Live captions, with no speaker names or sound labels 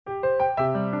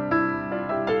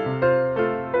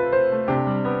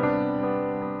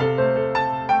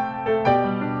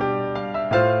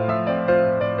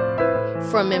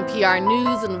From NPR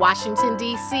News in Washington,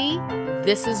 D.C.,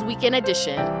 this is Weekend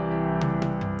Edition.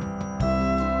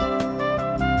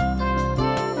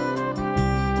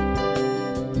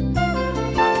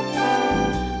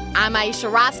 I'm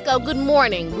Aisha Roscoe. Good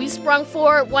morning. We sprung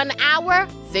forward 1 hour.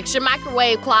 Fix your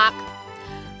microwave clock.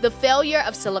 The failure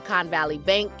of Silicon Valley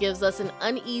Bank gives us an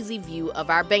uneasy view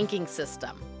of our banking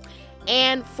system.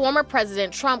 And former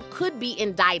President Trump could be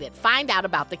indicted. Find out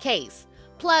about the case.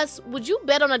 Plus, would you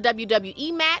bet on a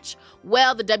WWE match?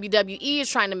 Well, the WWE is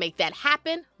trying to make that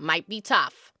happen. Might be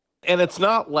tough. And it's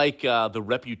not like the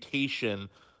reputation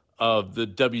of the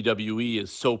WWE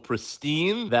is so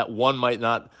pristine that one might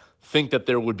not think that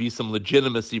there would be some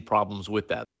legitimacy problems with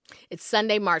that. It's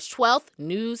Sunday, March 12th.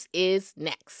 News is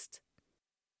next.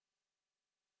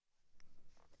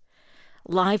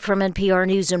 Live from NPR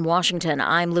News in Washington,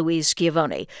 I'm Louise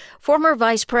Schiavone. Former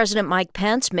Vice President Mike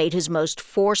Pence made his most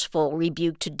forceful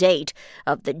rebuke to date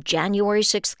of the January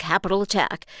 6th Capitol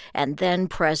attack and then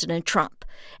President Trump.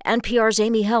 NPR's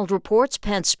Amy Held reports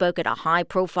Pence spoke at a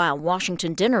high-profile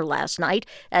Washington dinner last night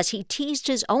as he teased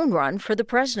his own run for the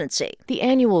presidency. The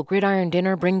annual Gridiron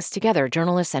Dinner brings together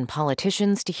journalists and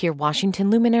politicians to hear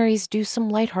Washington luminaries do some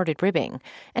lighthearted ribbing.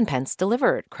 And Pence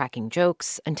delivered, cracking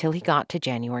jokes until he got to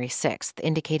January 6th,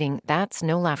 indicating that's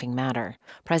no laughing matter.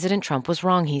 President Trump was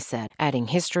wrong, he said, adding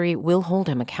history will hold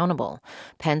him accountable.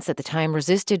 Pence at the time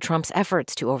resisted Trump's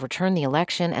efforts to overturn the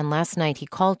election, and last night he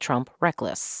called Trump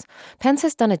reckless. Pence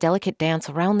has done a delicate dance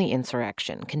around the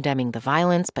insurrection, condemning the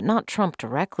violence, but not Trump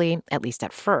directly, at least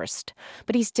at first.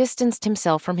 But he's distanced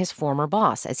himself from his former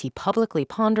boss as he publicly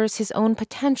ponders his own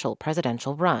potential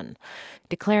presidential run,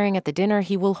 declaring at the dinner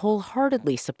he will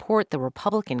wholeheartedly support the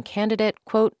Republican candidate,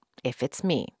 quote, if it's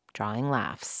me, drawing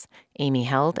laughs. Amy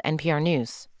Held, NPR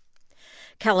News.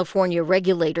 California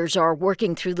regulators are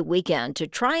working through the weekend to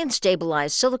try and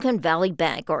stabilize Silicon Valley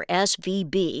Bank, or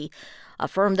SVB, a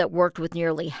firm that worked with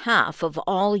nearly half of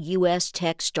all U.S.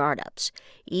 tech startups.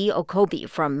 E. Okobi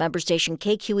from member station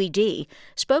KQED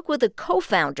spoke with a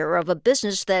co-founder of a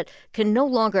business that can no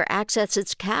longer access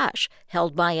its cash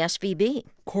held by SVB.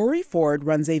 Corey Ford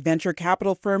runs a venture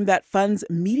capital firm that funds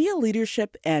media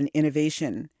leadership and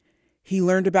innovation. He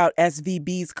learned about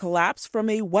SVB's collapse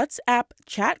from a WhatsApp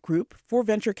chat group for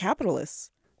venture capitalists.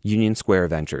 Union Square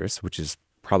Ventures, which is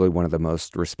probably one of the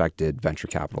most respected venture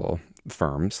capital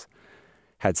firms,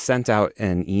 had sent out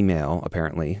an email,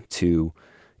 apparently, to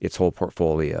its whole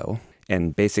portfolio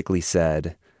and basically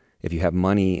said, if you have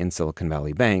money in Silicon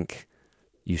Valley Bank,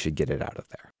 you should get it out of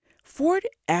there. Ford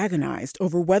agonized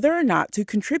over whether or not to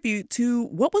contribute to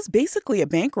what was basically a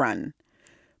bank run.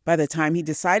 By the time he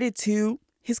decided to,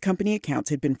 his company accounts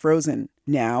had been frozen.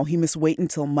 Now he must wait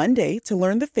until Monday to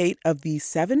learn the fate of the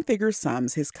seven-figure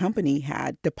sums his company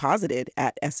had deposited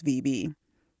at SVB.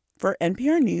 For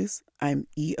NPR News, I'm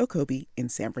E. Okobi in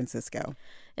San Francisco.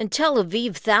 In Tel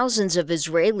Aviv, thousands of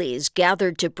Israelis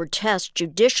gathered to protest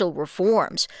judicial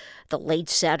reforms. The late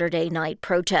Saturday night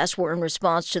protests were in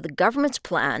response to the government's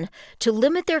plan to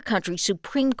limit their country's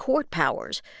Supreme Court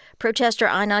powers. Protester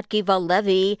Einat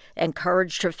Giva-Levi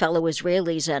encouraged her fellow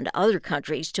Israelis and other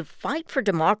countries to fight for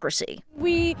democracy.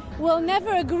 We will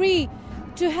never agree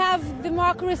to have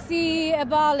democracy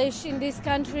abolished in this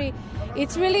country.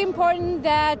 It's really important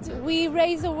that we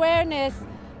raise awareness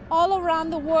all around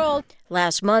the world.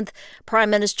 Last month, Prime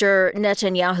Minister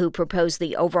Netanyahu proposed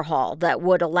the overhaul that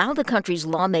would allow the country's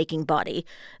lawmaking body,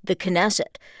 the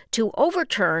Knesset, to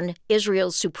overturn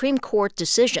Israel's Supreme Court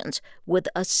decisions with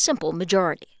a simple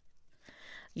majority.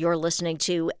 You're listening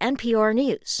to NPR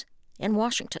News in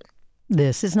Washington.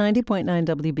 This is 90.9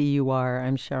 WBUR.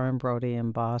 I'm Sharon Brody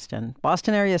in Boston.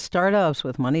 Boston area startups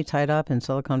with money tied up in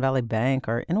Silicon Valley Bank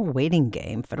are in a waiting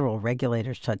game. Federal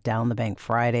regulators shut down the bank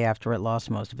Friday after it lost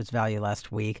most of its value last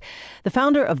week. The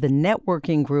founder of the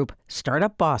networking group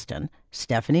Startup Boston,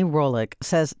 Stephanie Rolick,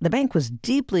 says the bank was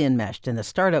deeply enmeshed in the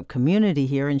startup community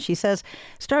here, and she says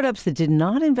startups that did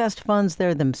not invest funds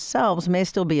there themselves may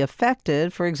still be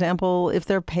affected, for example, if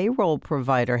their payroll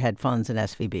provider had funds in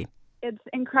SVB. It's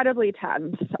incredibly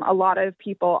tense. A lot of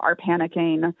people are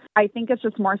panicking. I think it's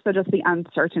just more so just the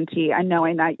uncertainty and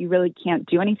knowing that you really can't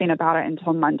do anything about it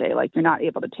until Monday. Like, you're not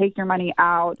able to take your money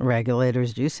out.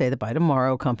 Regulators do say that by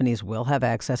tomorrow, companies will have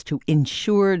access to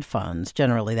insured funds.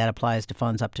 Generally, that applies to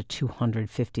funds up to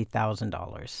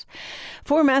 $250,000.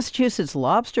 Four Massachusetts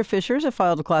lobster fishers have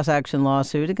filed a class action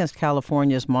lawsuit against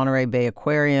California's Monterey Bay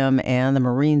Aquarium and the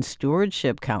Marine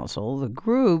Stewardship Council. The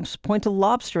groups point to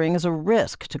lobstering as a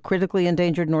risk to critical critically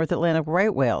endangered North Atlantic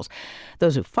right whales.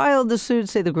 Those who filed the suit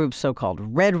say the group's so-called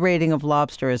red rating of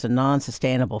lobster as a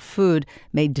non-sustainable food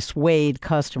may dissuade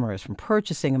customers from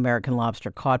purchasing American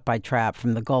lobster caught by trap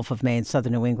from the Gulf of Maine,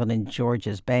 southern New England, and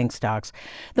Georgia's bank stocks.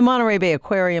 The Monterey Bay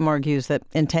Aquarium argues that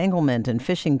entanglement and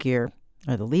fishing gear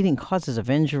are the leading causes of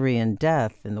injury and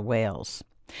death in the whales.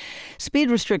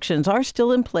 Speed restrictions are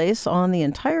still in place on the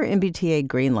entire MBTA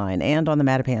Green Line and on the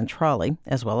Mattapan Trolley,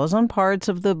 as well as on parts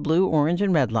of the Blue, Orange,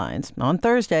 and Red Lines. On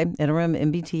Thursday, interim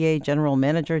MBTA General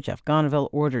Manager Jeff Gonneville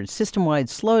ordered system-wide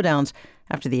slowdowns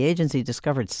after the agency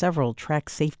discovered several track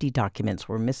safety documents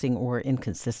were missing or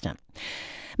inconsistent.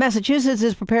 Massachusetts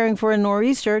is preparing for a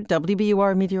nor'easter.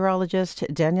 WBUR meteorologist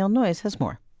Danielle Noyes has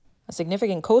more. A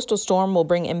significant coastal storm will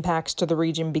bring impacts to the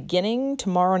region beginning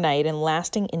tomorrow night and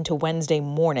lasting into Wednesday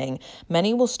morning.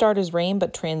 Many will start as rain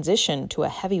but transition to a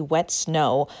heavy wet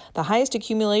snow. The highest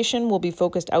accumulation will be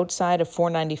focused outside of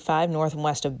 495 north and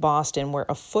west of Boston, where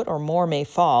a foot or more may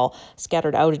fall.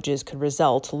 Scattered outages could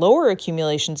result. Lower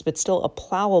accumulations, but still a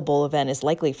plowable event, is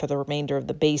likely for the remainder of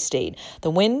the Bay State.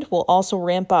 The wind will also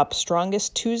ramp up,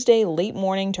 strongest Tuesday late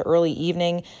morning to early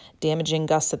evening, damaging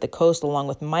gusts at the coast along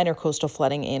with minor coastal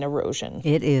flooding and erosion.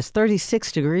 It is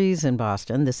 36 degrees in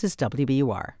Boston. This is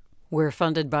WBUR. We're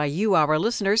funded by you, our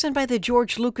listeners, and by the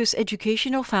George Lucas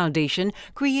Educational Foundation,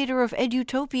 creator of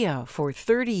Edutopia, for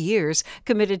 30 years,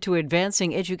 committed to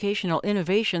advancing educational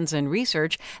innovations and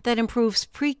research that improves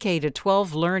pre-K to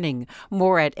 12 learning.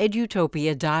 More at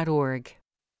edutopia.org.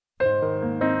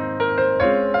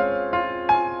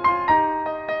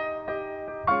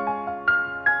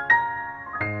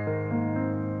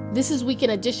 This is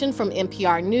Weekend Edition from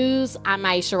NPR News. I'm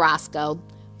Aisha Roscoe.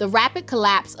 The rapid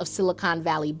collapse of Silicon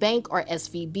Valley Bank, or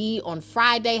SVB, on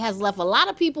Friday has left a lot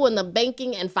of people in the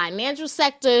banking and financial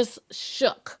sectors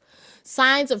shook.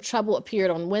 Signs of trouble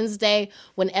appeared on Wednesday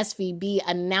when SVB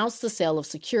announced the sale of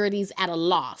securities at a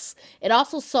loss. It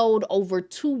also sold over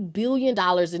 $2 billion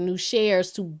in new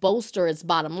shares to bolster its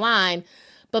bottom line,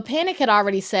 but panic had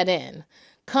already set in.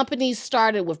 Companies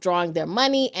started withdrawing their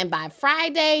money, and by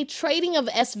Friday, trading of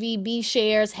SVB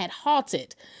shares had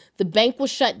halted. The bank was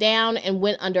shut down and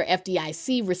went under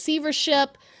FDIC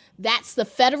receivership. That's the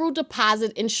Federal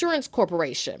Deposit Insurance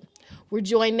Corporation. We're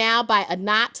joined now by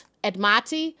Anat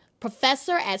Admati,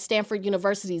 professor at Stanford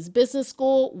University's Business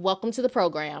School. Welcome to the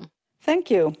program. Thank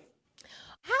you.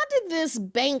 How did this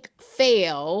bank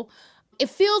fail? It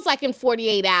feels like in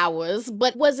 48 hours,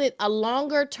 but was it a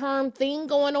longer term thing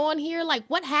going on here? Like,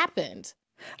 what happened?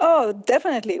 Oh,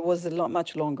 definitely it was a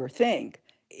much longer thing.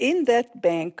 In that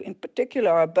bank in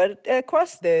particular, but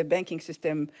across the banking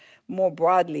system more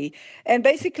broadly. And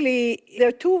basically, there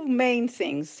are two main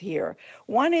things here.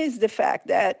 One is the fact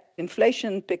that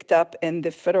inflation picked up and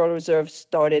the Federal Reserve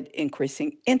started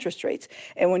increasing interest rates.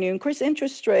 And when you increase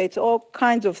interest rates, all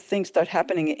kinds of things start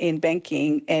happening in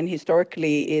banking. And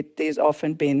historically, it has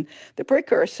often been the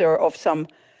precursor of some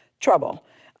trouble.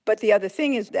 But the other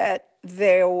thing is that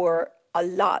there were a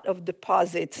lot of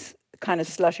deposits kind of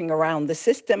slushing around the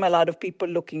system, a lot of people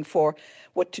looking for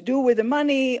what to do with the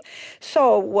money.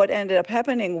 So what ended up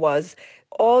happening was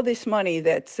all this money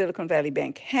that Silicon Valley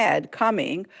Bank had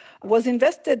coming was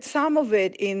invested, some of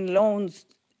it in loans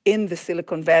in the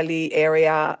Silicon Valley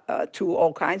area to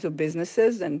all kinds of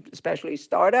businesses, and especially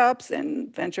startups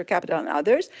and venture capital and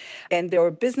others. And there were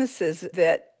businesses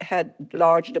that had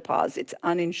large deposits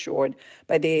uninsured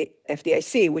by the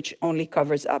FDIC, which only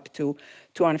covers up to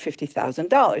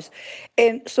 $250,000.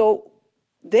 And so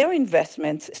their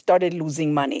investments started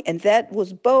losing money. And that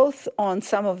was both on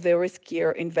some of the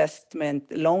riskier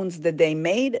investment loans that they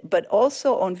made, but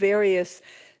also on various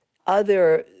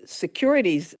other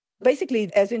securities.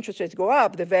 Basically, as interest rates go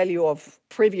up, the value of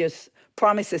previous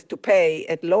promises to pay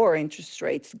at lower interest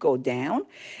rates go down.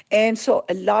 And so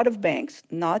a lot of banks,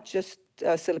 not just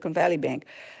Silicon Valley Bank,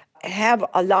 have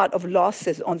a lot of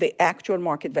losses on the actual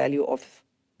market value of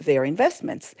their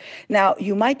investments. Now,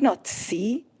 you might not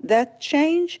see that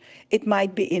change. It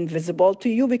might be invisible to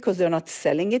you because they're not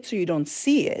selling it, so you don't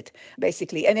see it,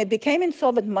 basically. And it became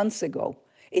insolvent months ago.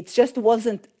 It just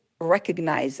wasn't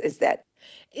recognized as that.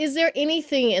 Is there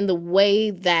anything in the way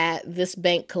that this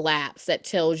bank collapsed that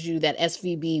tells you that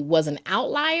SVB was an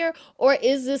outlier, or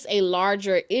is this a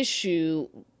larger issue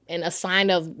and a sign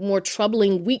of more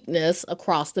troubling weakness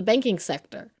across the banking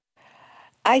sector?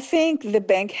 I think the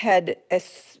bank had a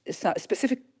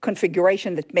specific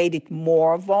configuration that made it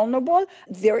more vulnerable.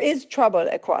 There is trouble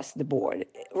across the board.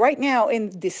 Right now,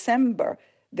 in December,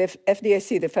 the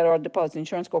FDIC, the Federal Deposit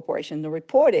Insurance Corporation,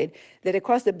 reported that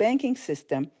across the banking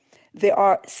system, there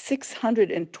are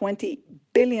 $620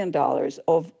 billion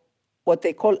of what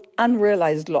they call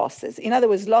unrealized losses. In other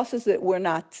words, losses that we're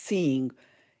not seeing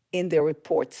in the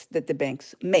reports that the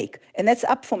banks make. And that's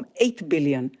up from 8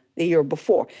 billion the year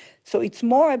before. So it's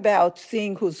more about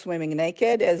seeing who's swimming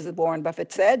naked, as Warren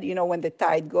Buffett said. When the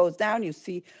tide goes down, you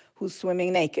see who's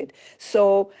swimming naked.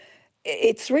 So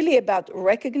it's really about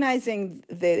recognizing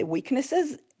the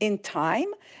weaknesses in time,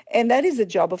 and that is the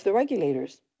job of the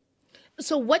regulators.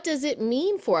 So what does it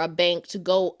mean for a bank to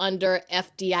go under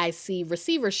FDIC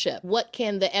receivership? What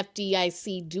can the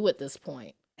FDIC do at this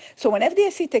point? So when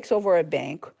FDIC takes over a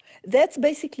bank, that's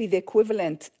basically the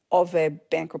equivalent of a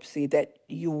bankruptcy that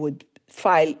you would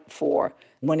file for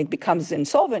when it becomes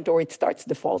insolvent or it starts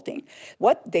defaulting.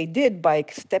 What they did by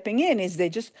stepping in is they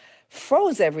just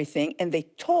froze everything, and they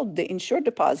told the insured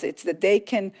deposits that they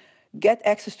can get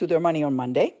access to their money on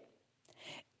Monday,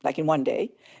 like in one day,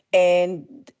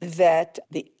 and that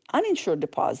the uninsured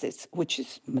deposits, which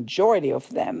is majority of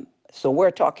them, so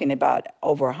we're talking about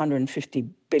over $150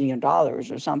 billion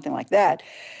or something like that,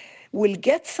 will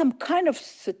get some kind of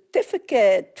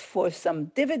certificate for some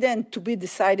dividend to be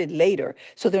decided later.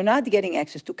 So they're not getting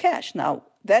access to cash. Now,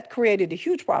 that created a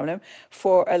huge problem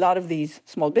for a lot of these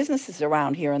small businesses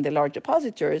around here and the large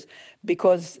depositors,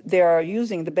 because they are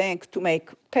using the bank to make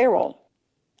payroll.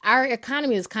 Our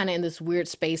economy is kind of in this weird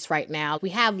space right now.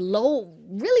 We have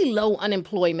really low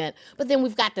unemployment, but then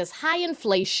we've got this high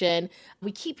inflation.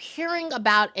 We keep hearing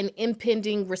about an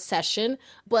impending recession,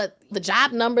 but the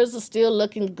job numbers are still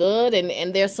looking good,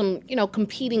 and there's some,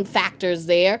 competing factors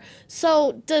there.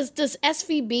 So does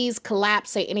SVB's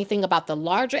collapse say anything about the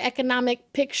larger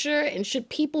economic picture? And should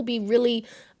people be really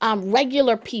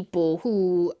regular people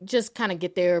who just kind of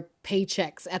get their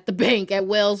paychecks at the bank, at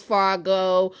Wells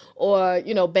Fargo or,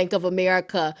 Bank of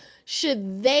America,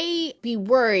 should they be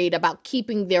worried about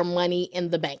keeping their money in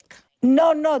the bank?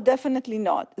 No, definitely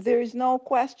not. There is no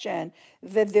question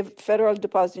that the Federal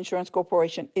Deposit Insurance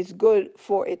Corporation is good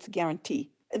for its guarantee.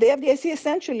 The FDIC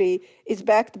essentially is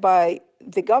backed by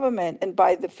the government and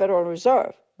by the Federal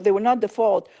Reserve. They will not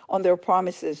default on their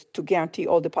promises to guarantee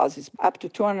all deposits up to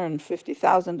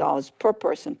 $250,000 per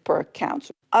person per account.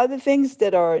 So other things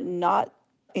that are not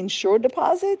insured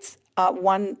deposits,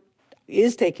 one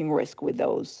is taking risk with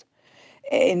those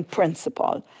in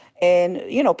principle. And,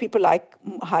 people like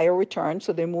higher returns,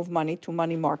 so they move money to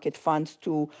money market funds,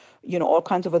 to, all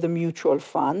kinds of other mutual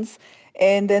funds,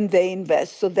 and then they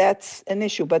invest. So that's an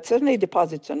issue. But certainly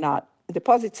deposits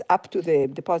up to the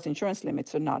deposit insurance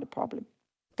limits are not a problem.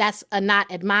 That's Anat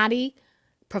Admati,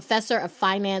 professor of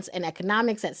finance and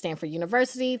economics at Stanford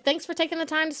University. Thanks for taking the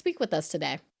time to speak with us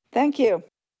today. Thank you.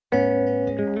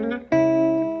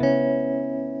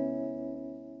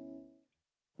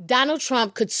 Donald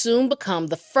Trump could soon become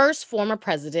the first former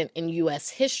president in U.S.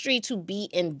 history to be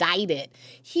indicted.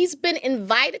 He's been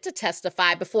invited to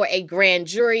testify before a grand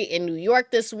jury in New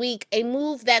York this week, a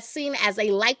move that's seen as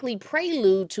a likely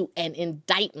prelude to an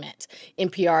indictment.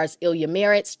 NPR's Ilya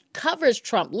Meritz covers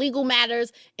Trump legal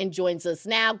matters and joins us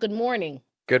now. Good morning.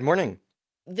 Good morning.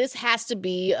 This has to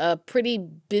be a pretty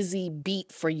busy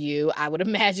beat for you, I would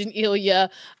imagine, Ilya,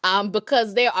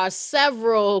 because there are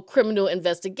several criminal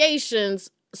investigations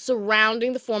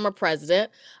surrounding the former president.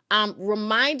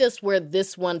 Remind us where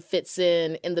this one fits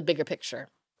in the bigger picture.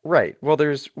 Right. Well,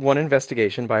 there's one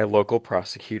investigation by a local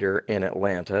prosecutor in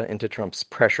Atlanta into Trump's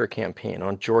pressure campaign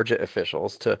on Georgia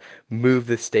officials to move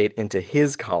the state into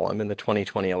his column in the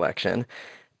 2020 election.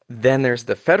 Then there's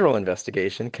the federal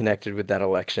investigation connected with that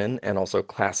election and also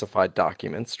classified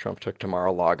documents Trump took to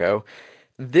Mar-a-Lago.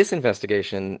 This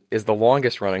investigation is the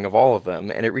longest running of all of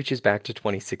them, and it reaches back to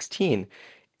 2016.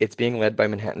 It's being led by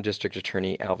Manhattan District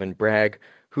Attorney Alvin Bragg,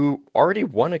 who already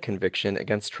won a conviction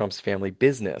against Trump's family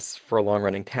business for a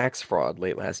long-running tax fraud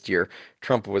late last year.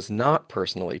 Trump was not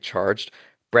personally charged.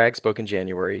 Bragg spoke in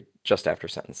January, just after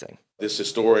sentencing. This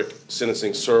historic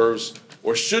sentencing serves,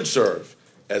 or should serve,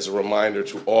 as a reminder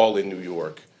to all in New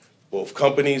York, both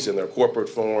companies in their corporate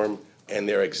form and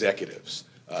their executives,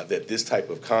 that this type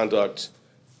of conduct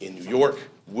in New York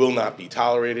will not be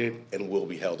tolerated and will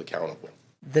be held accountable.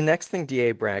 The next thing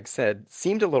DA Bragg said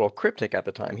seemed a little cryptic at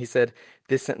the time. He said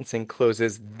this sentencing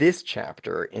closes this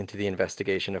chapter into the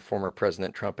investigation of former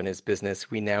President Trump and his business.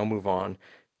 We now move on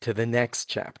to the next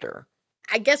chapter.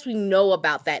 I guess we know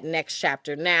about that next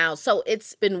chapter now. So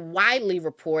it's been widely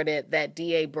reported that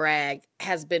DA Bragg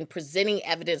has been presenting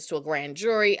evidence to a grand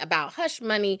jury about hush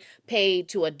money paid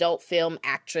to adult film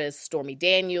actress Stormy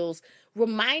Daniels.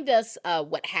 Remind us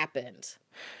what happened.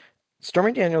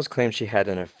 Stormy Daniels claimed she had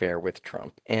an affair with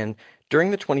Trump, and during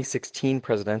the 2016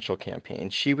 presidential campaign,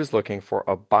 she was looking for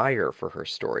a buyer for her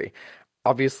story.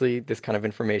 Obviously, this kind of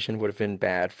information would have been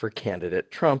bad for candidate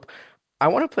Trump. I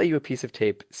want to play you a piece of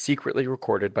tape secretly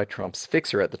recorded by Trump's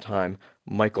fixer at the time,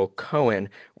 Michael Cohen.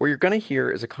 Where you're going to hear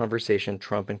is a conversation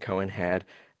Trump and Cohen had,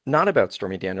 not about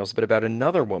Stormy Daniels, but about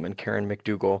another woman, Karen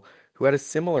McDougal, who had a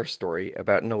similar story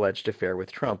about an alleged affair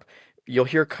with Trump. You'll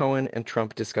hear Cohen and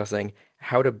Trump discussing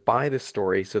how to buy the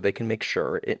story so they can make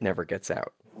sure it never gets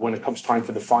out. When it comes time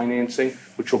for the financing,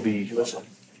 which will be... Listen,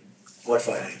 what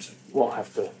financing? We'll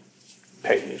have to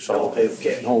pay you. So I'll pay with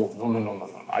cash. No.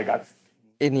 I got...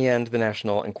 In the end, the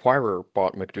National Enquirer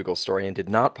bought McDougal's story and did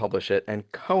not publish it,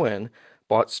 and Cohen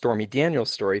bought Stormy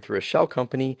Daniels' story through a shell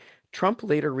company. Trump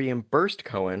later reimbursed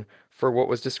Cohen for what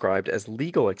was described as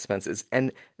legal expenses.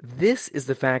 And this is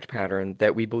the fact pattern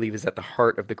that we believe is at the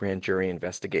heart of the grand jury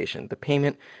investigation. The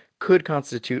payment could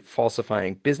constitute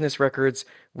falsifying business records,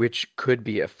 which could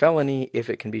be a felony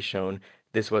if it can be shown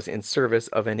this was in service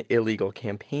of an illegal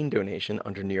campaign donation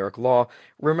under New York law.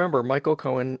 Remember, Michael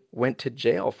Cohen went to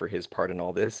jail for his part in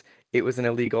all this. It was an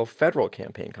illegal federal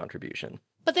campaign contribution.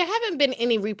 But there haven't been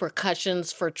any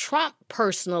repercussions for Trump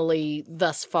personally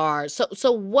thus far.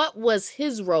 So what was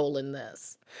his role in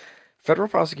this? Federal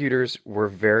prosecutors were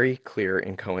very clear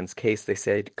in Cohen's case. They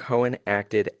said Cohen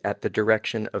acted at the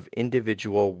direction of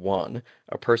individual one,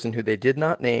 a person who they did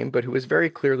not name, but who was very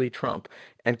clearly Trump.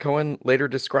 And Cohen later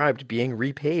described being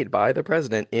repaid by the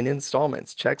president in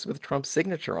installments, checks with Trump's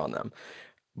signature on them.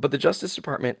 But the Justice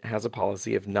Department has a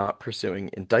policy of not pursuing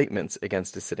indictments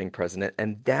against a sitting president,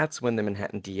 and that's when the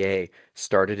Manhattan DA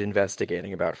started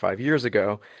investigating about 5 years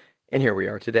ago, and here we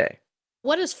are today.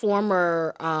 What is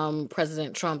former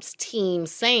President Trump's team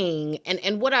saying,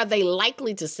 and what are they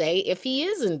likely to say if he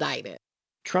is indicted?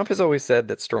 Trump has always said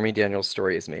that Stormy Daniels'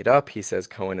 story is made up. He says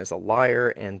Cohen is a liar,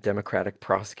 and Democratic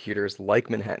prosecutors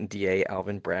like Manhattan DA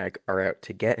Alvin Bragg are out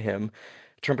to get him.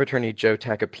 Trump attorney Joe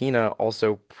Tacopina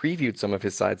also previewed some of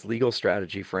his side's legal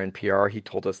strategy for NPR. He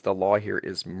told us the law here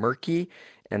is murky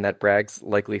and that Bragg's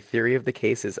likely theory of the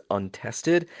case is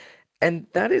untested. And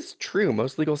that is true.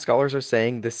 Most legal scholars are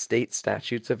saying the state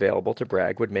statutes available to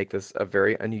Bragg would make this a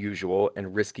very unusual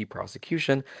and risky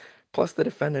prosecution. Plus, the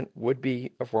defendant would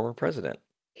be a former president.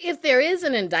 If there is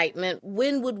an indictment,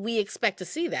 when would we expect to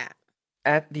see that?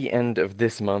 At the end of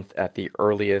this month, at the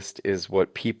earliest, is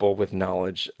what people with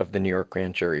knowledge of the New York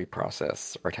grand jury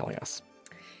process are telling us.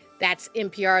 That's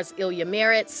NPR's Ilya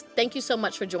Meritz. Thank you so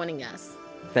much for joining us.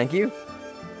 Thank you.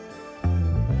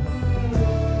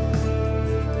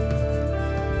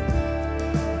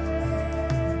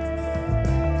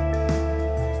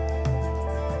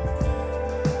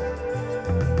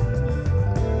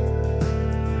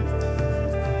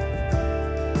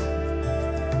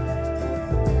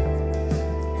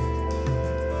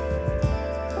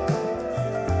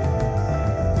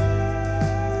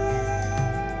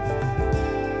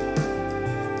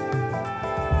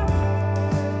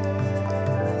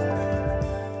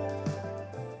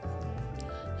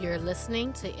 You're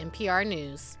listening to NPR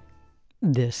News.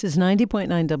 This is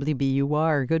 90.9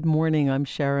 WBUR. Good morning. I'm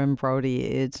Sharon Brody.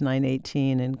 It's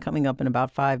 9:18, and coming up in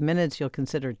about 5 minutes, you'll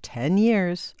consider 10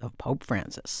 years of Pope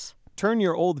Francis. Turn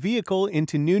your old vehicle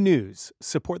into new news.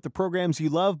 Support the programs you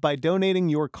love by donating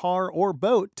your car or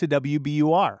boat to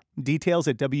WBUR. Details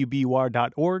at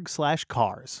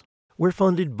wbur.org/cars. We're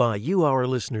funded by you, our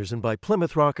listeners, and by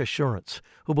Plymouth Rock Assurance,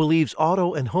 who believes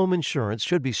auto and home insurance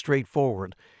should be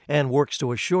straightforward and works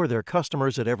to assure their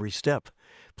customers at every step.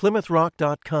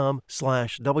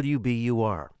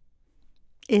 PlymouthRock.com/WBUR.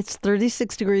 It's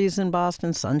 36 degrees in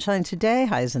Boston, sunshine today,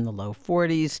 highs in the low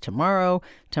 40s. Tomorrow,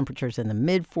 temperatures in the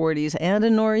mid-40s, and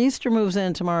a nor'easter moves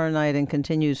in tomorrow night and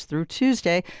continues through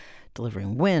Tuesday,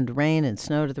 delivering wind, rain, and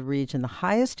snow to the region. The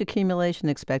highest accumulation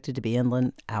expected to be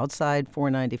inland outside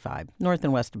 495, north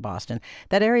and west of Boston.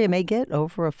 That area may get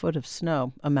over a foot of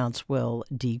snow. Amounts will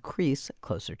decrease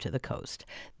closer to the coast.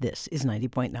 This is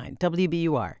 90.9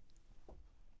 WBUR.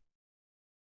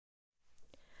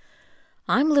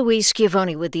 I'm Louise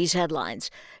Schiavone with these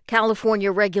headlines.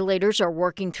 California regulators are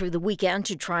working through the weekend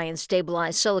to try and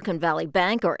stabilize Silicon Valley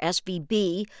Bank, or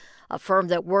SVB, a firm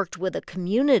that worked with a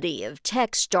community of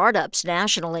tech startups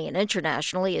nationally and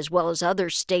internationally, as well as other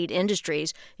state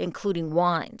industries, including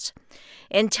wines.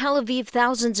 In Tel Aviv,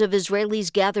 thousands of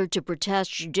Israelis gathered to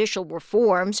protest judicial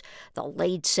reforms. The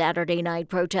late Saturday night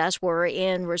protests were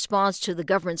in response to the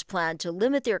government's plan to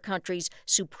limit their country's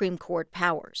Supreme Court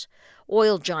powers.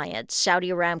 Oil giant Saudi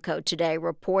Aramco today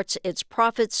reports its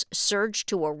profits surged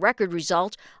to a record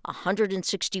result,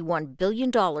 $161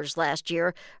 billion last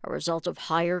year, a result of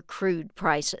higher crude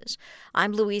prices.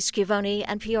 I'm Louise Schiavone,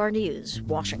 NPR News,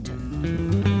 Washington.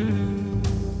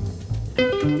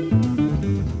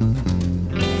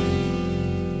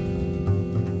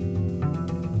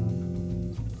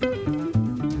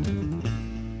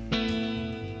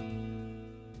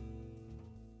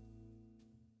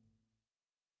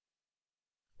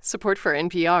 Support for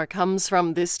NPR comes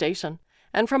from this station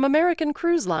and from American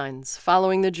Cruise Lines,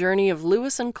 following the journey of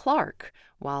Lewis and Clark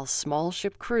while small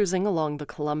ship cruising along the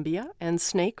Columbia and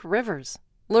Snake Rivers.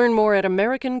 Learn more at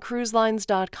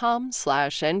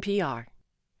americancruiselines.com/NPR.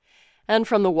 And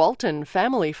from the Walton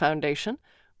Family Foundation,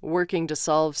 working to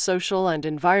solve social and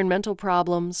environmental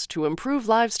problems to improve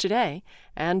lives today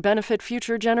and benefit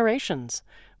future generations.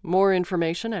 More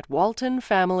information at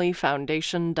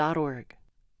waltonfamilyfoundation.org.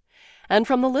 And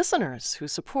from the listeners who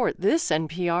support this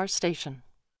NPR station.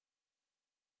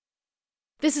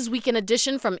 This is Weekend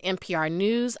Edition from NPR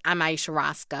News. I'm Aisha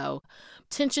Roscoe.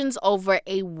 Tensions over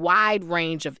a wide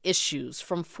range of issues,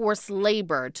 from forced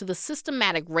labor to the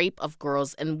systematic rape of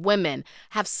girls and women,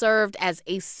 have served as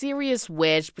a serious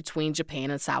wedge between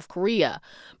Japan and South Korea.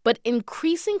 But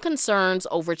increasing concerns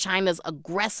over China's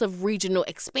aggressive regional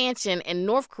expansion and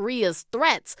North Korea's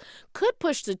threats could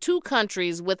push the two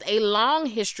countries with a long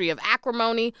history of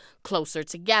acrimony closer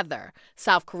together.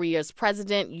 South Korea's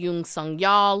President Yoon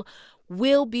Suk-yeol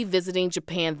will be visiting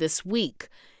Japan this week.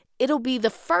 It'll be the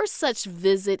first such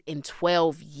visit in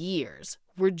 12 years.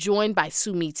 We're joined by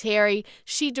Sumi Terry.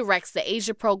 She directs the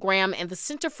Asia program and the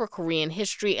Center for Korean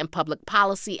History and Public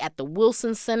Policy at the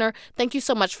Wilson Center. Thank you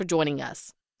so much for joining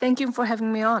us. Thank you for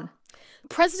having me on.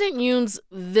 President Yoon's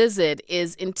visit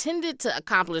is intended to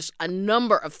accomplish a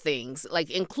number of things,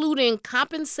 like including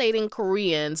compensating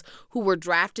Koreans who were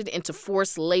drafted into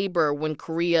forced labor when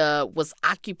Korea was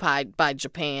occupied by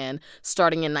Japan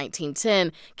starting in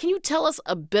 1910. Can you tell us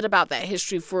a bit about that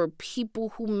history for people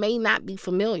who may not be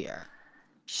familiar?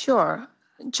 Sure.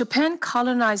 Japan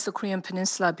colonized the Korean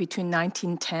Peninsula between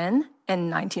 1910 and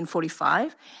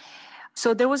 1945.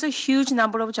 So there was a huge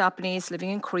number of Japanese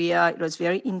living in Korea. It was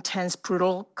very intense,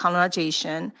 brutal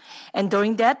colonization. And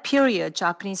during that period,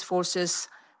 Japanese forces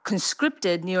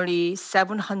conscripted nearly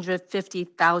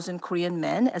 750,000 Korean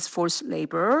men as forced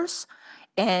laborers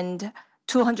and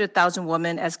 200,000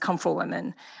 women as comfort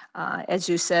women. As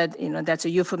you said, that's a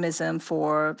euphemism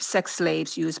for sex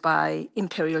slaves used by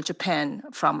Imperial Japan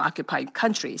from occupied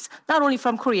countries, not only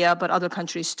from Korea, but other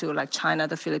countries too, like China,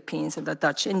 the Philippines, and the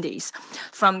Dutch Indies.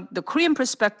 From the Korean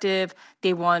perspective,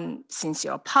 they want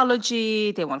sincere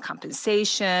apology, they want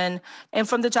compensation. And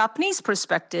from the Japanese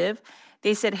perspective,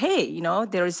 they said, hey,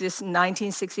 there is this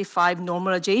 1965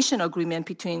 normalization agreement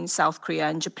between South Korea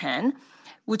and Japan,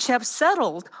 which have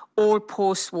settled all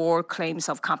post-war claims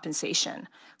of compensation.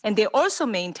 And they also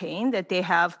maintain that they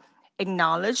have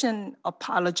acknowledged and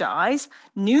apologized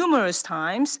numerous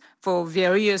times for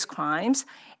various crimes,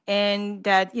 and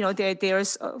that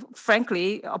there's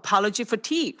frankly apology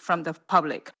fatigue from the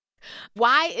public.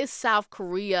 Why is South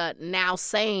Korea now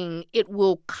saying it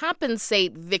will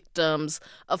compensate victims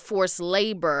of forced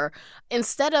labor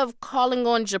instead of calling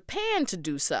on Japan to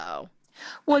do so?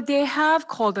 Well, they have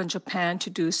called on Japan to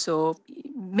do so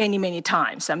many, many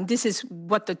times. This is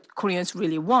what the Koreans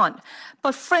really want.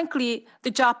 But frankly, the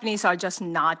Japanese are just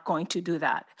not going to do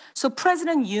that. So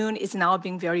President Yoon is now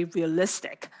being very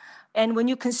realistic. And when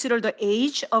you consider the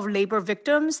age of labor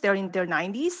victims, they're in their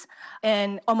 90s.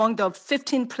 And among the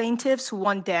 15 plaintiffs who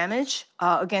won damage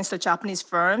against the Japanese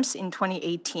firms in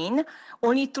 2018,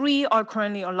 only 3 are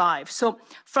currently alive. So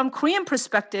from Korean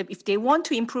perspective, if they want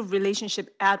to improve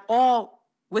relationship at all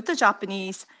with the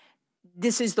Japanese,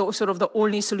 this is the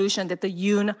only solution that the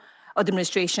Yoon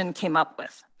administration came up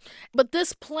with. But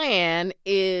this plan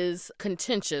is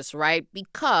contentious, right?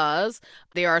 Because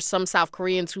there are some South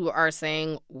Koreans who are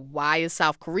saying, why is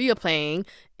South Korea paying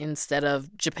instead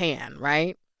of Japan,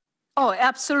 right? Oh,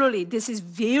 absolutely. This is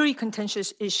very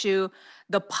contentious issue.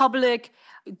 The public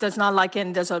does not like it,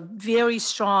 and there's a very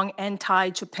strong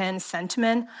anti-Japan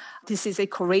sentiment. This is a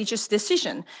courageous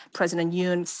decision. President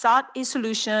Yoon sought a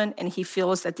solution, and he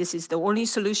feels that this is the only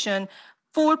solution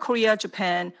for Korea,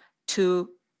 Japan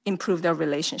to improve their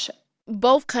relationship.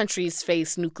 Both countries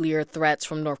face nuclear threats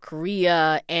from North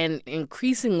Korea and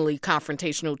increasingly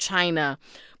confrontational China.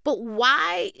 But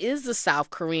why is the South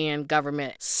Korean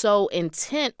government so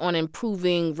intent on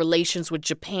improving relations with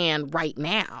Japan right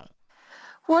now?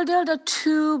 Well, they're the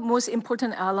two most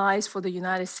important allies for the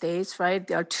United States, right?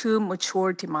 They are two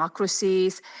mature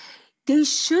democracies. They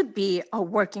should be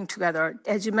working together.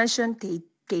 As you mentioned, they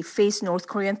face North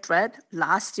Korean threat.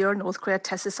 Last year, North Korea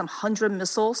tested some 100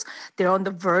 missiles. They're on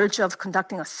the verge of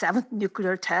conducting a 7th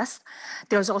nuclear test.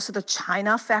 There's also the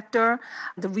China factor.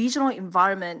 The regional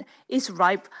environment is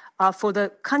ripe for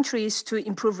the countries to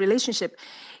improve relationship.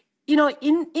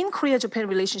 In Korea-Japan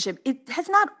relationship, it has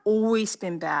not always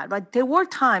been bad, right? There were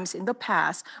times in the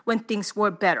past when things were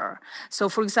better. So,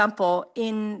 for example,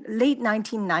 in late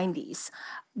 1990s,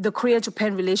 the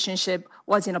Korea-Japan relationship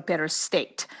was in a better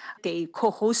state. They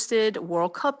co-hosted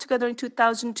World Cup together in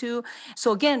 2002.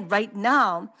 So again, right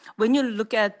now, when you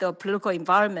look at the political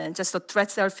environment, just the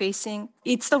threats they're facing,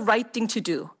 it's the right thing to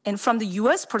do. And from the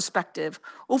U.S. perspective,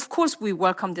 of course, we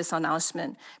welcome this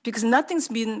announcement because nothing's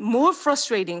been more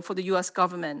frustrating for the U.S.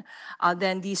 government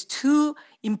than these two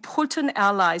important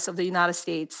allies of the United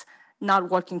States not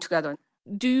working together.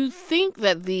 Do you think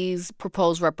that these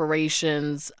proposed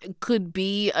reparations could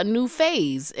be a new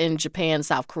phase in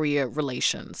Japan-South Korea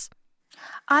relations?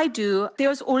 I do. They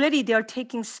are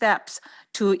taking steps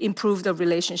to improve the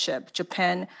relationship.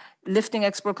 Japan lifting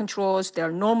export controls,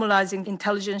 they're normalizing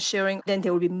intelligence sharing, then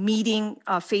they will be meeting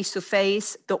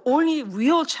face-to-face. The only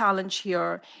real challenge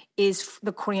here is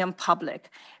the Korean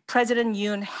public. President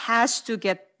Yoon has to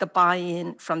get the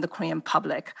buy-in from the Korean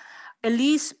public. At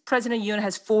least President Yoon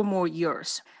has 4 more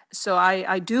years. So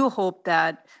I do hope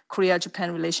that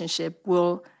Korea-Japan relationship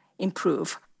will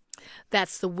improve.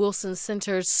 That's the Wilson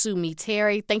Center's Sumi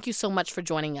Terry. Thank you so much for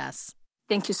joining us.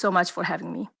 Thank you so much for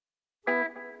having me.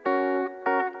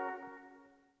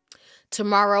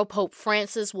 Tomorrow, Pope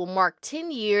Francis will mark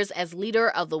 10 years as leader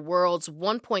of the world's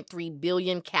 1.3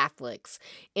 billion Catholics.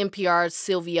 NPR's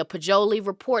Sylvia Poggioli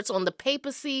reports on the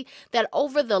papacy that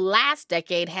over the last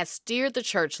decade has steered the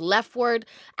church leftward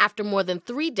after more than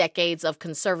 3 decades of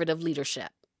conservative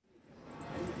leadership.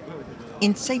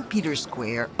 In St. Peter's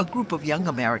Square, a group of young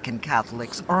American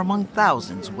Catholics are among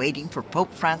thousands waiting for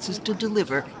Pope Francis to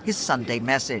deliver his Sunday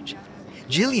message.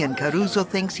 Jillian Caruso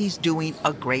thinks he's doing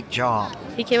a great job.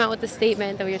 He came out with a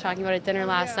statement that we were talking about at dinner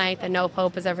last night that no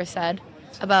pope has ever said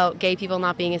about gay people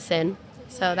not being a sin.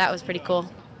 So that was pretty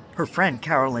cool. Her friend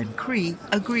Carolyn Cree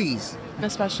agrees.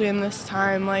 Especially in this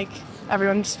time,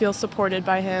 everyone just feels supported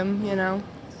by him,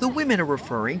 The women are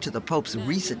referring to the Pope's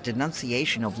recent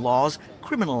denunciation of laws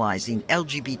criminalizing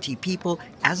LGBT people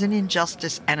as an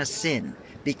injustice and a sin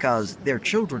because they're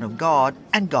children of God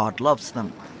and God loves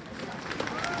them.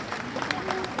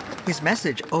 His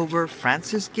message over,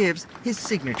 Francis gives his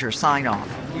signature sign-off.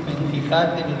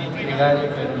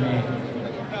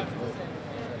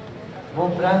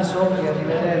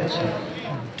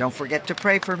 Don't forget to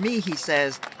pray for me, he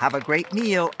says. Have a great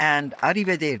meal and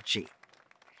arrivederci.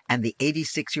 And the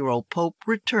 86-year-old Pope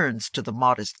returns to the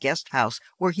modest guest house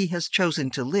where he has chosen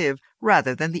to live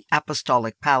rather than the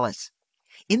Apostolic Palace.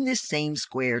 In this same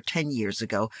square 10 years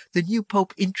ago, the new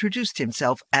Pope introduced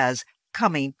himself as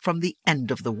coming from the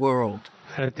end of the world.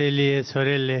 Fratelli e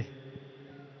sorelle,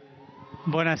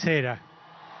 buonasera.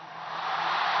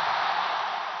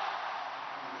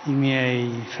 I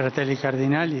miei fratelli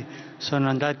cardinali sono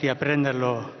andati a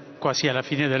prenderlo quasi alla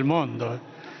fine del mondo,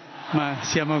 ma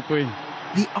siamo qui.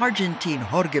 The Argentine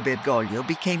Jorge Bergoglio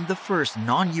became the first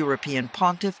non-European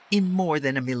pontiff in more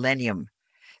than a millennium.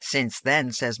 Since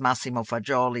then, says Massimo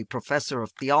Fagioli, professor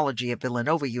of theology at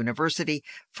Villanova University,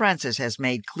 Francis has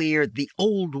made clear the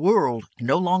old world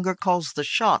no longer calls the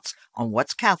shots on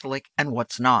what's Catholic and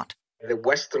what's not. The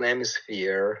Western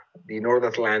Hemisphere, the North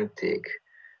Atlantic,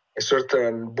 a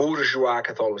certain bourgeois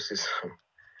Catholicism,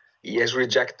 he has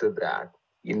rejected that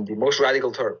in the most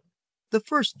radical term. The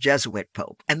first Jesuit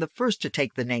pope, and the first to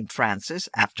take the name Francis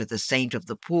after the saint of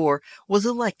the poor, was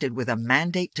elected with a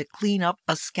mandate to clean up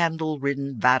a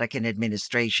scandal-ridden Vatican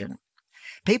administration.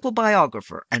 Papal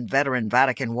biographer and veteran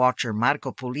Vatican watcher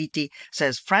Marco Politi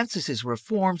says Francis's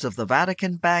reforms of the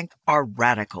Vatican Bank are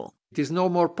radical. It is no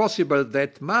more possible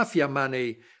that mafia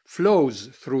money flows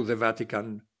through the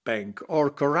Vatican Bank or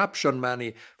corruption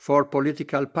money for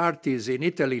political parties in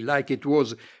Italy like it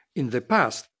was in the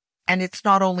past. And it's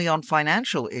not only on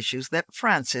financial issues that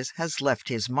Francis has left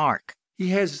his mark. He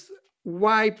has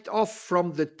wiped off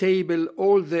from the table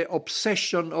all the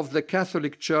obsession of the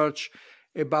Catholic Church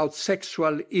about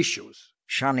sexual issues.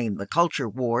 Shunning the culture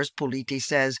wars, Politi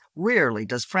says, rarely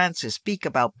does Francis speak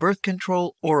about birth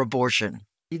control or abortion.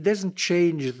 He doesn't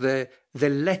change the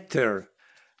letter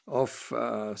of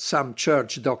some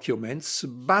church documents,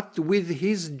 but with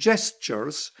his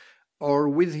gestures or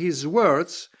with his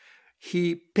words,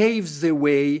 he paves the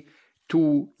way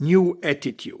to new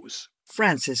attitudes.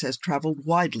 Francis has traveled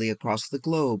widely across the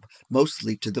globe,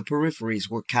 mostly to the peripheries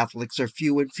where Catholics are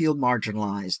few and feel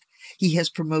marginalized. He has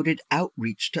promoted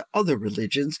outreach to other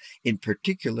religions, in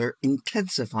particular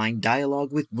intensifying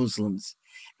dialogue with Muslims.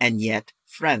 And yet,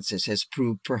 Francis has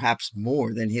proved perhaps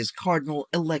more than his cardinal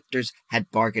electors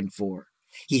had bargained for.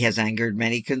 He has angered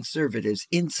many conservatives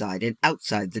inside and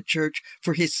outside the church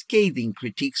for his scathing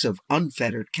critiques of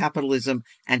unfettered capitalism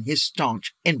and his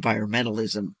staunch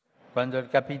environmentalism. Cuando el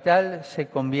capital se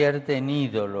convierte en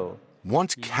ídolo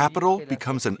Once capital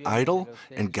becomes an idol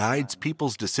and guides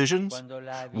people's decisions,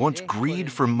 once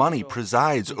greed for money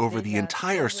presides over the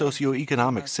entire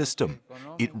socioeconomic system,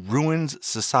 it ruins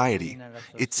society.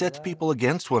 It sets people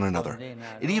against one another.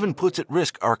 It even puts at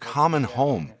risk our common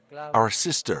home, our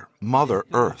sister, Mother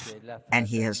Earth. And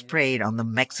he has prayed on the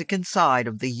Mexican side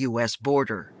of the U.S.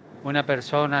 border. Una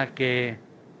persona che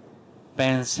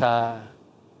pensa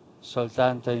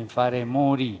soltanto in fare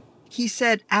muri. He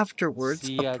said afterwards,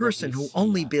 a person who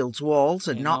only builds walls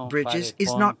and not bridges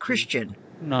is not Christian.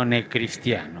 Non è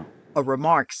cristiano. A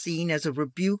remark seen as a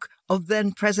rebuke of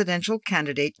then presidential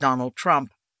candidate Donald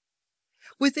Trump.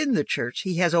 Within the church,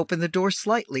 he has opened the door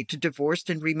slightly to divorced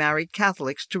and remarried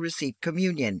Catholics to receive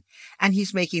communion. And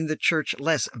he's making the church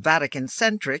less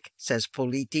Vatican-centric, says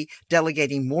Politi,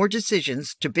 delegating more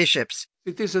decisions to bishops.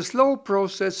 It is a slow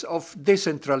process of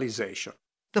decentralization.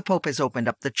 The Pope has opened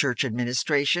up the church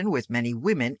administration with many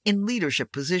women in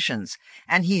leadership positions,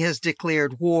 and he has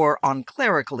declared war on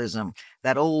clericalism,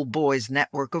 that old boys'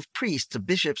 network of priests,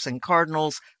 bishops, and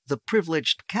cardinals, the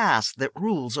privileged caste that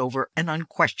rules over an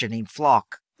unquestioning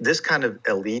flock. This kind of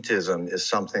elitism is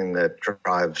something that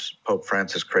drives Pope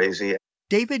Francis crazy.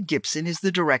 David Gibson is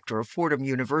the director of Fordham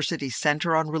University's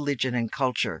Center on Religion and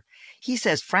Culture. He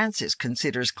says Francis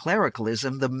considers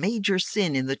clericalism the major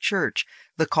sin in the church,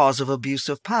 the cause of abuse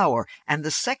of power, and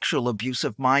the sexual abuse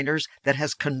of minors that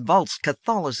has convulsed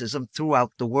Catholicism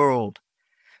throughout the world.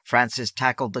 Francis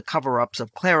tackled the cover-ups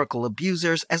of clerical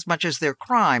abusers as much as their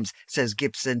crimes, says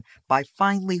Gibson, by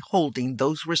finally holding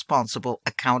those responsible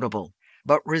accountable.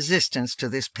 But resistance to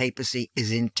this papacy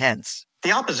is intense.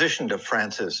 The opposition to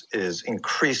Francis is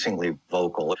increasingly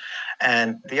vocal,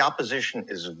 and the opposition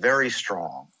is very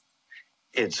strong.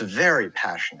 It's very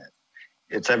passionate.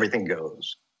 It's everything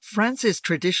goes. Francis'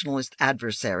 traditionalist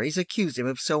adversaries accuse him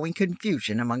of sowing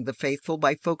confusion among the faithful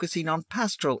by focusing on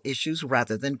pastoral issues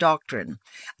rather than doctrine.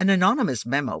 An anonymous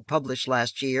memo published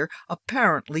last year,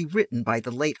 apparently written by the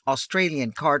late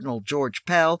Australian Cardinal George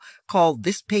Pell, called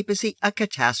this papacy a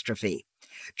catastrophe.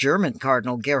 German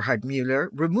Cardinal Gerhard Müller,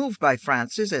 removed by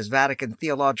Francis as Vatican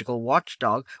theological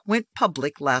watchdog, went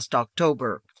public last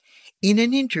October. In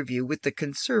an interview with the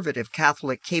conservative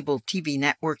Catholic cable TV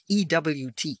network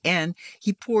EWTN,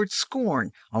 he poured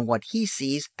scorn on what he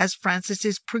sees as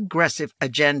Francis's progressive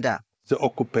agenda. The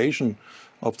occupation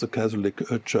of the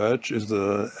Catholic Church is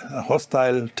a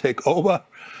hostile takeover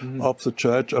of the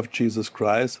Church of Jesus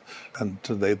Christ, and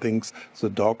they think the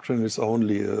doctrine is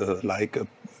only like a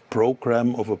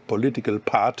program of a political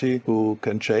party who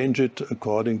can change it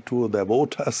according to their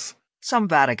voters. Some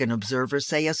Vatican observers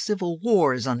say a civil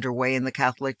war is underway in the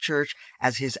Catholic Church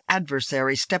as his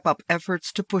adversaries step up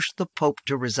efforts to push the Pope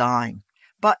to resign.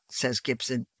 But, says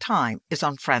Gibson, time is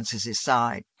on Francis's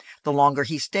side. The longer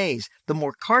he stays, the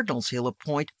more cardinals he'll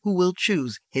appoint who will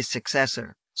choose his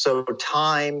successor. So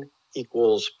time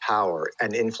equals power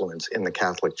and influence in the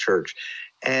Catholic Church,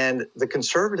 and the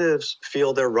conservatives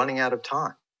feel they're running out of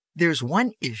time. There's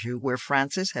one issue where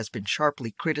Francis has been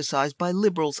sharply criticized by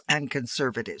liberals and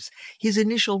conservatives, his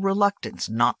initial reluctance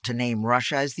not to name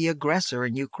Russia as the aggressor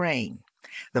in Ukraine.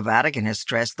 The Vatican has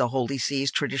stressed the Holy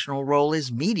See's traditional role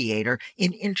as mediator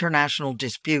in international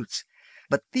disputes.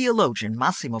 But theologian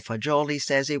Massimo Fagioli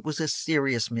says it was a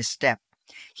serious misstep.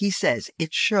 He says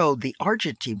it showed the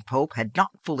Argentine Pope had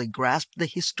not fully grasped the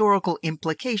historical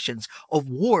implications of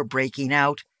war breaking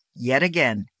out yet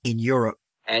again in Europe.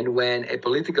 And when a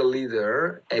political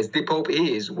leader, as the Pope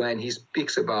is, when he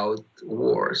speaks about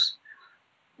wars,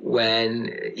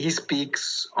 when he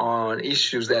speaks on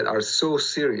issues that are so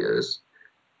serious,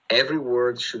 every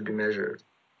word should be measured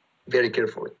very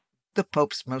carefully. The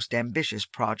Pope's most ambitious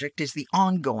project is the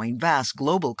ongoing vast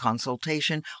global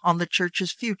consultation on the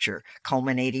Church's future,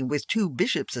 culminating with 2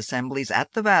 bishops' assemblies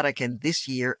at the Vatican this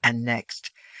year and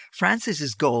next.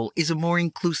 Francis's goal is a more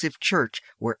inclusive church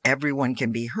where everyone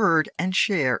can be heard and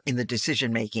share in the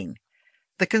decision-making.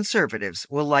 The conservatives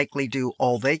will likely do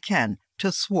all they can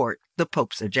to thwart the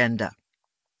Pope's agenda.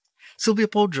 Silvia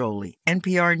Poggioli,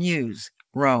 NPR News,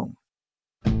 Rome.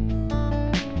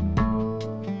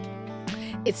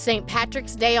 It's St.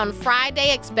 Patrick's Day on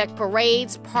Friday. Expect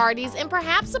parades, parties, and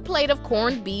perhaps a plate of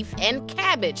corned beef and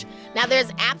cabbage. Now,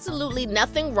 there's absolutely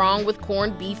nothing wrong with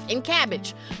corned beef and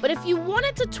cabbage. But if you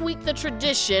wanted to tweak the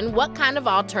tradition, what kind of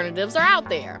alternatives are out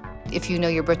there? If you know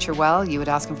your butcher well, you would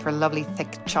ask him for lovely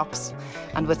thick chops,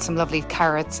 and with some lovely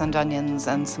carrots and onions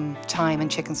and some thyme and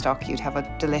chicken stock, you'd have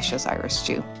a delicious Irish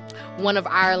stew. One of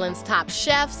Ireland's top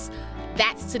chefs.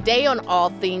 That's today on All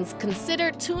Things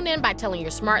Considered. Tune in by telling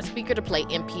your smart speaker to play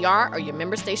NPR or your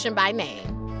member station by name.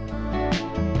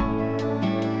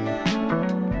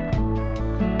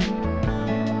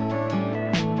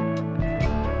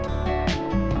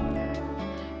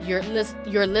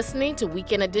 You're listening to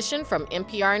Weekend Edition from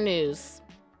NPR News.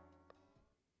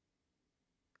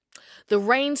 The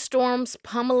rainstorms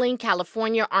pummeling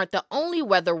California aren't the only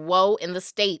weather woe in the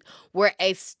state, where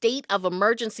a state of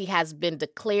emergency has been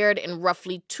declared in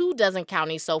roughly 24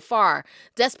 counties so far.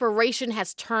 Desperation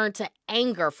has turned to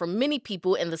anger for many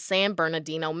people in the San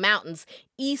Bernardino Mountains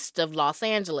east of Los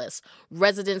Angeles.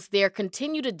 Residents there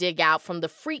continue to dig out from the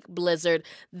freak blizzard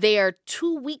there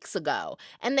 2 weeks ago,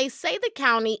 and they say the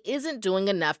county isn't doing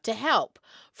enough to help.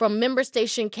 From member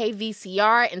station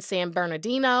KVCR in San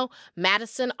Bernardino,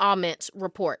 Madison Ament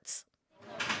reports.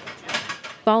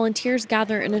 Volunteers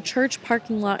gather in a church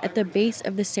parking lot at the base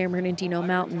of the San Bernardino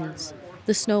Mountains.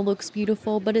 The snow looks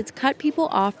beautiful, but it's cut people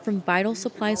off from vital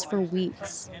supplies for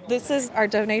weeks. This is our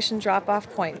donation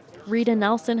drop-off point. Rita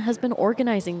Nelson has been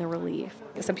organizing the relief.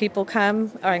 So people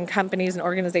come, and companies and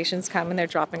organizations come, and they're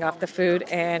dropping off the food,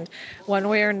 and one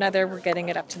way or another, we're getting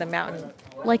it up to the mountain.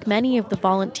 Like many of the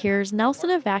volunteers, Nelson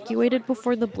evacuated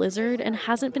before the blizzard and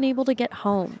hasn't been able to get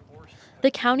home.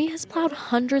 The county has plowed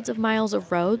hundreds of miles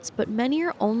of roads, but many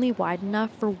are only wide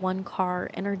enough for one car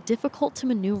and are difficult to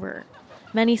maneuver.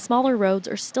 Many smaller roads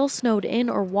are still snowed in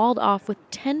or walled off with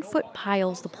 10-foot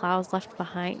piles the plows left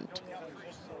behind.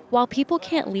 While people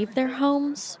can't leave their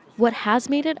homes, what has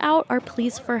made it out are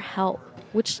pleas for help,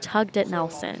 which tugged at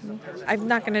Nelson. I'm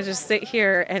not going to just sit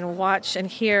here and watch and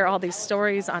hear all these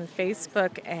stories on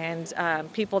Facebook and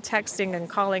people texting and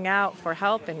calling out for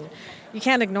help, and you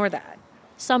can't ignore that.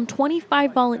 Some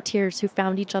 25 volunteers who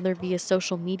found each other via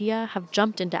social media have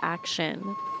jumped into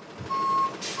action.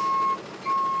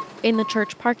 In the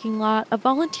church parking lot, a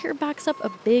volunteer backs up a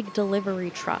big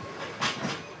delivery truck.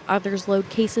 Others load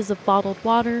cases of bottled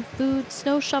water, food,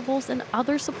 snow shovels, and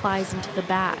other supplies into the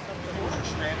back.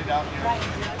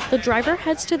 The driver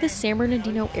heads to the San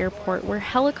Bernardino airport, where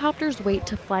helicopters wait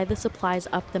to fly the supplies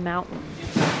up the mountain.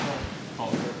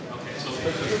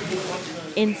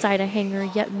 Inside a hangar,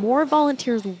 yet more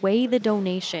volunteers weigh the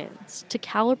donations to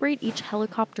calibrate each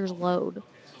helicopter's load.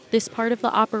 This part of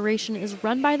the operation is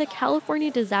run by the California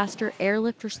Disaster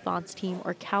Airlift Response Team,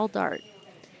 or CalDART.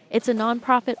 It's a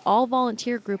nonprofit,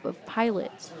 all-volunteer group of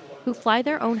pilots who fly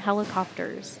their own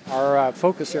helicopters. Our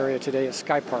focus area today is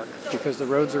Sky Park because the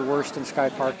roads are worst in Sky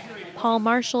Park. Paul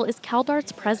Marshall is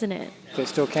CalDART's president. They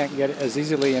still can't get as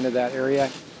easily into that area.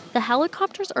 The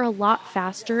helicopters are a lot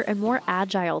faster and more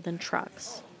agile than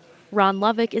trucks. Ron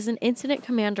Lovick is an incident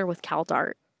commander with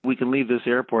CalDART. We can leave this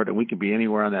airport and we can be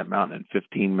anywhere on that mountain in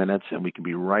 15 minutes, and we can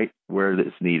be right where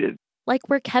it's needed. Like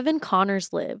where Kevin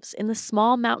Connors lives, in the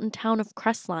small mountain town of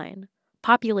Crestline,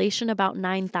 population about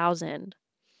 9,000.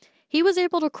 He was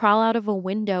able to crawl out of a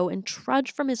window and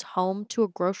trudge from his home to a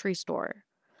grocery store.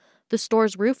 The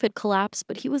store's roof had collapsed,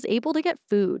 but he was able to get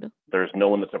food. There's no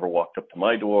one that's ever walked up to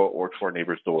my door or to our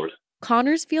neighbors' doors.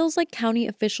 Connors feels like county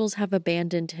officials have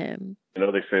abandoned him. You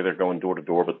know, they say they're going door to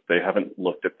door, but they haven't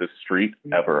looked at this street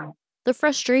ever. The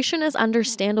frustration is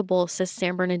understandable, says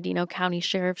San Bernardino County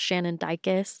Sheriff Shannon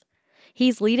Dykes.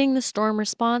 He's leading the storm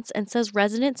response and says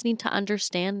residents need to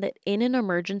understand that in an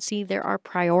emergency, there are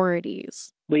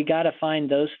priorities. We got to find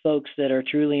those folks that are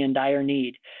truly in dire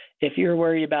need. If you're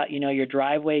worried about, your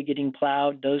driveway getting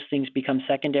plowed, those things become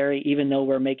secondary, even though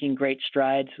we're making great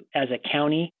strides as a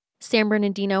county. San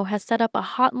Bernardino has set up a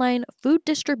hotline, food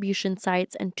distribution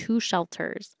sites, and 2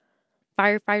 shelters.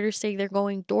 Firefighters say they're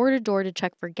going door to door to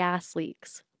check for gas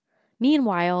leaks.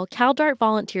 Meanwhile, CalDART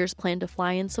volunteers plan to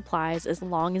fly in supplies as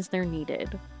long as they're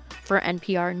needed. For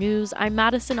NPR News, I'm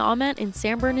Madison Ament in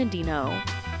San Bernardino.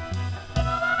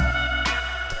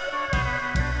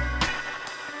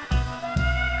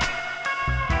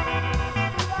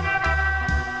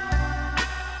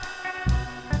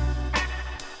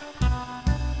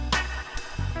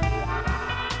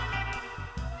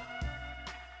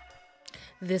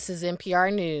 This is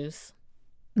NPR News.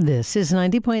 This is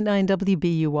 90.9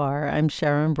 WBUR. I'm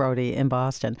Sharon Brody in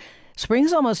Boston.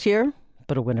 Spring's almost here,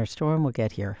 but a winter storm will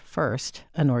get here first.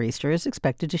 A nor'easter is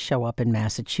expected to show up in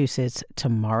Massachusetts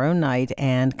tomorrow night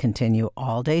and continue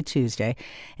all day Tuesday,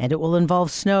 and it will involve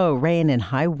snow, rain, and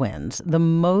high winds. The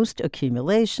most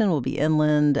accumulation will be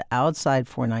inland outside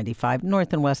 495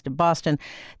 north and west of Boston.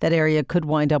 That area could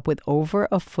wind up with over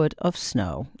a foot of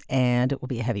snow, and it will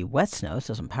be a heavy wet snow,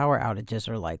 so some power outages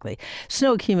are likely.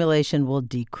 Snow accumulation will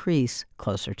decrease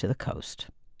closer to the coast.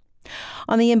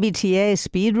 On the MBTA,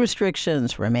 speed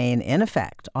restrictions remain in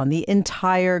effect on the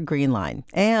entire Green Line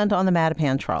and on the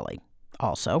Mattapan trolley.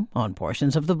 Also, on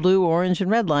portions of the blue, orange,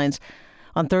 and red lines.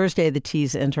 On Thursday, the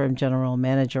T's interim general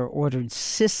manager ordered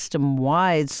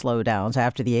system-wide slowdowns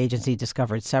after the agency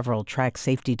discovered several track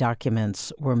safety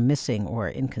documents were missing or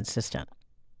inconsistent.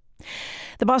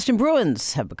 The Boston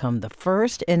Bruins have become the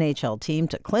first NHL team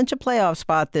to clinch a playoff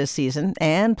spot this season,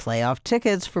 and playoff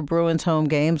tickets for Bruins home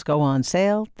games go on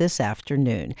sale this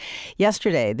afternoon.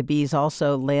 Yesterday, the Bees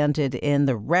also landed in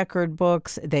the record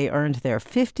books. They earned their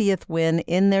 50th win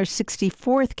in their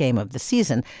 64th game of the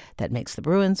season. That makes the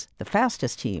Bruins the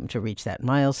fastest team to reach that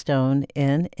milestone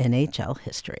in NHL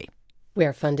history.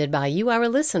 We're funded by you, our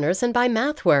listeners, and by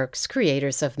MathWorks,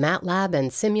 creators of MATLAB and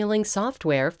Simulink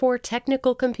software for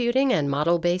technical computing and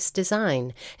model-based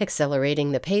design,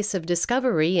 accelerating the pace of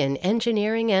discovery in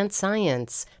engineering and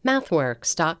science.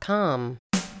 MathWorks.com.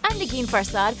 I'm Nagin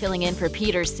Farsad filling in for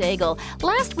Peter Sagal.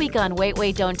 Last week on Wait,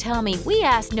 Wait, Don't Tell Me, we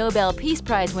asked Nobel Peace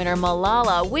Prize winner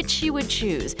Malala which she would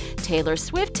choose, Taylor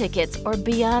Swift tickets or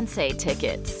Beyonce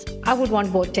tickets. I would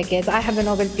want both tickets. I have the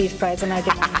Nobel Peace Prize and I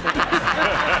demand both.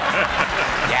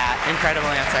 Yeah, incredible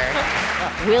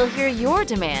answer. We'll hear your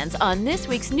demands on this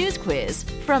week's news quiz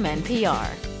from NPR.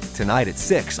 Tonight at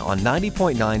 6 on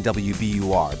 90.9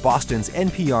 WBUR, Boston's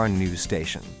NPR news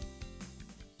station.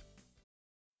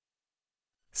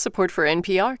 Support for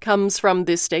NPR comes from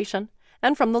this station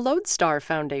and from the Lodestar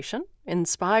Foundation,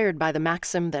 inspired by the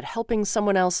maxim that helping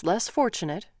someone else less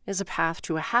fortunate is a path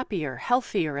to a happier,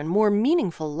 healthier, and more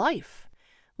meaningful life.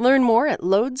 Learn more at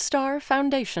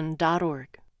lodestarfoundation.org.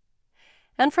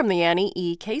 And from the Annie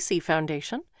E. Casey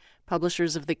Foundation,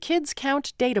 publishers of the Kids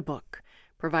Count Data Book,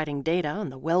 providing data on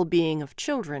the well-being of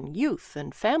children, youth,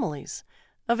 and families.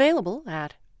 Available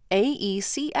at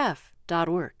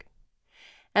aecf.org.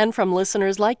 And from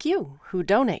listeners like you who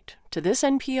donate to this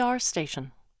NPR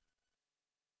station.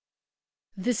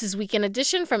 This is Weekend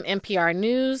Edition from NPR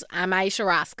News. I'm Aisha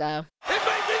Roscoe. It may be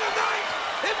the night.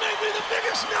 It may be the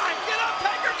biggest night. Get up,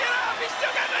 Taker, get up. He's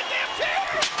still got that damn tear.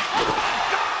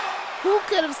 Who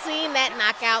could have seen that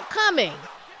knockout coming?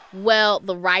 Well,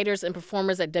 the writers and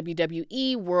performers at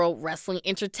WWE World Wrestling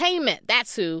Entertainment.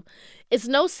 That's who. It's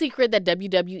no secret that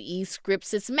WWE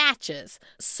scripts its matches.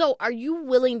 So are you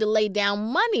willing to lay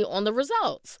down money on the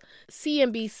results?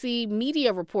 CNBC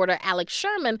media reporter Alex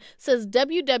Sherman says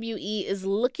WWE is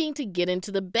looking to get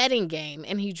into the betting game,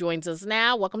 and he joins us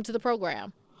now. Welcome to the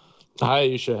program. Hi,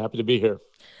 Aisha. Happy to be here.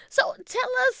 So tell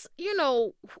us,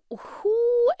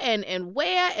 who and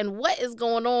where and what is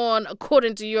going on,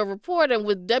 according to your reporting,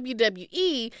 with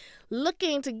WWE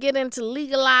looking to get into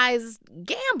legalized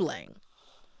gambling.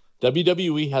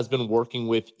 WWE has been working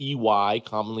with EY,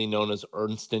 commonly known as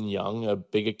Ernst & Young, a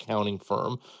big accounting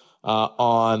firm,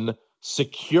 on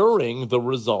securing the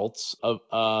results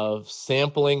of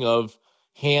sampling of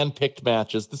hand-picked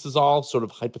matches. This is all sort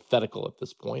of hypothetical at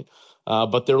this point.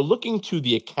 But they're looking to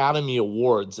the Academy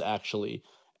Awards, actually,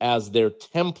 as their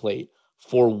template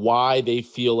for why they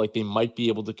feel like they might be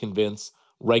able to convince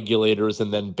regulators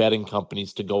and then betting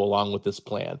companies to go along with this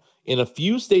plan. In a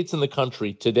few states in the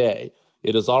country today,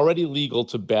 it is already legal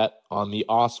to bet on the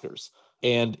Oscars.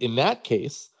 And in that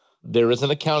case, there is an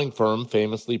accounting firm,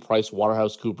 famously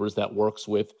PricewaterhouseCoopers, that works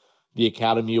with the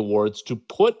Academy Awards to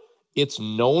put its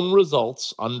known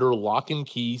results under lock and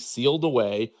key, sealed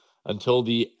away until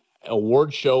the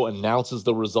award show announces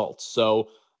the results. So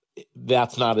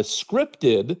that's not a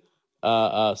scripted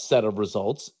set of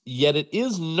results, yet it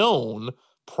is known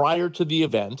prior to the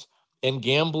event, and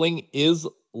gambling is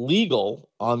legal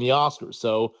on the Oscars.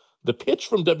 So the pitch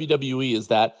from WWE is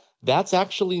that that's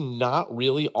actually not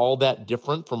really all that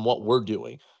different from what we're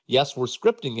doing. Yes, we're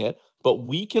scripting it, but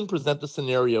we can present the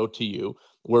scenario to you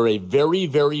where a very,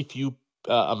 very few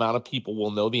amount of people will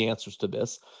know the answers to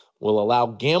this. We'll allow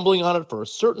gambling on it for a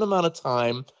certain amount of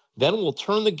time. Then we'll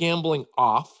turn the gambling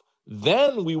off.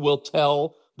 Then we will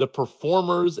tell the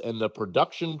performers and the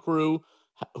production crew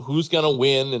who's going to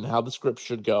win and how the script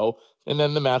should go. And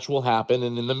then the match will happen.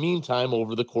 And in the meantime,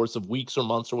 over the course of weeks or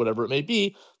months or whatever it may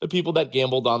be, the people that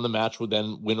gambled on the match would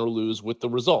then win or lose with the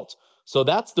results. So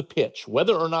that's the pitch.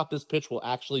 Whether or not this pitch will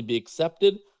actually be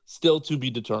accepted, still to be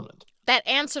determined. That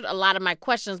answered a lot of my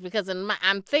questions, because I'm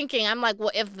like, well,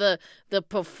 if the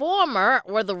performer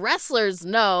or the wrestlers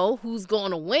know who's going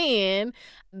to win,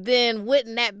 then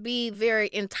wouldn't that be very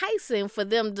enticing for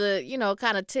them to,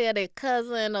 kind of tell their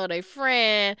cousin or their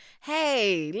friend,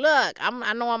 hey, look,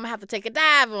 I know I'm going to have to take a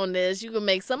dive on this. You can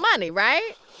make some money,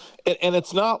 right? And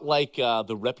it's not like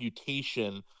the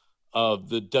reputation of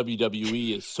the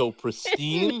WWE is so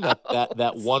pristine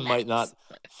that one might not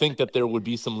think that there would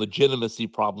be some legitimacy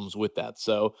problems with that.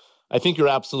 So I think you're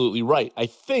absolutely right. I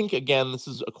think, again, this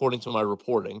is according to my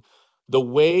reporting, the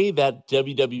way that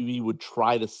WWE would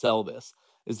try to sell this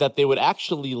is that they would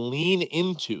actually lean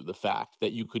into the fact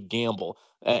that you could gamble.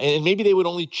 And maybe they would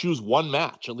only choose one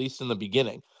match, at least in the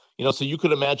beginning. So you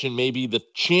could imagine maybe the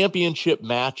championship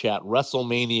match at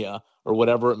WrestleMania or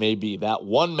whatever it may be. That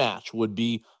one match would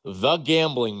be the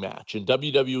gambling match, and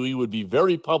WWE would be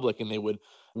very public, and they would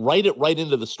write it right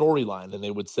into the storyline, and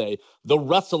they would say the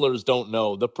wrestlers don't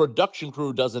know, the production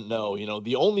crew doesn't know.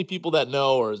 The only people that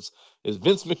know is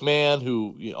Vince McMahon,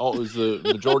 who is the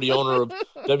majority owner of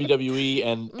WWE,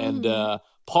 and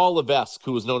Paul Levesque,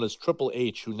 who is known as Triple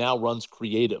H, who now runs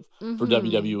creative for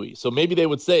WWE. So maybe they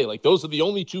would say, like, those are the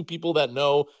only two people that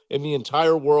know in the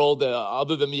entire world,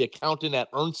 other than the accountant at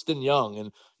Ernst & Young.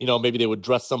 And, maybe they would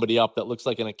dress somebody up that looks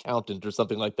like an accountant or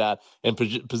something like that and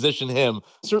position him.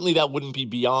 Certainly that wouldn't be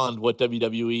beyond what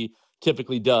WWE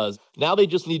typically does. Now they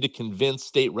just need to convince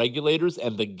state regulators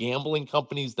and the gambling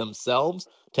companies themselves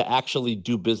to actually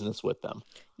do business with them.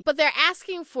 But they're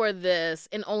asking for this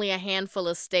in only a handful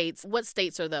of states. What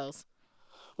states are those?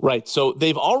 Right. So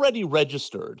they've already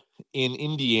registered in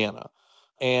Indiana.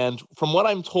 And from what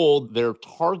I'm told, they're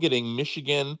targeting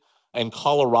Michigan and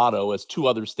Colorado as two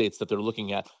other states that they're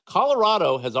looking at.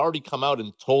 Colorado has already come out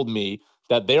and told me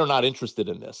that they are not interested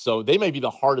in this. So they may be the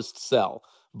hardest sell.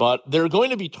 But they're going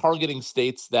to be targeting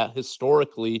states that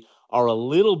historically are a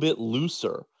little bit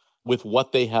looser with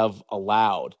what they have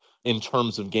allowed in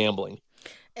terms of gambling.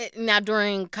 Now,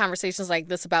 during conversations like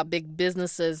this about big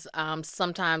businesses,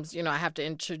 sometimes, I have to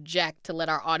interject to let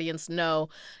our audience know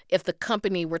if the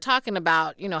company we're talking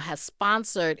about, has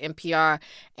sponsored NPR.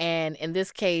 And in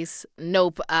this case,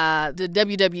 nope, the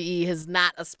WWE is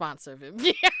not a sponsor of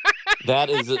NPR. That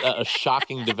is a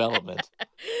shocking development.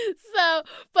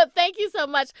 But thank you so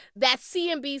much. That's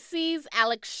CNBC's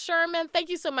Alex Sherman. Thank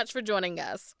you so much for joining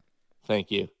us. Thank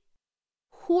you.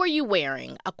 Who are you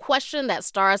wearing? A question that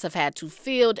stars have had to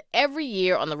field every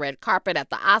year on the red carpet at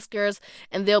the Oscars,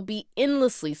 and they'll be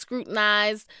endlessly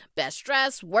scrutinized, best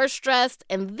dressed, worst dressed,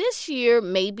 and this year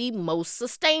maybe most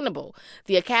sustainable.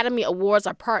 The Academy Awards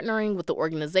are partnering with the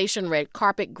organization Red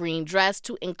Carpet Green Dress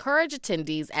to encourage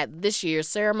attendees at this year's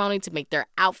ceremony to make their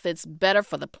outfits better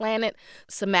for the planet.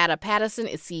 Samantha Patterson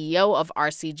is CEO of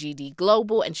RCGD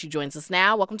Global, and she joins us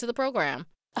now. Welcome to the program.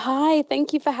 Hi,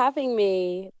 thank you for having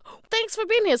me. Thanks for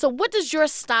being here. So what does your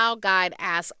style guide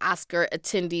ask Oscar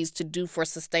attendees to do for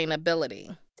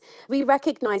sustainability? We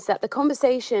recognize that the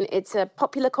conversation, it's a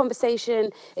popular conversation.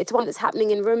 It's one that's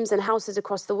happening in rooms and houses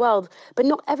across the world, but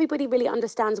not everybody really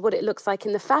understands what it looks like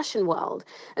in the fashion world.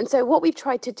 And so what we've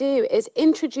tried to do is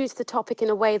introduce the topic in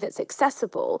a way that's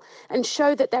accessible and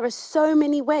show that there are so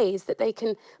many ways that they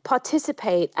can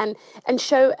participate and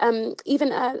show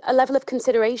even a level of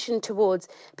consideration towards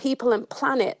people and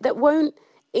planet that won't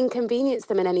inconvenience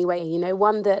them in any way,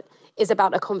 one that is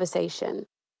about a conversation.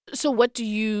 So what do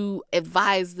you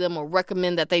advise them or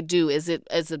recommend that they do? Is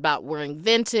it about wearing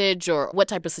vintage, or what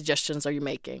type of suggestions are you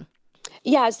making?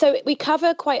 Yeah, so we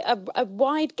cover quite a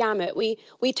wide gamut. We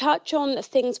touch on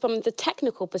things from the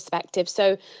technical perspective.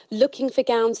 So looking for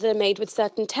gowns that are made with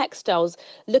certain textiles,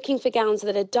 looking for gowns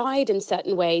that are dyed in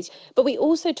certain ways. But we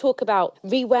also talk about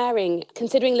re-wearing,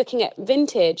 considering looking at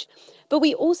vintage. But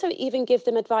we also even give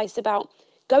them advice about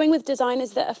going with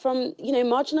designers that are from,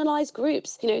 marginalized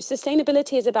groups.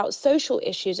 Sustainability is about social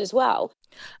issues as well.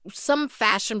 Some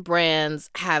fashion brands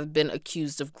have been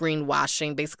accused of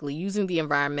greenwashing, basically using the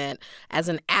environment as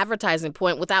an advertising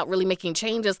point without really making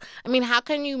changes. I mean, how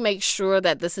can you make sure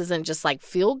that this isn't just like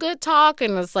feel-good talk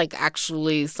and it's like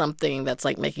actually something that's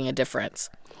like making a difference?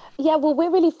 Yeah, well, we're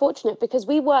really fortunate because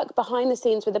we work behind the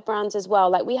scenes with the brands as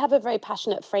well. Like, we have a very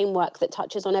passionate framework that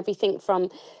touches on everything from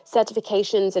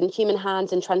certifications and human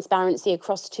hands and transparency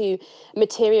across to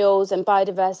materials and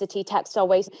biodiversity, textile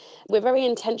waste. We're very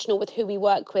intentional with who we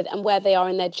work with and where they are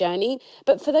in their journey.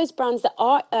 But for those brands that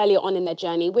are earlier on in their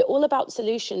journey, we're all about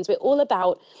solutions. We're all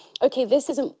about, okay, this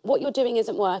isn't what you're doing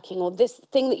isn't working, or this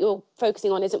thing that you're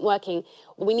focusing on isn't working.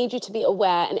 We need you to be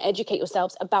aware and educate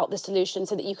yourselves about the solution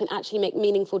so that you can actually make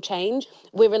meaningful change.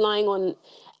 We're relying on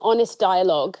honest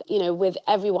dialogue, with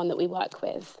everyone that we work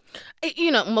with.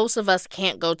 Most of us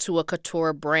can't go to a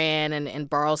couture brand and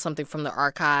borrow something from the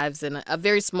archives, and a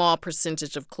very small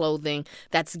percentage of clothing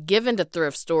that's given to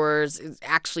thrift stores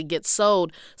actually gets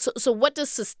sold. So what does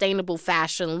sustainable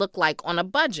fashion look like on a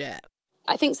budget?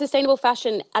 I think sustainable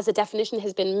fashion as a definition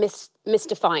has been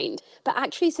misdefined, but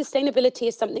actually sustainability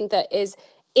is something that is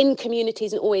in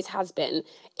communities and always has been.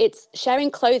 It's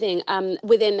sharing clothing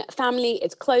within family,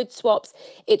 it's clothes swaps,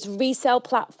 it's resale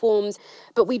platforms,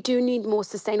 but we do need more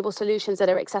sustainable solutions that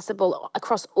are accessible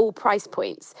across all price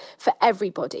points for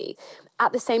everybody.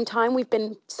 At the same time, we've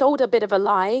been sold a bit of a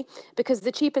lie because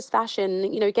the cheapest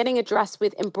fashion, getting a dress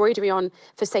with embroidery on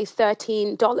for say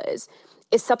 $13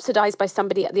 is subsidized by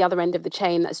somebody at the other end of the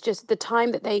chain. That's just the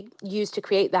time that they use to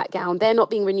create that gown. They're not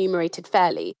being remunerated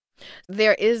fairly.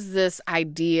 There is this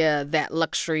idea that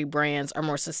luxury brands are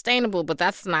more sustainable, but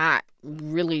that's not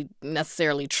really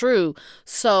necessarily true.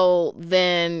 So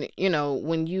then,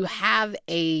 when you have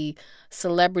a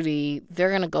celebrity, they're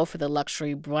going to go for the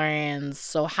luxury brands.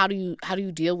 So how do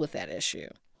you deal with that issue?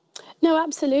 No,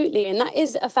 absolutely. And that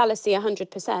is a fallacy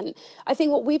 100%. I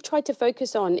think what we've tried to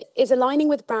focus on is aligning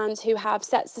with brands who have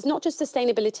sets not just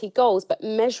sustainability goals, but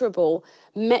measurable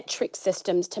metric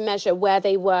systems to measure where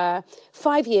they were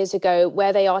 5 years ago,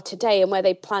 where they are today, and where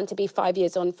they plan to be 5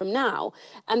 years on from now.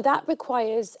 And that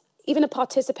requires even a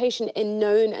participation in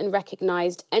known and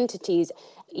recognized entities.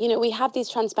 We have these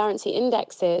transparency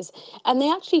indexes, and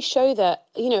they actually show that,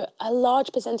 a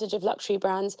large percentage of luxury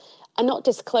brands are not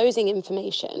disclosing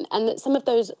information, and that some of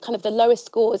those kind of the lowest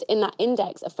scores in that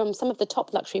index are from some of the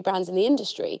top luxury brands in the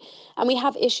industry. And we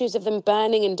have issues of them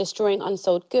burning and destroying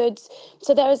unsold goods.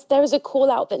 So there is a call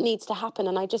out that needs to happen.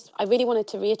 And I really wanted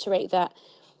to reiterate that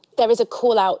there is a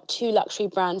call out to luxury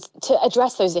brands to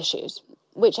address those issues,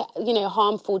 which, are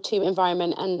harmful to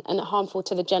environment and harmful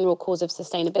to the general cause of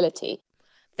sustainability.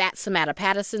 That's Samantha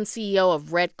Patterson, CEO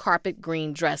of Red Carpet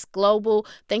Green Dress Global.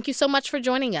 Thank you so much for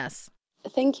joining us.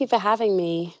 Thank you for having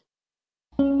me.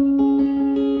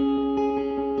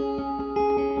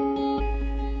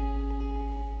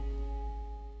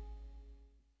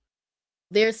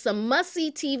 There's some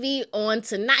must-see TV on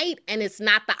tonight, and it's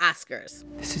not the Oscars.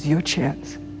 This is your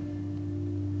chance.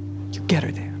 You get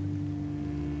her there.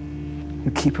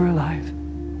 You keep her alive.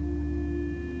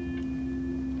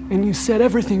 And you set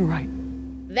everything right.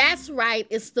 That's right.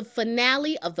 It's the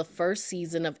finale of the first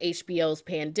season of HBO's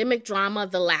pandemic drama,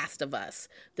 The Last of Us.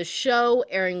 The show,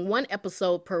 airing one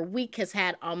episode per week, has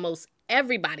had almost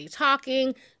everybody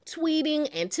talking,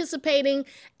 tweeting, anticipating,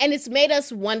 and it's made us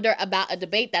wonder about a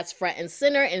debate that's front and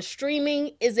center in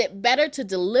streaming. Is it better to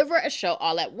deliver a show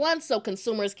all at once so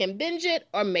consumers can binge it,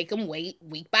 or make them wait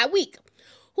week by week?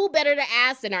 Who better to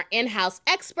ask than our in-house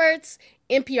experts,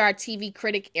 NPR TV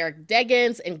critic Eric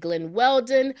Deggans and Glenn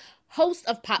Weldon, host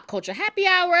of Pop Culture Happy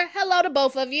Hour. Hello to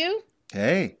both of you.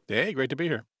 Hey, great to be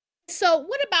here. So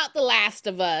what about The Last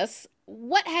of Us?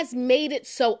 What has made it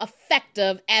so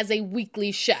effective as a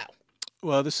weekly show?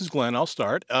 Well, this is Glenn. I'll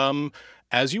start.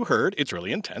 As you heard, it's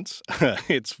really intense.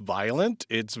 It's violent.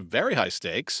 It's very high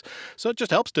stakes. So it just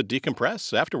helps to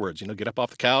decompress afterwards. Get up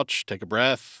off the couch, take a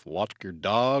breath, walk your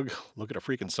dog, look at a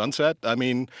freaking sunset.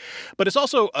 But it's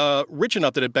also rich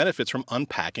enough that it benefits from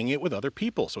unpacking it with other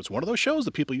people. So it's one of those shows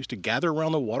that people used to gather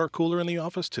around the water cooler in the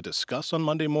office to discuss on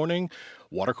Monday morning.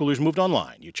 Water coolers moved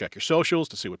online. You check your socials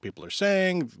to see what people are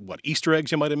saying, what Easter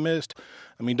eggs you might have missed.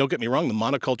 Don't get me wrong, the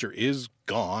monoculture is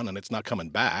gone and it's not coming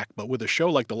back. But with a show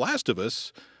like The Last of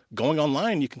Us, going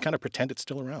online, you can kind of pretend it's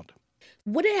still around.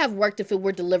 Would it have worked if it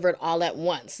were delivered all at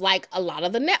once? Like a lot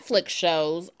of the Netflix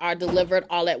shows are delivered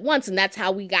all at once, and that's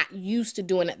how we got used to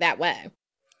doing it that way.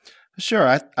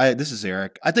 Sure. This is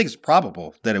Eric. I think it's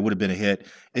probable that it would have been a hit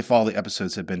if all the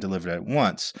episodes had been delivered at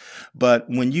once. But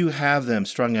when you have them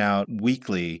strung out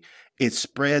weekly, it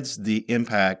spreads the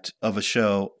impact of a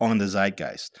show on the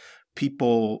zeitgeist.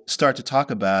 People start to talk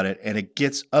about it and it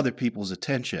gets other people's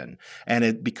attention, and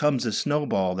it becomes a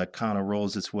snowball that kind of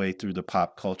rolls its way through the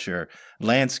pop culture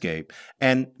landscape.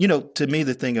 And, to me,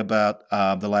 the thing about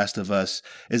The Last of Us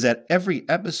is that every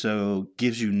episode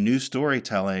gives you new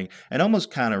storytelling and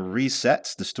almost kind of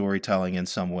resets the storytelling in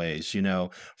some ways.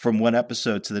 From one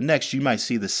episode to the next, you might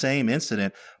see the same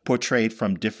incident portrayed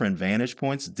from different vantage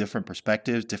points, different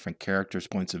perspectives, different characters'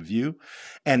 points of view.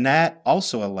 And that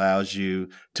also allows you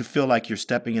to feel like you're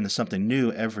stepping into something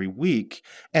new every week.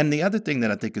 And the other thing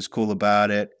that I think is cool about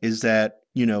it is that,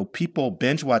 people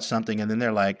binge watch something and then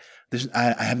they're like,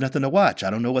 I have nothing to watch. I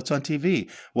don't know what's on TV.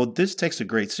 Well, this takes a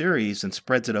great series and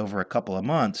spreads it over a couple of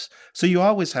months. So you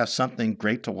always have something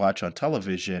great to watch on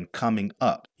television coming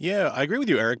up. Yeah, I agree with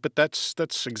you, Eric, but that's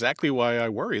exactly why I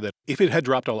worry that if it had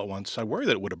dropped all at once, I worry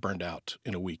that it would have burned out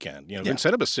in a weekend.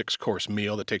 Instead of a 6-course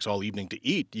meal that takes all evening to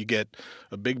eat, you get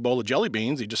a big bowl of jelly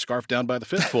beans you just scarf down by the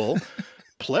fistful.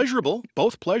 Pleasurable,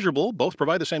 both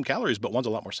provide the same calories, but one's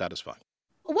a lot more satisfying.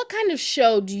 What kind of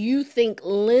show do you think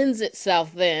lends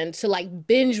itself then to like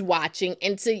binge watching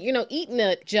and to, eating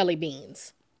the jelly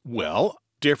beans? Well,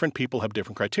 different people have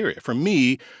different criteria. For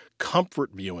me, comfort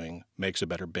viewing makes a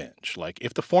better binge. Like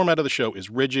if the format of the show is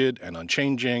rigid and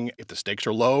unchanging, if the stakes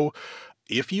are low,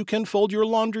 if you can fold your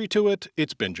laundry to it,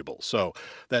 it's bingeable. So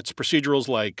that's procedurals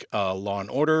like Law &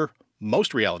 Order,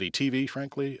 most reality TV,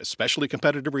 frankly, especially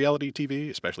competitive reality TV,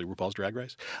 especially RuPaul's Drag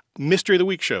Race, Mystery of the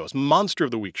Week shows, Monster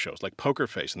of the Week shows like Poker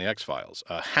Face and The X-Files,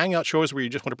 hangout shows where you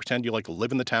just want to pretend you like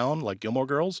live in the town like Gilmore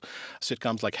Girls,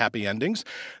 sitcoms like Happy Endings.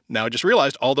 Now I just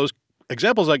realized all those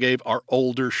examples I gave are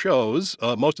older shows,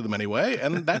 most of them anyway,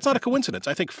 and that's not a coincidence.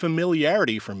 I think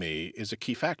familiarity for me is a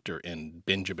key factor in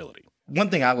bingeability. One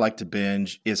thing I like to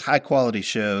binge is high-quality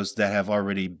shows that have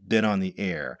already been on the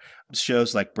air.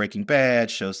 Shows like Breaking Bad,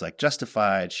 shows like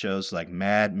Justified, shows like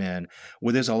Mad Men,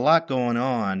 where there's a lot going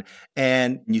on,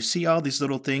 and you see all these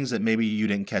little things that maybe you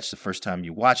didn't catch the first time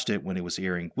you watched it when it was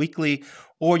airing weekly,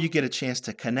 or you get a chance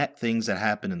to connect things that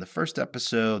happened in the first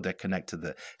episode that connect to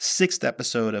the 6th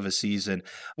episode of a season.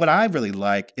 What I really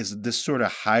like is this sort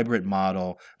of hybrid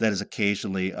model that is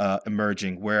occasionally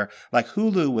emerging, where like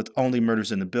Hulu with Only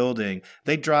Murders in the Building,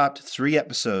 they dropped 3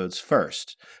 episodes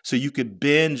first, so you could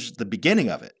binge the beginning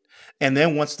of it. And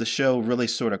then once the show really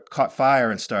sort of caught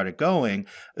fire and started going,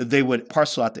 they would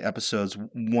parcel out the episodes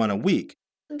one a week.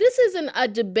 This isn't a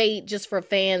debate just for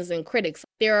fans and critics.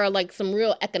 There are like some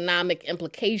real economic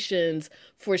implications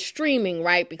for streaming,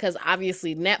 right? Because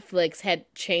obviously Netflix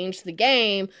had changed the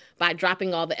game by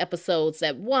dropping all the episodes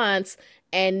at once.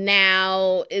 And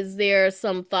now is there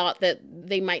some thought that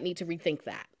they might need to rethink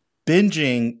that?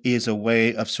 Binging is a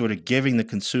way of sort of giving the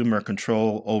consumer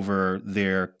control over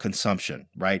their consumption,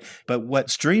 right? But what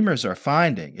streamers are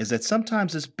finding is that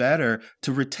sometimes it's better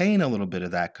to retain a little bit of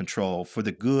that control for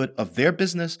the good of their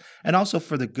business and also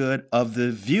for the good of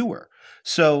the viewer.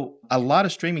 So a lot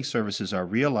of streaming services are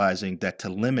realizing that to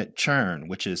limit churn,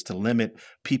 which is to limit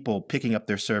people picking up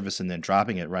their service and then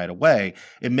dropping it right away,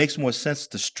 it makes more sense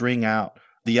to string out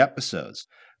the episodes.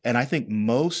 And I think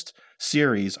most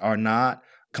series are not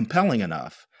compelling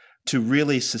enough to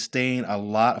really sustain a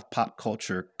lot of pop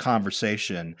culture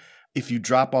conversation if you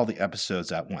drop all the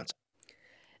episodes at once.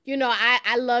 You know,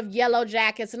 I love Yellow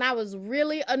Jackets, and I was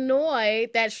really annoyed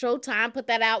that Showtime put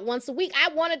that out once a week.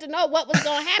 I wanted to know what was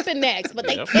going to happen next, but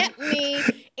they kept me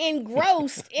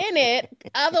engrossed in it.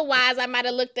 Otherwise, I might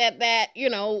have looked at that,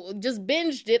 just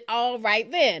binged it all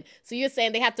right then. So you're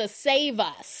saying they have to save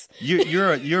us.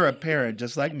 You're a parent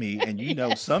just like me,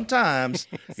 and sometimes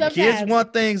kids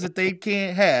want things that they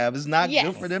can't have. It's not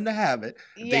good for them to have it.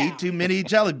 They eat too many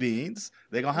jelly beans.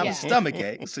 They're going to have a stomach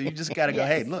ache. So you just got to go,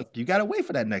 hey, look, you got to wait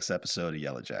for that next episode of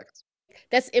Yellow Jackets.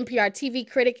 That's NPR TV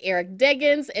critic Eric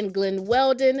Deggans and Glenn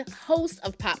Weldon, host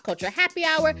of Pop Culture Happy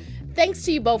Hour. Thanks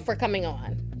to you both for coming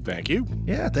on. Thank you.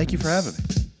 Yeah, thank you for having me.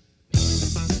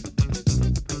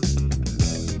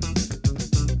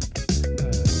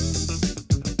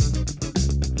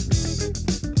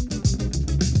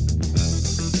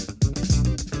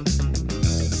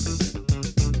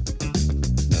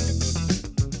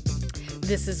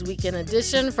 This is Weekend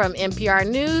Edition from NPR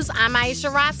News. I'm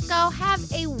Aisha Roscoe. Have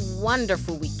a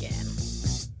wonderful weekend.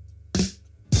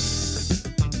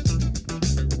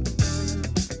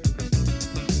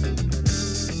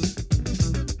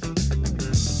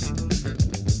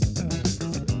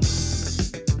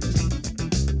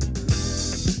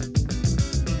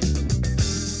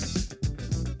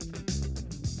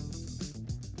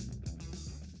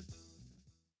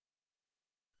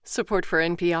 Support for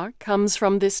NPR comes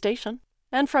from this station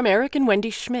and from Eric and Wendy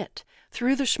Schmidt,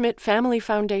 through the Schmidt Family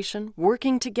Foundation,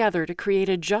 working together to create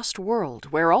a just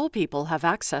world where all people have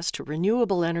access to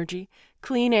renewable energy,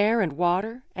 clean air and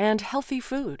water, and healthy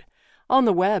food, on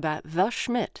the web at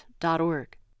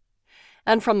theschmidt.org.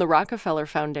 And from the Rockefeller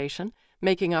Foundation,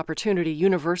 making opportunity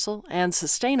universal and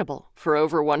sustainable for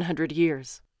over 100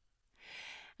 years.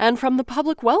 And from the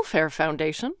Public Welfare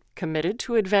Foundation, committed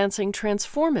to advancing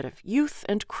transformative youth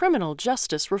and criminal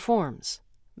justice reforms.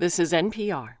 This is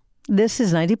NPR. This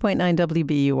is 90.9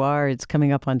 WBUR. It's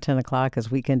coming up on 10 o'clock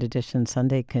as Weekend Edition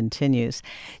Sunday continues.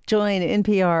 Join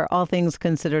NPR All Things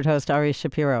Considered host Ari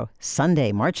Shapiro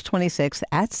Sunday, March 26th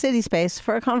at City Space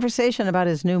for a conversation about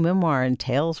his new memoir and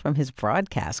tales from his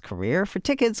broadcast career. For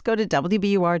tickets, go to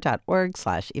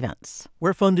WBUR.org/events.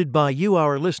 We're funded by you,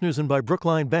 our listeners, and by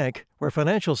Brookline Bank, where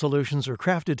financial solutions are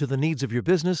crafted to the needs of your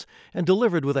business and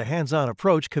delivered with a hands-on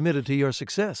approach committed to your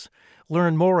success.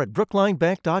 Learn more at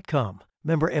brooklinebank.com.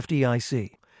 Member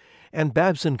FDIC. And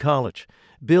Babson College.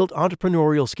 Build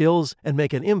entrepreneurial skills and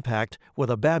make an impact with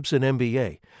a Babson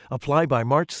MBA. Apply by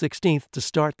March 16th to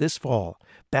start this fall.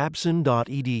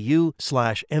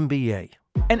 babson.edu/MBA.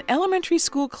 An elementary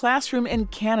school classroom in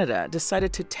Canada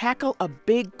decided to tackle a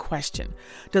big question.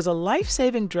 Does a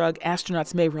life-saving drug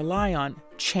astronauts may rely on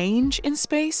change in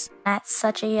space? At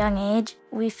such a young age,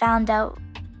 we found out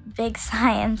big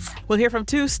science. We'll hear from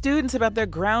two students about their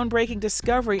groundbreaking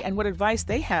discovery and what advice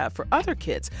they have for other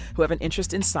kids who have an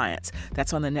interest in science.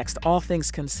 That's on the next All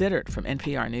Things Considered from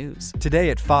NPR News. Today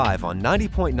at 5 on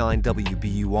 90.9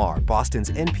 WBUR,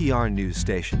 Boston's NPR news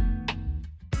station.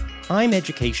 I'm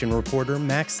education reporter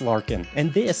Max Larkin,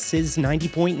 and this is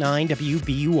 90.9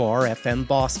 WBUR FM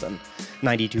Boston,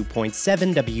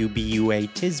 92.7 WBUA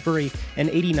Tisbury, and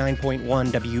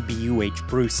 89.1 WBUH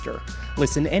Brewster.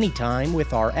 Listen anytime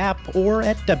with our app or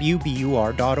at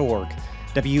WBUR.org.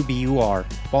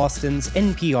 WBUR, Boston's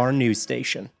NPR news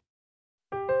station.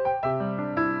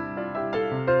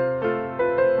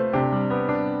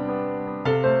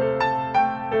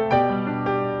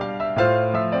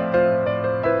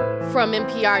 From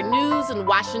NPR News in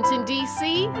Washington,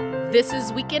 D.C., this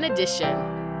is Weekend Edition.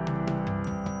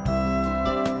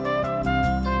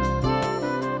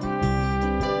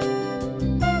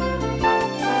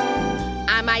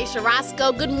 I'm Aisha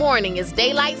Roscoe. Good morning. It's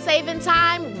daylight saving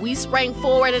time. We sprang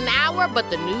forward an hour, but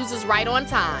the news is right on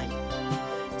time.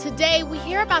 Today, we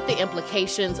hear about the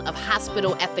implications of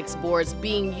hospital ethics boards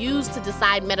being used to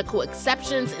decide medical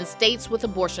exceptions in states with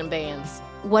abortion bans.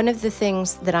 One of the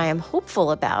things that I am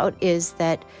hopeful about is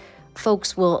that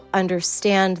folks will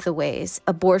understand the ways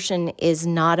abortion is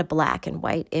not a black and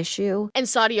white issue. And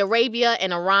Saudi Arabia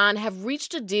and Iran have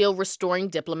reached a deal restoring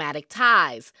diplomatic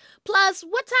ties. Plus,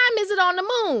 what time is it on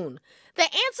the moon? The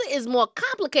answer is more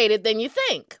complicated than you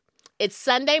think. It's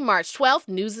Sunday, March 12th.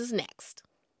 News is next.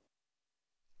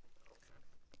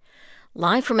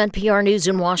 Live from NPR News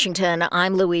in Washington,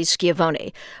 I'm Louise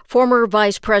Schiavone. Former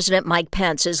Vice President Mike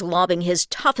Pence is lobbing his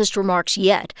toughest remarks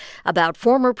yet about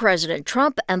former President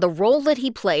Trump and the role that he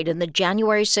played in the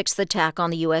January 6th attack on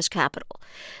the U.S. Capitol.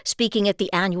 Speaking at the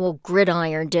annual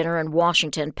Gridiron Dinner in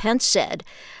Washington, Pence said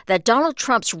that Donald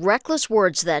Trump's reckless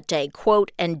words that day,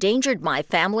 quote, endangered my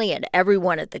family and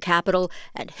everyone at the Capitol,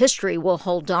 and history will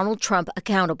hold Donald Trump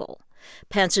accountable.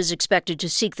 Pence is expected to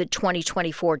seek the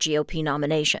 2024 GOP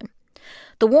nomination.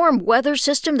 The warm weather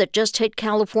system that just hit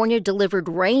California delivered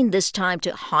rain, this time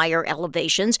to higher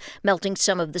elevations, melting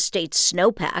some of the state's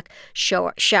snowpack.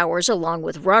 Showers along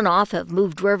with runoff have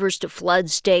moved rivers to flood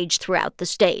stage throughout the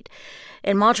state.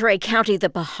 In Monterey County,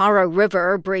 the Pajaro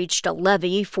River breached a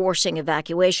levee, forcing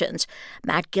evacuations.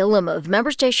 Matt Gillum of member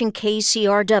station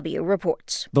KCRW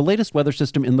reports. The latest weather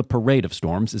system in the parade of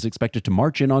storms is expected to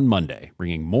march in on Monday,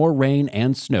 bringing more rain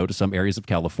and snow to some areas of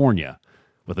California.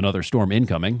 With another storm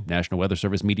incoming, National Weather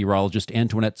Service meteorologist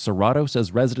Antoinette Serrato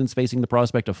says residents facing the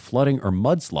prospect of flooding or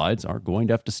mudslides are going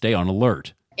to have to stay on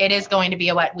alert. It is going to be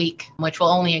a wet week, which will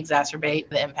only exacerbate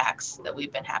the impacts that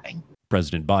we've been having.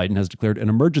 President Biden has declared an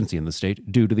emergency in the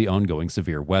state due to the ongoing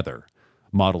severe weather.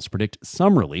 Models predict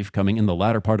some relief coming in the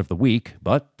latter part of the week,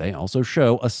 but they also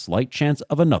show a slight chance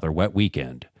of another wet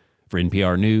weekend. For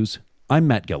NPR News, I'm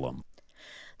Matt Gillum.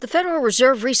 The Federal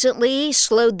Reserve recently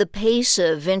slowed the pace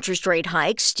of interest rate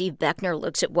hikes. Steve Beckner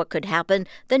looks at what could happen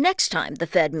the next time the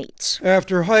Fed meets.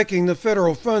 After hiking the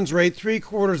federal funds rate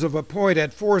 0.75 of a point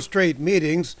at 4 straight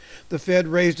meetings, the Fed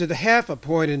raised it 0.5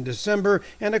 point in December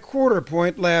and 0.25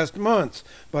 point last month.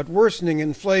 But worsening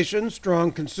inflation,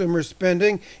 strong consumer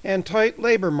spending, and tight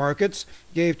labor markets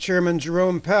gave Chairman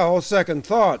Jerome Powell second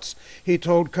thoughts. He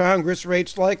told Congress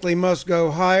rates likely must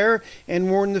go higher and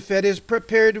warned the Fed is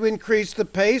prepared to increase the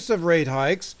pace of rate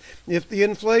hikes if the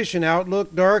inflation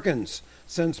outlook darkens.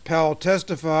 Since Powell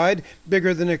testified,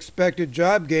 bigger than expected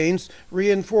job gains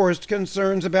reinforced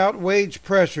concerns about wage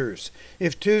pressures.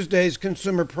 If Tuesday's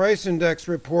Consumer Price Index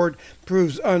report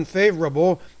proves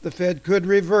unfavorable, the Fed could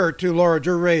revert to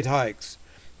larger rate hikes.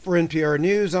 For NPR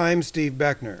News, I'm Steve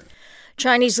Beckner.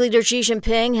 Chinese leader Xi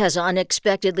Jinping has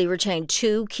unexpectedly retained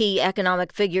two key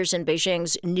economic figures in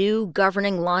Beijing's new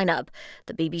governing lineup.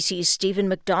 The BBC's Stephen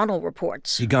McDonnell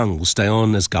reports. He Gang will stay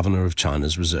on as governor of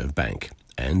China's Reserve Bank,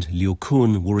 and Liu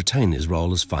Kun will retain his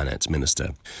role as finance minister.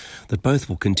 That both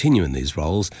will continue in these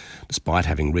roles, despite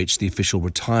having reached the official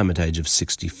retirement age of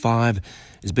 65,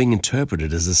 is being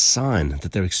interpreted as a sign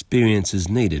that their experience is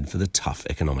needed for the tough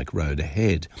economic road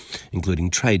ahead,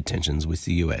 including trade tensions with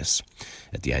the US.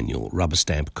 At the annual Rubber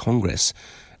Stamp Congress,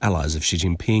 allies of Xi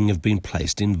Jinping have been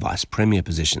placed in vice premier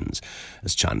positions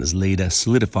as China's leader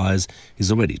solidifies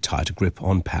his already tight grip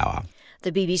on power.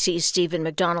 The BBC's Stephen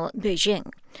McDonnell in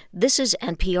Beijing. This is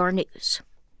NPR News.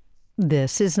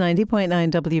 This is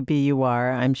 90.9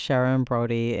 WBUR. I'm Sharon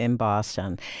Brody in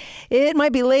Boston. It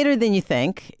might be later than you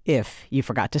think if you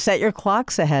forgot to set your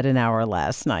clocks ahead an hour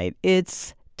last night.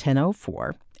 It's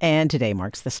 10:04. And today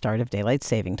marks the start of daylight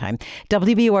saving time.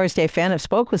 WBUR's Dave Pfaneuf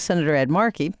spoke with Senator Ed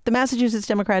Markey. The Massachusetts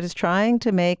Democrat is trying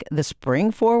to make the Spring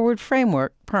Forward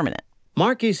framework permanent.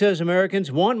 Markey says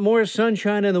Americans want more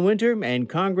sunshine in the winter, and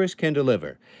Congress can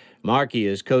deliver. Markey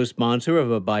is co-sponsor of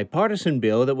a bipartisan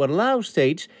bill that would allow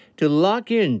states to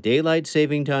lock in daylight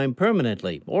saving time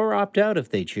permanently or opt out if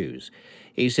they choose.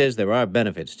 He says there are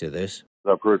benefits to this.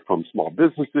 I've heard from small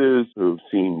businesses who've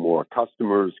seen more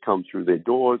customers come through their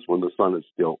doors when the sun is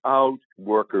still out,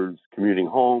 workers commuting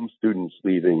home, students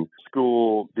leaving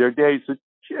school. Their days are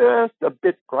just a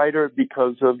bit brighter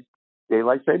because of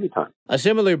daylight saving time. A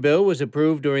similar bill was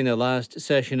approved during the last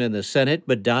session in the Senate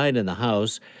but died in the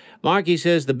House. Markey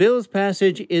says the bill's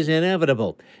passage is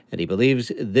inevitable, and he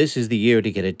believes this is the year to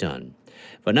get it done.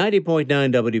 For 90.9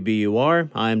 WBUR,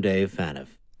 I'm Dave Phaneuf.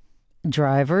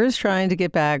 Drivers trying to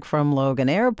get back from Logan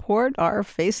Airport are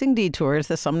facing detours.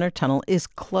 The Sumner Tunnel is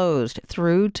closed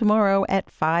through tomorrow at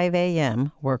 5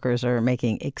 a.m. Workers are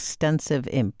making extensive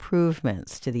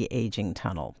improvements to the aging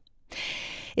tunnel.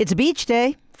 It's beach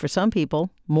day for some people.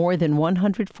 More than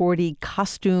 140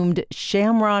 costumed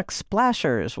shamrock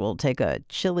splashers will take a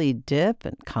chilly dip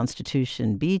at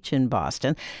Constitution Beach in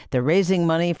Boston. They're raising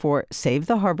money for Save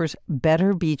the Harbor's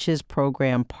Better Beaches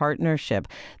program partnership.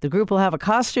 The group will have a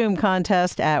costume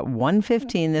contest at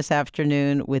 1:15 this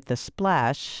afternoon with the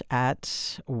splash at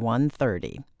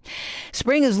 1:30.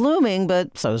 Spring is looming,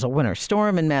 but so is a winter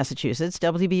storm in Massachusetts.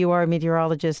 WBUR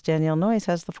meteorologist Danielle Noyes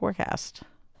has the forecast.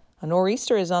 A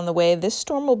nor'easter is on the way. This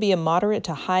storm will be a moderate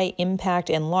to high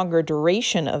impact and longer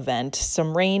duration event.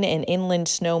 Some rain and inland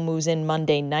snow moves in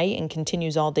Monday night and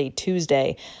continues all day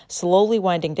Tuesday, slowly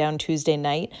winding down Tuesday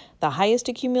night. The highest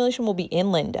accumulation will be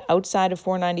inland, outside of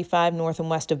 495 north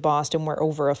and west of Boston, where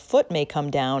over a foot may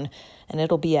come down. And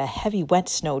it'll be a heavy wet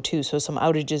snow, too, so some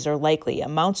outages are likely.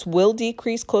 Amounts will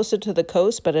decrease closer to the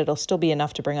coast, but it'll still be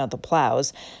enough to bring out the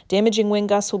plows. Damaging wind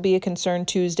gusts will be a concern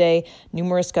Tuesday.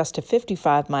 Numerous gusts to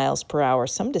 55 miles per hour,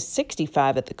 some to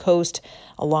 65 at the coast,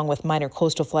 along with minor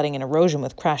coastal flooding and erosion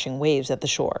with crashing waves at the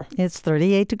shore. It's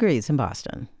 38 degrees in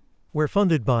Boston. We're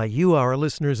funded by you, our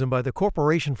listeners, and by the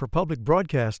Corporation for Public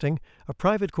Broadcasting, a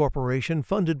private corporation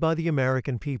funded by the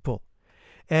American people.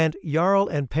 And Jarl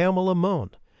and Pamela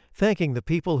Mohn, thanking the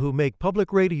people who make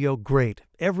public radio great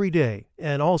every day,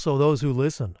 and also those who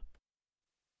listen.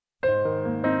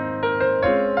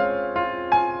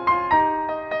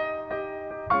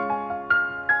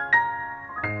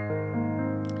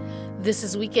 This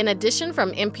is Weekend Edition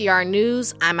from NPR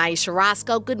News. I'm Aisha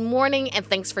Roscoe. Good morning, and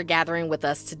thanks for gathering with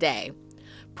us today.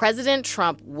 President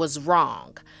Trump was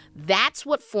wrong. That's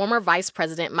what former Vice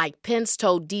President Mike Pence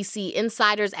told D.C.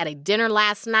 insiders at a dinner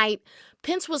last night.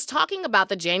 Pence was talking about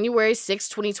the January 6,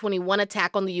 2021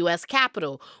 attack on the U.S.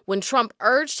 Capitol when Trump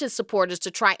urged his supporters to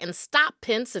try and stop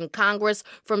Pence and Congress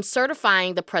from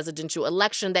certifying the presidential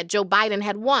election that Joe Biden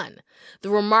had won. The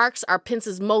remarks are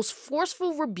Pence's most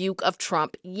forceful rebuke of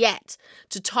Trump yet.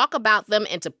 To talk about them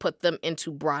and to put them into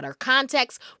broader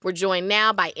context, we're joined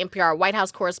now by NPR White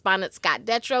House correspondent Scott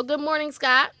Detrow. Good morning,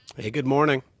 Scott. Hey, good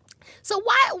morning. So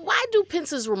why do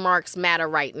Pence's remarks matter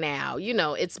right now? You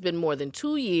know, it's been more than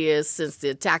 2 years since the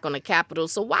attack on the Capitol,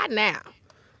 so why now?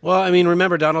 Well, I mean,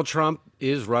 remember, Donald Trump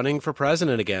is running for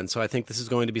president again, so I think this is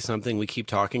going to be something we keep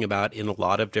talking about in a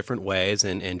lot of different ways.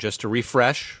 And just to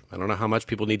refresh, I don't know how much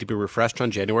people need to be refreshed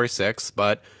on January 6th,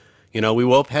 but, you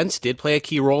know, Pence did play a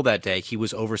key role that day. He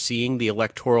was overseeing the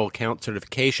electoral count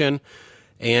certification.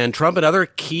 And Trump and other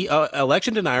key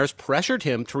election deniers pressured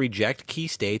him to reject key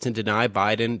states and deny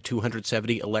Biden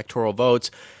 270 electoral votes.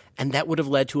 And that would have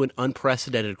led to an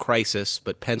unprecedented crisis,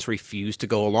 but Pence refused to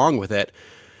go along with it.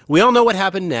 We all know what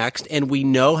happened next, and we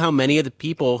know how many of the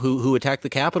people who attacked the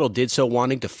Capitol did so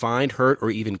wanting to find, hurt,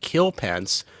 or even kill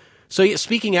Pence. So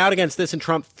speaking out against this in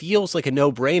Trump feels like a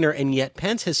no-brainer, and yet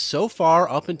Pence has so far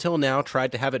up until now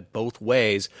tried to have it both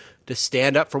ways, to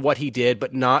stand up for what he did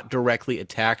but not directly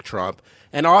attack Trump.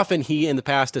 And often he in the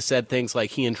past has said things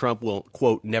like he and Trump will,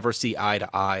 quote, never see eye to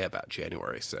eye about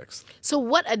January 6th. So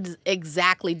what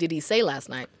exactly did he say last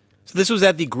night? So this was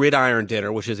at the Gridiron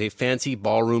Dinner, which is a fancy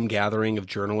ballroom gathering of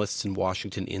journalists and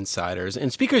Washington insiders.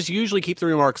 And speakers usually keep the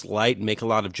remarks light and make a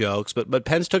lot of jokes, but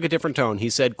Pence took a different tone. He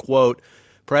said, quote,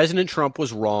 President Trump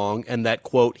was wrong and that,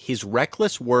 quote, his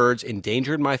reckless words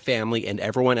endangered my family and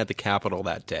everyone at the Capitol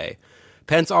that day.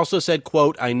 Pence also said,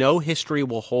 quote, I know history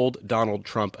will hold Donald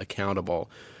Trump accountable.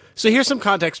 So here's some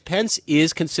context. Pence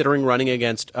is considering running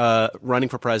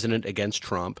for president against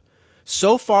Trump.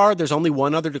 So far, there's only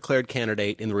one other declared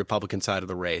candidate in the Republican side of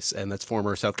the race, and that's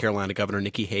former South Carolina Governor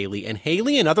Nikki Haley. And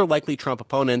Haley and other likely Trump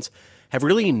opponents have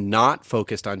really not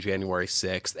focused on January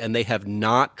 6th, and they have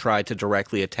not tried to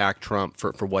directly attack Trump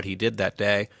for what he did that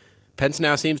day. Pence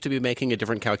now seems to be making a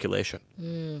different calculation.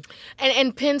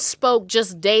 And Pence spoke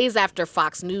just days after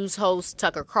Fox News host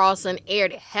Tucker Carlson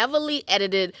aired heavily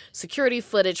edited security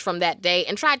footage from that day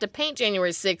and tried to paint January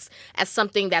 6th as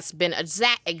something that's been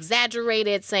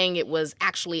exaggerated, saying it was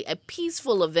actually a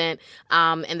peaceful event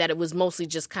and that it was mostly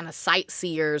just kind of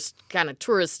sightseers, kind of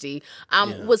touristy.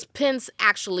 Was Pence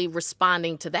actually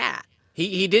responding to that?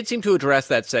 He did seem to address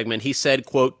that segment. He said,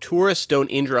 quote, tourists don't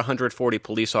injure 140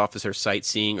 police officers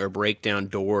sightseeing or break down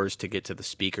doors to get to the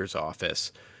speaker's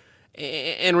office.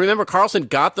 And remember, Carlson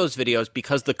got those videos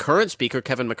because the current speaker,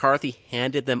 Kevin McCarthy,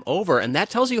 handed them over. And that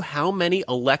tells you how many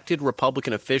elected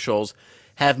Republican officials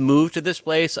have moved to this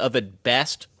place of, at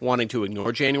best, wanting to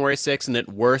ignore January 6th and at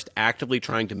worst, actively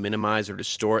trying to minimize or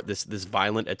distort this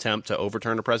violent attempt to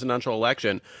overturn a presidential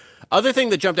election. Other thing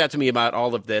that jumped out to me about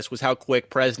all of this was how quick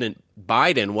President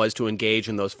Biden was to engage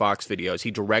in those Fox videos.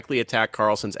 He directly attacked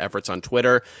Carlson's efforts on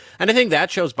Twitter. And I think that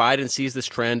shows Biden sees this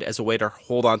trend as a way to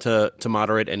hold on to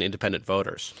moderate and independent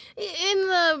voters. In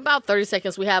the about 30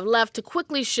 seconds we have left, to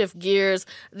quickly shift gears,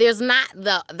 that's not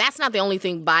the only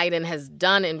thing Biden has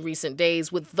done in recent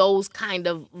days with those kind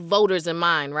of voters in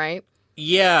mind, right?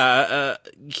 Yeah,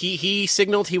 he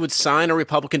signaled he would sign a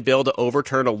Republican bill to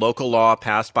overturn a local law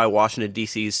passed by Washington,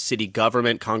 D.C.'s city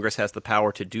government. Congress has the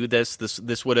power to do this.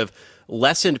 This would have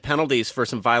lessened penalties for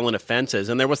some violent offenses.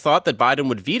 And there was thought that Biden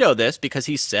would veto this because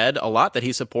he said a lot that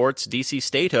he supports D.C.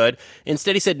 statehood.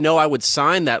 Instead, he said, no, I would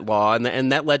sign that law.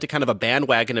 And that led to kind of a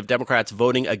bandwagon of Democrats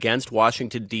voting against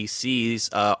Washington, D.C.'s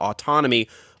autonomy,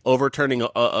 overturning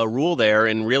a rule there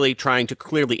and really trying to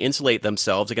clearly insulate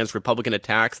themselves against Republican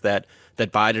attacks that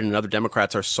Biden and other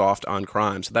Democrats are soft on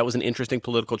crime. So that was an interesting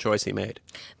political choice he made.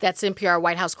 That's NPR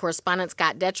White House correspondent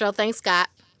Scott Detrow. Thanks, Scott.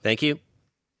 Thank you.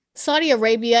 Saudi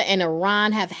Arabia and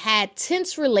Iran have had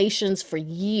tense relations for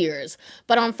years,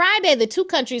 but on Friday, the two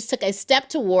countries took a step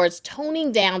towards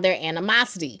toning down their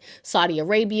animosity. Saudi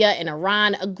Arabia and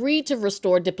Iran agreed to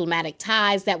restore diplomatic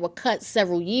ties that were cut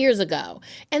several years ago,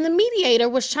 and the mediator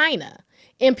was China.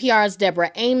 NPR's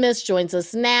Deborah Amos joins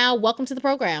us now. Welcome to the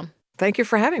program. Thank you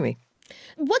for having me.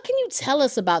 What can you tell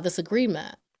us about this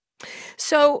agreement?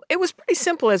 So it was pretty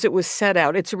simple as it was set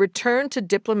out. It's a return to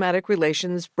diplomatic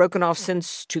relations broken off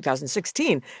since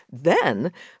 2016.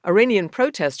 Then Iranian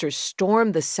protesters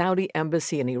stormed the Saudi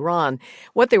embassy in Iran.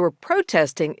 What they were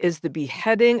protesting is the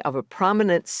beheading of a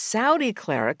prominent Saudi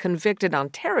cleric convicted on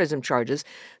terrorism charges.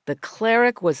 The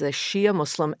cleric was a Shia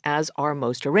Muslim, as are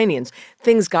most Iranians.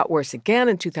 Things got worse again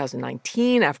in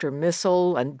 2019 after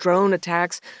missile and drone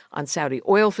attacks on Saudi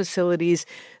oil facilities.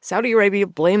 Saudi Arabia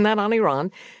blamed that on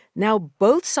Iran. Now,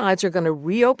 both sides are going to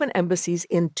reopen embassies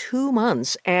in 2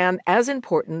 months. And as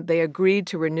important, they agreed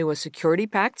to renew a security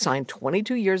pact signed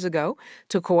 22 years ago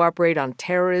to cooperate on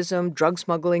terrorism, drug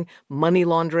smuggling, money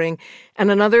laundering, and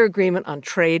another agreement on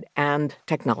trade and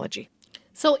technology.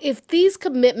 So if these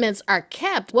commitments are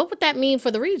kept, what would that mean for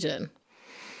the region?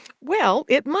 Well,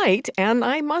 it might, and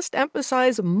I must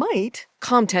emphasize might,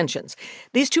 calm tensions.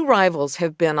 These two rivals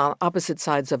have been on opposite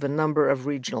sides of a number of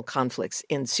regional conflicts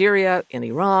in Syria, in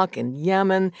Iraq, in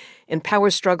Yemen, in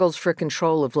power struggles for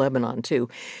control of Lebanon, too.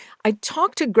 I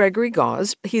talked to Gregory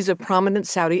Gause. He's a prominent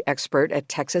Saudi expert at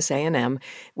Texas A&M.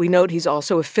 We note he's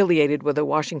also affiliated with a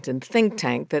Washington think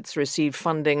tank that's received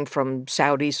funding from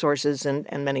Saudi sources and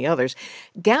many others.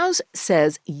 Gause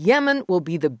says Yemen will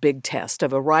be the big test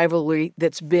of a rivalry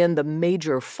that's been the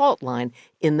major fault line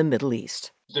in the Middle East.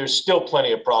 There's still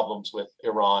plenty of problems with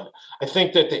Iran. I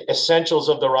think that the essentials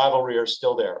of the rivalry are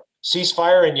still there.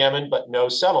 Ceasefire in Yemen, but no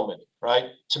settlement, right?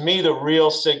 To me, the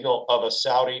real signal of a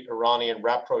Saudi-Iranian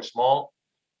rapprochement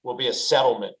will be a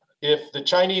settlement. If the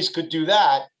Chinese could do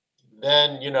that,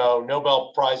 then,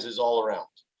 Nobel Prizes all around.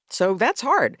 So that's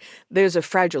hard. There's a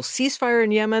fragile ceasefire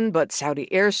in Yemen, but Saudi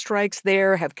airstrikes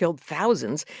there have killed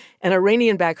thousands. And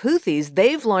Iranian-backed Houthis,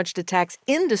 they've launched attacks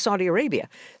into Saudi Arabia.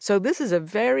 So this is a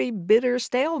very bitter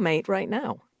stalemate right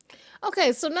now.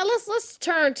 Okay, so now let's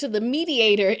turn to the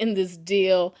mediator in this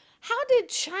deal. How did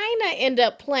China end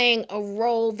up playing a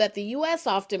role that the U.S.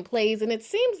 often plays? And it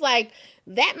seems like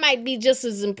that might be just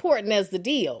as important as the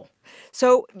deal.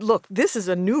 So, look, this is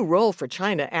a new role for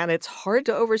China, and it's hard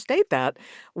to overstate that.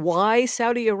 Why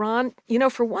Saudi Iran?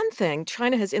 For one thing,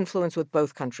 China has influence with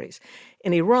both countries.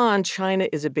 In Iran, China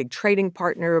is a big trading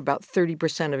partner, about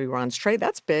 30% of Iran's trade.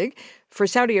 That's big. For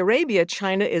Saudi Arabia,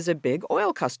 China is a big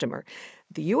oil customer.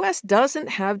 The U.S. doesn't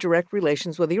have direct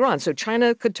relations with Iran, so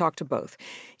China could talk to both.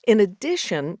 In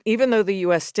addition, even though the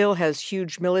U.S. still has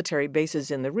huge military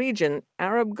bases in the region,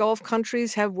 Arab Gulf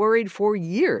countries have worried for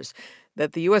years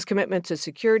that the U.S. commitment to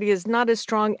security is not as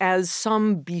strong as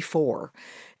some before.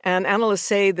 And analysts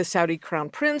say the Saudi Crown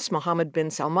Prince, Mohammed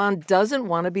bin Salman, doesn't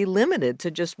want to be limited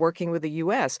to just working with the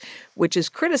U.S., which has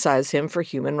criticized him for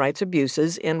human rights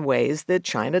abuses in ways that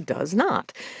China does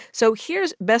not. So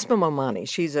here's Besma Momani.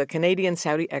 She's a Canadian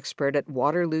Saudi expert at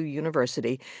Waterloo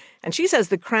University, and she says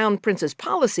the Crown Prince's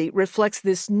policy reflects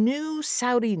this new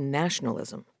Saudi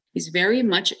nationalism. He's very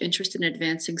much interested in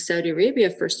advancing Saudi Arabia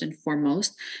first and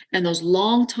foremost, and those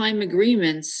long-time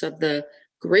agreements of the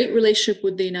great relationship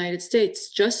with the United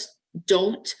States just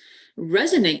don't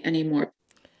resonate anymore.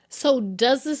 So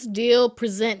does this deal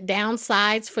present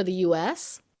downsides for the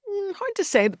U.S.? Hard to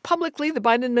say. Publicly, the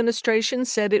Biden administration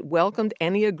said it welcomed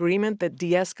any agreement that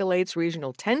de-escalates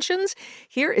regional tensions.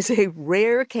 Here is a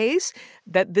rare case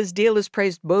that this deal is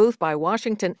praised both by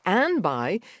Washington and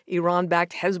by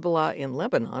Iran-backed Hezbollah in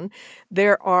Lebanon.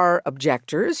 There are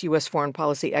objectors. U.S. foreign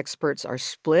policy experts are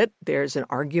split. There's an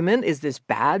argument. Is this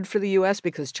bad for the U.S.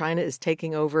 because China is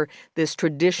taking over this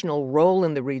traditional role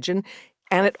in the region?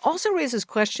 And it also raises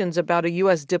questions about a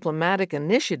U.S. diplomatic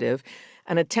initiative,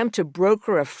 an attempt to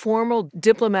broker a formal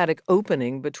diplomatic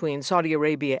opening between Saudi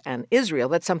Arabia and Israel.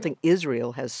 That's something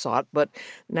Israel has sought, but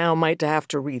now might have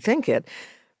to rethink it.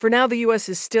 For now, the U.S.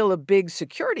 is still a big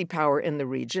security power in the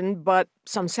region, but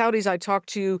some Saudis I talked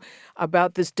to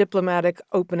about this diplomatic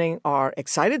opening are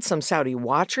excited. Some Saudi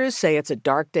watchers say it's a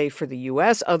dark day for the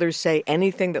U.S. Others say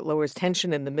anything that lowers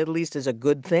tension in the Middle East is a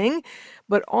good thing.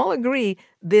 But all agree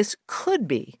this could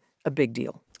be a big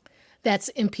deal.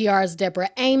 That's NPR's Deborah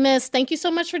Amos. Thank you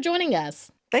so much for joining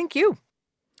us. Thank you.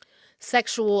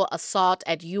 Sexual assault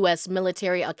at U.S.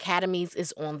 military academies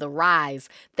is on the rise.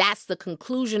 That's the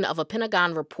conclusion of a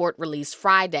Pentagon report released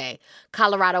Friday.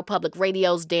 Colorado Public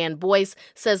Radio's Dan Boyce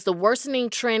says the worsening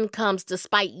trend comes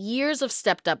despite years of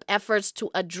stepped-up efforts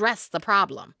to address the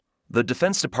problem. The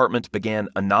Defense Department began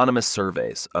anonymous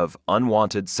surveys of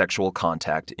unwanted sexual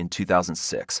contact in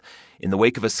 2006 in the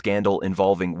wake of a scandal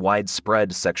involving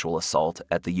widespread sexual assault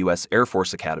at the U.S. Air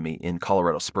Force Academy in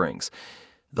Colorado Springs.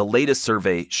 The latest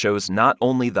survey shows not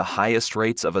only the highest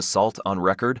rates of assault on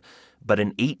record, but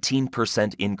an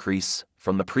 18% increase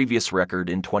from the previous record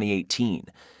in 2018.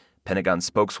 Pentagon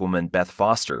spokeswoman Beth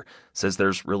Foster says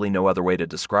there's really no other way to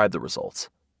describe the results.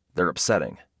 They're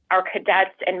upsetting. Our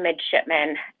cadets and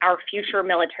midshipmen, our future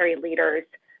military leaders,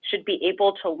 should be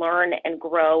able to learn and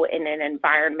grow in an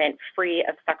environment free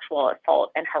of sexual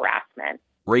assault and harassment.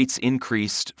 Rates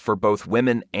increased for both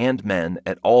women and men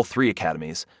at all three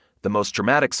academies. The most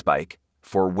dramatic spike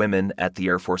for women at the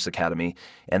Air Force Academy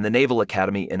and the Naval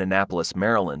Academy in Annapolis,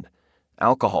 Maryland.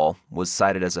 Alcohol was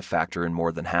cited as a factor in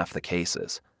more than half the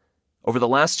cases. Over the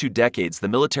last 2 decades, the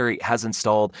military has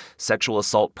installed sexual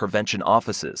assault prevention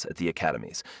offices at the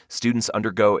academies. Students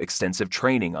undergo extensive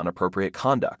training on appropriate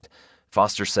conduct.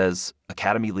 Foster says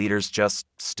academy leaders just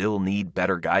still need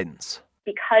better guidance.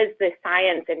 Because the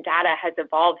science and data has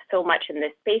evolved so much in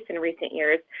this space in recent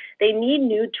years, they need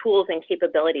new tools and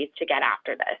capabilities to get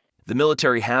after this. The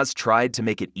military has tried to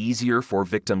make it easier for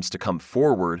victims to come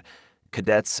forward.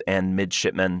 Cadets and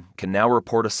midshipmen can now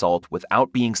report assault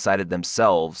without being cited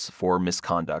themselves for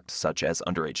misconduct, such as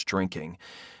underage drinking.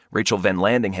 Rachel Van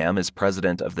Landingham is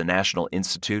president of the National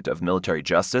Institute of Military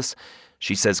Justice.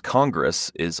 She says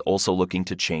Congress is also looking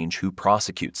to change who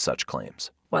prosecutes such claims.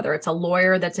 Whether it's a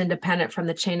lawyer that's independent from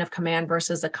the chain of command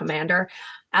versus a commander,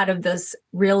 out of this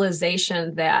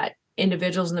realization that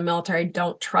individuals in the military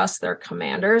don't trust their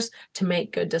commanders to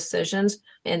make good decisions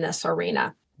in this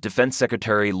arena. Defense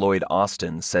Secretary Lloyd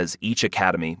Austin says each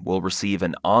academy will receive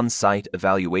an on-site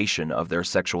evaluation of their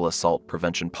sexual assault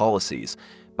prevention policies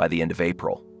by the end of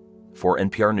April. For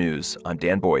NPR News, I'm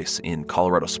Dan Boyce in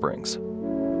Colorado Springs.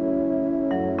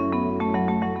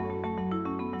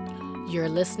 You're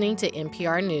listening to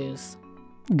NPR News.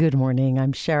 Good morning.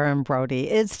 I'm Sharon Brody.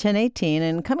 It's 10:18,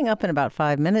 and coming up in about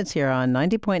 5 minutes here on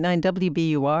 90.9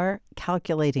 WBUR,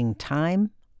 calculating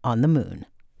time on the moon.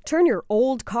 Turn your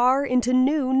old car into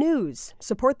new news.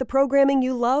 Support the programming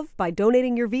you love by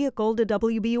donating your vehicle to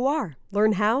WBUR.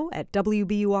 Learn how at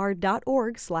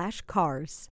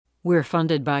wbur.org/cars. We're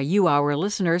funded by you, our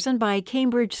listeners, and by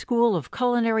Cambridge School of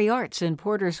Culinary Arts in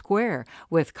Porter Square,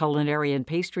 with culinary and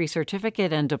pastry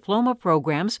certificate and diploma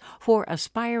programs for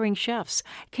aspiring chefs.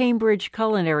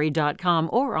 CambridgeCulinary.com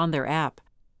or on their app.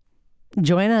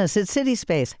 Join us at City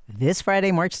Space this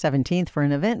Friday, March 17th, for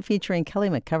an event featuring Kelly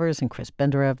McCovers and Chris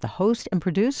Benderev, the host and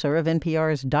producer of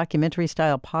NPR's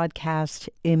documentary-style podcast,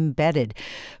 Embedded.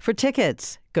 For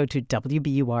tickets, go to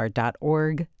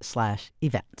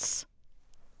wbur.org/events.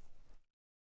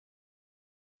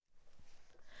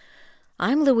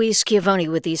 I'm Louise Schiavone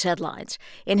with these headlines.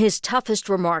 In his toughest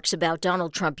remarks about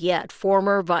Donald Trump yet,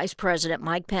 former Vice President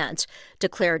Mike Pence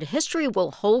declared history will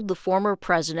hold the former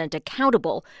president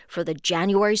accountable for the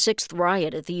January 6th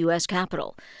riot at the U.S.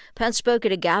 Capitol. Pence spoke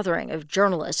at a gathering of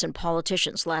journalists and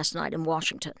politicians last night in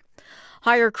Washington.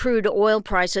 Higher crude oil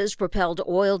prices propelled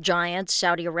oil giant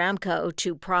Saudi Aramco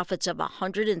to profits of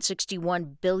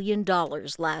 $161 billion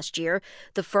last year.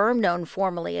 The firm, known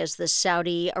formally as the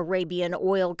Saudi Arabian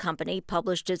Oil Company,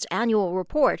 published its annual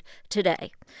report today.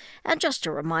 And just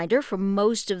a reminder, for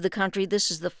most of the country,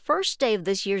 this is the first day of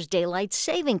this year's daylight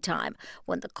saving time,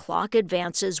 when the clock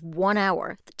advances 1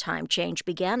 hour. The time change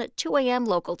began at 2 a.m.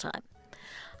 local time.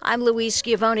 I'm Louise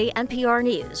Schiavone, NPR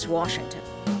News, Washington.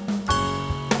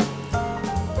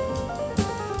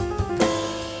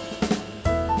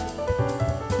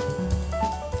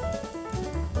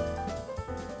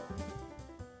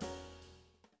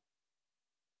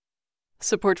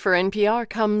 Support for NPR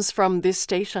comes from this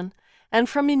station and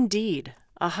from Indeed,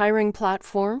 a hiring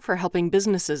platform for helping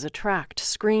businesses attract,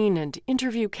 screen, and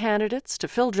interview candidates to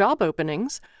fill job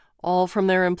openings, all from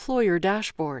their employer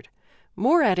dashboard.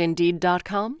 More at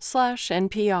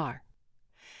Indeed.com/NPR.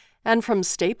 And from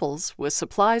Staples, with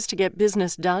supplies to get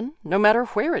business done, no matter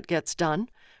where it gets done,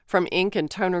 from ink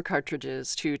and toner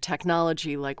cartridges to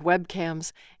technology like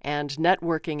webcams and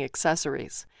networking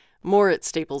accessories. More at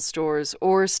Staples stores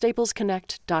or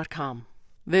staplesconnect.com.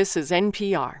 This is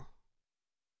NPR.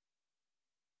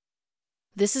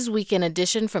 This is Weekend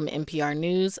Edition from NPR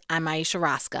News. I'm Aisha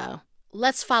Roscoe.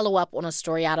 Let's follow up on a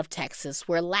story out of Texas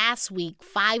where last week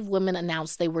 5 women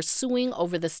announced they were suing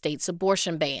over the state's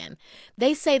abortion ban.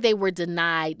 They say they were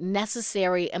denied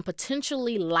necessary and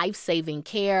potentially life-saving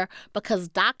care because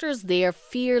doctors there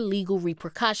fear legal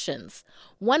repercussions.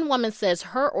 One woman says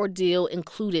her ordeal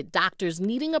included doctors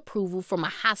needing approval from a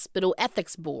hospital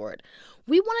ethics board.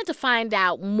 We wanted to find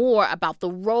out more about the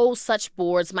role such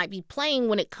boards might be playing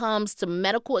when it comes to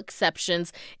medical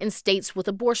exceptions in states with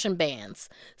abortion bans.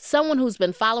 Someone who's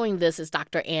been following this is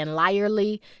Dr. Ann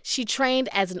Lyerly. She trained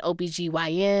as an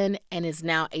OBGYN and is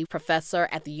now a professor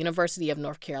at the University of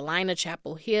North Carolina,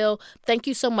 Chapel Hill. Thank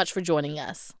you so much for joining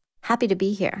us. Happy to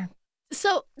be here.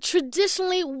 So,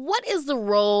 traditionally, what is the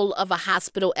role of a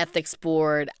hospital ethics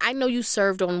board? I know you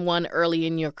served on one early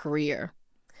in your career.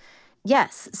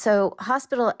 Yes. So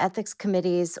hospital ethics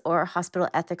committees or hospital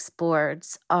ethics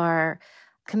boards are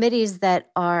committees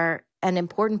that are an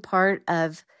important part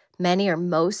of many or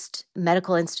most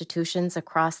medical institutions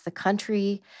across the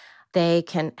country. They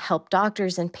can help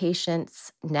doctors and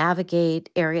patients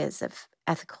navigate areas of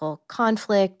ethical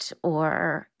conflict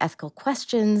or ethical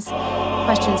questions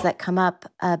that come up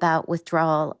about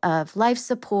withdrawal of life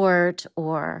support,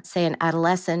 or say an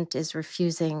adolescent is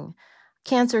refusing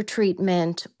cancer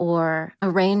treatment, or a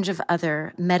range of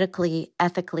other medically,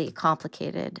 ethically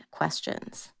complicated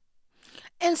questions.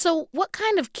 And so what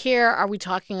kind of care are we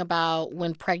talking about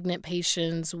when pregnant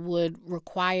patients would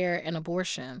require an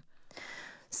abortion?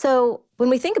 So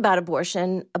when we think about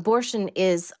abortion, abortion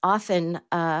is often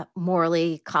a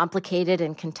morally complicated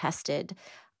and contested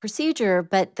procedure,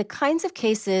 but the kinds of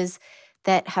cases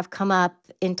that have come up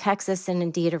in Texas and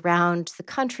indeed around the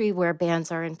country where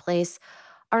bans are in place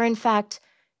are in fact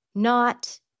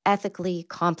not ethically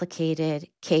complicated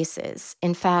cases.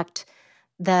 In fact,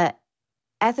 the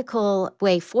ethical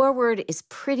way forward is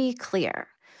pretty clear.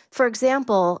 For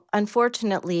example,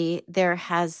 unfortunately, there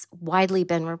has widely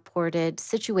been reported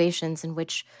situations in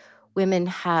which women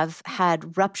have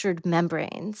had ruptured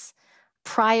membranes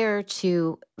prior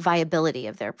to viability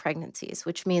of their pregnancies,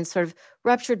 which means sort of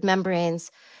ruptured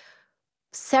membranes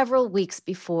several weeks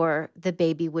before the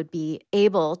baby would be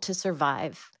able to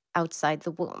survive outside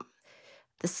the womb.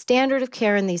 The standard of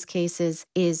care in these cases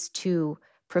is to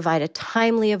provide a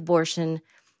timely abortion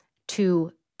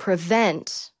to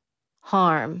prevent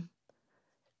harm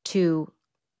to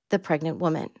the pregnant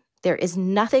woman. There is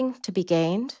nothing to be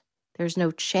gained. There's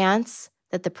no chance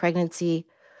that the pregnancy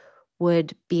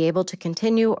would be able to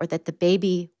continue or that the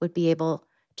baby would be able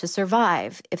to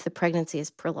survive if the pregnancy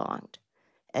is prolonged.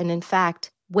 And in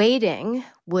fact, waiting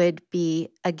would be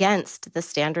against the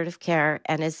standard of care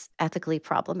and is ethically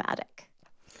problematic.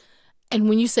 And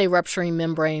when you say rupturing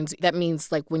membranes, that means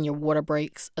like when your water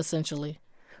breaks, essentially?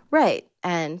 Right.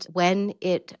 And when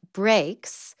it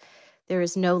breaks, there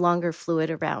is no longer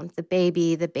fluid around the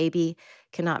baby. The baby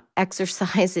cannot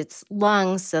exercise its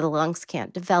lungs, so the lungs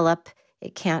can't develop,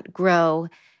 it can't grow.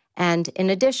 And in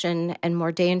addition, and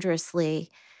more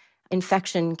dangerously,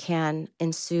 infection can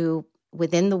ensue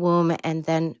within the womb and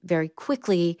then very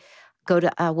quickly go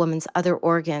to a woman's other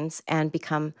organs and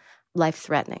become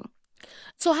life-threatening.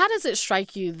 So how does it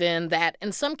strike you then that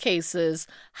in some cases,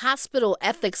 hospital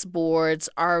ethics boards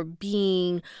are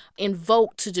being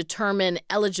invoked to determine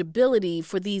eligibility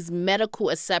for these medical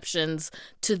exceptions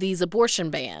to these abortion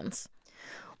bans?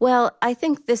 Well, I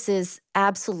think this is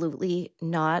absolutely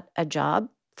not a job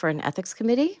for an ethics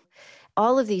committee.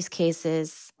 All of these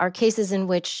cases are cases in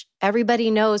which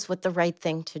everybody knows what the right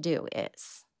thing to do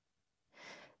is.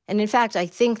 And in fact, I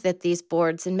think that these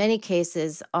boards in many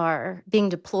cases are being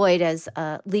deployed as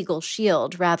a legal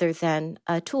shield rather than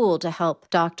a tool to help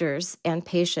doctors and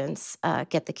patients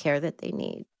get the care that they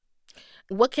need.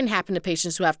 What can happen to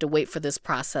patients who have to wait for this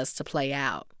process to play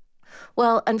out?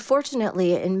 Well,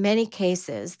 unfortunately, in many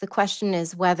cases, the question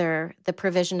is whether the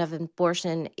provision of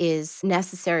abortion is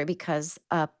necessary because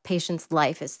a patient's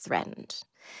life is threatened.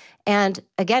 And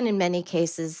again, in many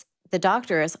cases, the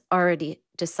doctor has already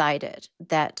decided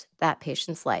that that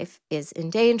patient's life is in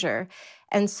danger.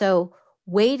 And so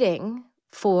waiting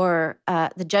for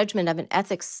the judgment of an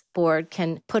ethics board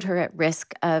can put her at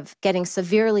risk of getting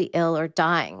severely ill or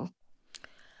dying.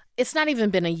 It's not even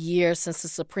been a year since the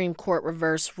Supreme Court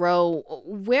reversed Roe.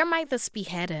 Where might this be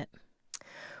headed?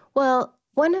 Well,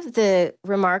 one of the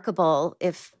remarkable,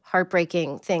 if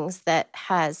heartbreaking, things that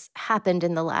has happened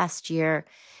in the last year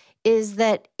is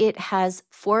that it has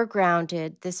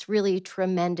foregrounded this really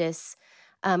tremendous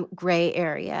gray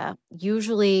area.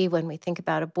 Usually when we think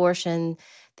about abortion,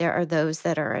 there are those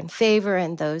that are in favor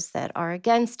and those that are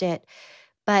against it.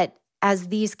 But as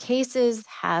these cases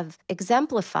have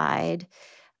exemplified,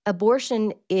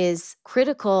 abortion is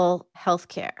critical health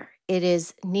care. It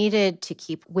is needed to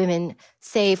keep women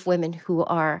safe, women who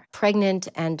are pregnant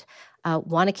and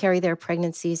want to carry their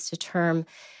pregnancies to term,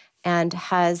 and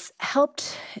has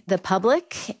helped the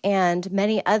public and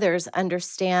many others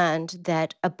understand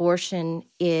that abortion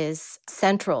is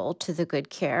central to the good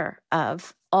care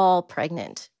of all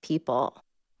pregnant people.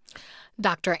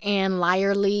 Dr. Ann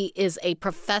Lyerly is a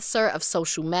professor of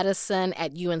social medicine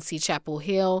at UNC Chapel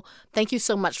Hill. Thank you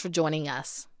so much for joining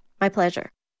us. My pleasure.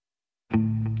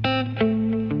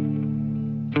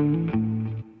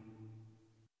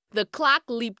 The clock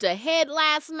leaped ahead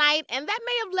last night, and that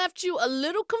may have left you a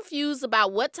little confused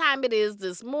about what time it is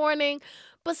this morning.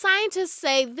 But scientists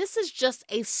say this is just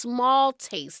a small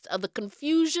taste of the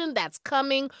confusion that's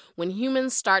coming when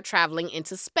humans start traveling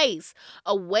into space.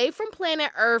 Away from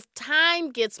planet Earth,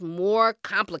 time gets more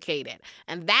complicated.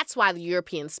 And that's why the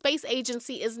European Space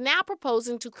Agency is now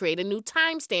proposing to create a new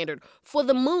time standard for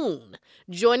the moon.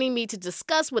 Joining me to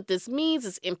discuss what this means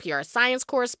is NPR science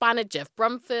correspondent Jeff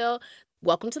Brumfield.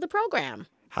 Welcome to the program.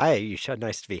 Hi, Aisha.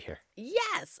 Nice to be here.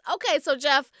 Yes. Okay, so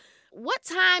Jeff, what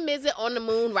time is it on the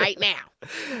moon right now?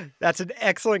 That's an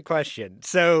excellent question.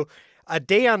 So a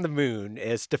day on the moon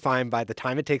is defined by the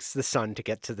time it takes the sun to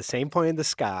get to the same point in the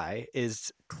sky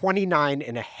is 29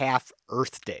 and a half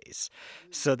Earth days.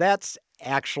 So that's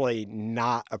actually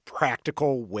not a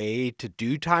practical way to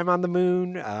do time on the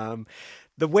moon.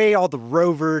 The way all the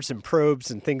rovers and probes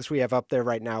and things we have up there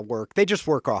right now work, they just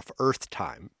work off Earth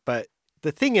time. But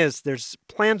the thing is, there's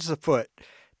plans afoot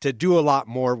to do a lot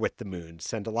more with the moon,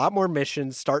 send a lot more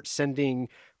missions, start sending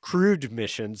crewed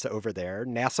missions over there.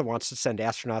 NASA wants to send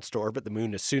astronauts to orbit the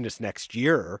moon as soon as next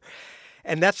year.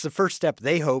 And that's the first step,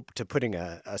 they hope, to putting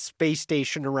a space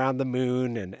station around the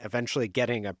moon and eventually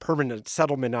getting a permanent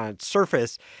settlement on its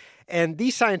surface. And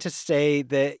these scientists say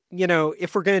that,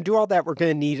 if we're going to do all that, we're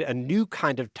going to need a new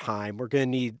kind of time. We're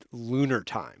going to need lunar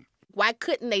time. Why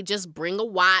couldn't they just bring a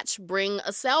watch, bring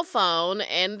a cell phone,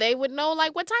 and they would know,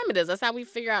 what time it is? That's how we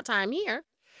figure out time here.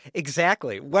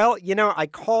 Exactly. Well, I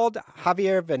called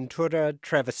Javier Ventura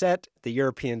Treviset, the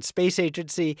European Space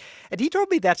Agency, and he told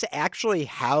me that's actually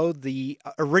how the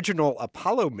original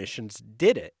Apollo missions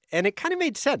did it. And it kind of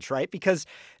made sense, right? Because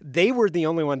they were the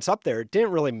only ones up there. It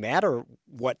didn't really matter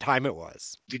what time it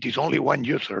was. It is only one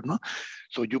user, no?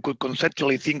 So you could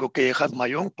conceptually think, okay, I have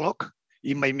my own clock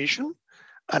in my mission,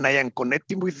 and I am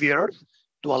connecting with the Earth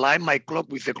to align my clock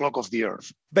with the clock of the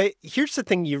Earth. But here's the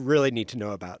thing you really need to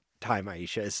know about time,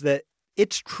 Aisha, is that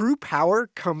its true power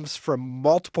comes from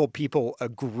multiple people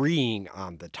agreeing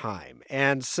on the time.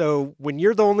 And so when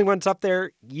you're the only ones up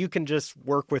there, you can just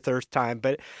work with Earth time.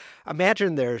 But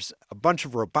imagine there's a bunch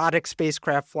of robotic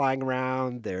spacecraft flying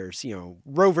around. There's,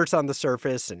 rovers on the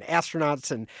surface and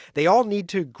astronauts, and they all need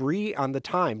to agree on the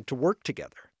time to work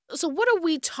together. So what are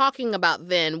we talking about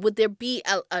then? Would there be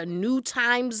a new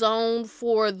time zone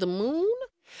for the moon?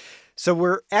 So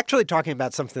we're actually talking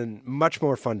about something much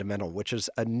more fundamental, which is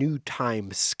a new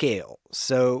time scale.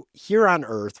 So here on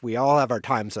Earth, we all have our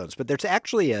time zones, but there's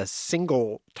actually a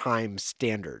single time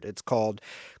standard. It's called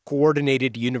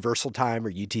Coordinated Universal Time,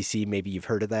 or UTC. Maybe you've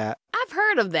heard of that. I've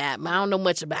heard of that, but I don't know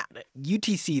much about it.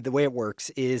 UTC, the way it works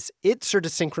is it sort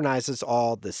of synchronizes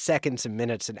all the seconds and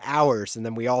minutes and hours, and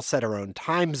then we all set our own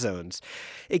time zones.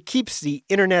 It keeps the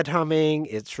internet humming.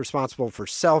 It's responsible for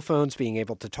cell phones being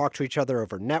able to talk to each other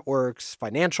over networks,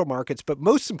 financial markets, but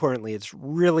most importantly, it's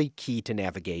really key to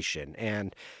navigation.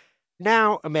 And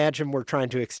now imagine we're trying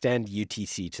to extend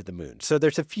UTC to the moon. So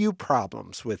there's a few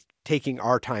problems with taking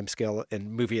our timescale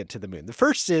and moving it to the moon. The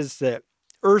first is that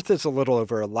Earth is a little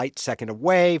over a light second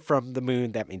away from the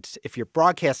moon. That means if you're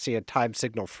broadcasting a time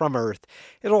signal from Earth,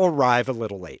 it'll arrive a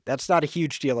little late. That's not a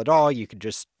huge deal at all. You can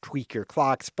just tweak your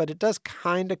clocks, but it does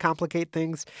kind of complicate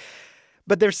things.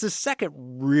 But there's this second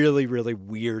really, really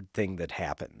weird thing that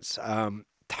happens.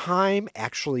 Time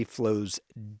actually flows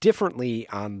differently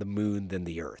on the moon than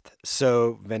the Earth.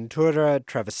 So Ventura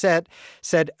Treviset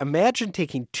said, imagine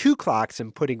taking two clocks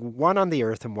and putting one on the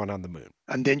Earth and one on the moon.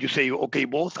 And then you say, okay,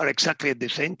 both are exactly at the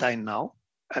same time now.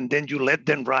 And then you let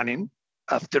them running.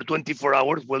 After 24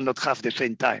 hours, will not have the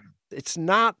same time. It's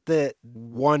not that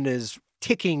one is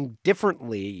ticking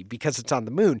differently because it's on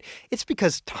the moon. It's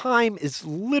because time is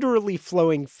literally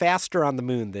flowing faster on the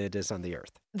moon than it is on the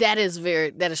Earth. That is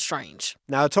strange.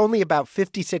 Now, it's only about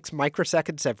 56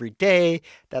 microseconds every day.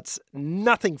 That's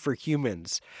nothing for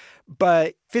humans.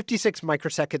 But 56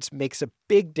 microseconds makes a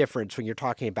big difference when you're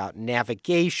talking about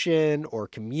navigation or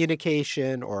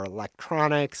communication or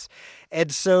electronics.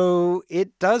 And so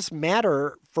it does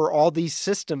matter for all these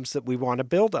systems that we want to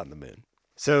build on the moon.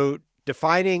 So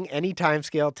defining any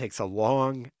timescale takes a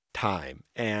long time,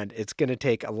 and it's going to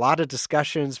take a lot of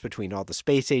discussions between all the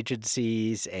space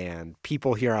agencies and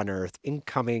people here on Earth in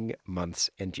coming months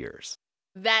and years.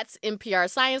 That's NPR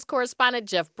science correspondent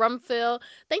Jeff Brumfield.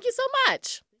 Thank you so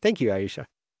much. Thank you, Aisha.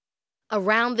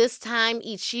 Around this time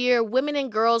each year, women and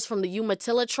girls from the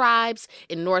Umatilla tribes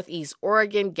in Northeast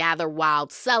Oregon gather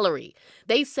wild celery.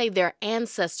 They say their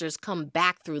ancestors come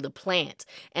back through the plant,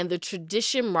 and the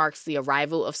tradition marks the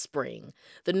arrival of spring.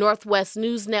 The Northwest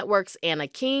News Network's Anna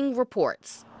King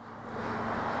reports.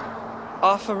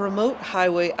 Off a remote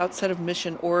highway outside of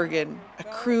Mission, Oregon, a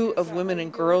crew of women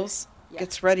and girls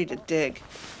gets ready to dig.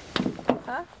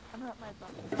 Huh?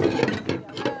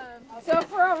 So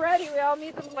if we're all ready, we all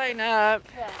need to line up.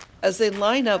 As they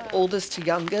line up oldest to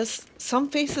youngest, some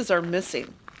faces are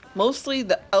missing, mostly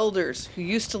the elders who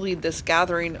used to lead this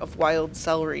gathering of wild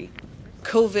celery.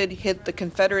 COVID hit the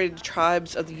Confederated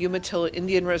Tribes of the Umatilla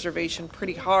Indian Reservation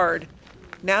pretty hard.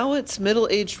 Now it's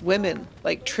middle-aged women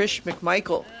like Trish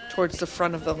McMichael towards the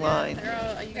front of the line.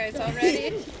 Are you guys all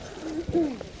ready?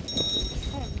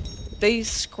 They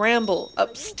scramble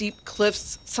up steep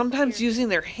cliffs, sometimes using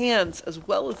their hands as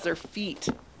well as their feet.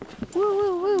 Woo,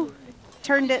 woo, woo.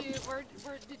 Turned it.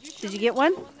 Did you get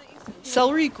one?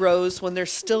 Celery grows when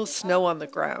there's still snow on the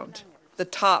ground, the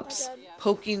tops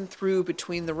poking through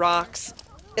between the rocks.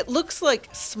 It looks like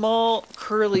small,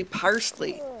 curly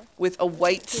parsley with a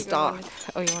white stalk.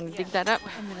 Oh, you want to dig that up?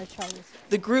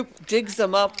 The group digs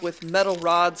them up with metal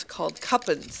rods called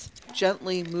cuppins,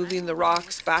 gently moving the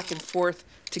rocks back and forth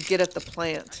to get at the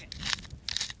plant.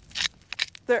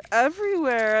 They're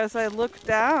everywhere as I look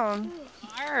down.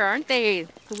 Aren't they?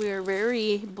 We're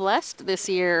very blessed this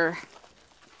year.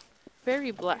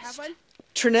 Very blessed.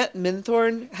 Trinette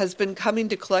Minthorn has been coming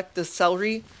to collect the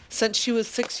celery since she was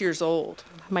 6 years old.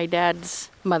 My dad's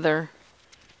mother,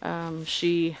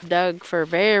 she dug for a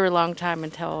very long time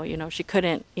until, she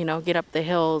couldn't, get up the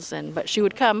hills. But she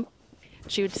would come.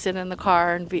 She would sit in the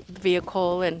car and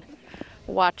vehicle and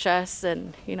watch us,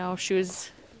 and she was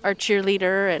our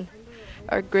cheerleader and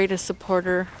our greatest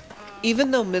supporter.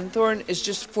 Even though Minthorn is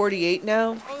just 48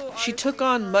 now, she took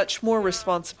on much more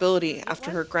responsibility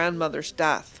after her grandmother's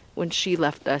death. When she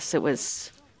left us, it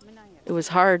was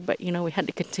hard, but we had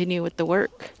to continue with the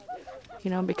work,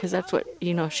 because that's what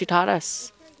she taught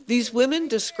us. These women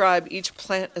describe each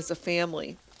plant as a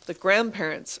family. The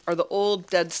grandparents are the old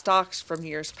dead stalks from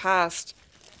years past.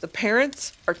 The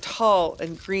parents are tall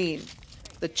and green.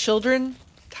 The children,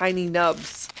 tiny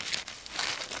nubs.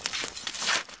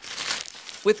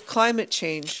 With climate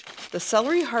change, the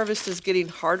celery harvest is getting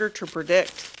harder to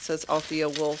predict, says Althea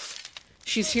Wolf.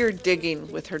 She's here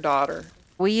digging with her daughter.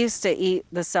 We used to eat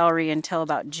the celery until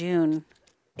about June,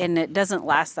 and it doesn't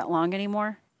last that long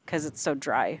anymore because it's so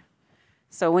dry.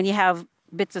 So when you have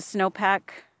bits of snowpack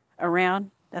around,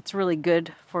 that's really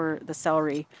good for the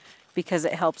celery because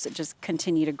it helps it just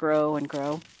continue to grow and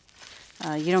grow.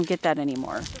 You don't get that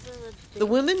anymore. The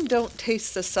women don't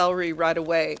taste the celery right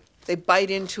away. They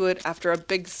bite into it after a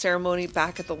big ceremony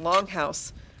back at the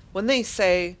Longhouse when they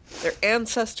say their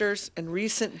ancestors and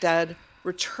recent dead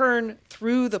return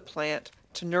through the plant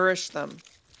to nourish them.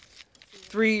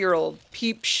 3-year-old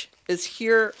Peepsh is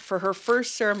here for her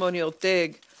first ceremonial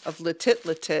dig of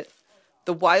Latit,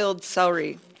 the wild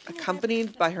celery,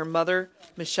 accompanied by her mother,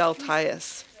 Michelle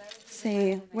Tyus.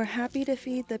 Say, we're happy to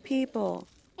feed the people.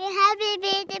 We're happy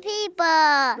to feed the people.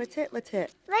 Latit.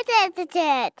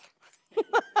 Latit.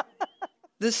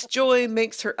 This joy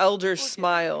makes her elders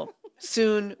smile.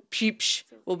 Soon, Peepsh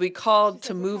will be called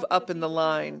to move up in the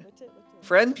line.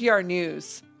 For NPR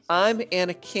News, I'm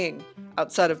Anna King,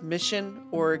 outside of Mission,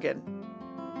 Oregon.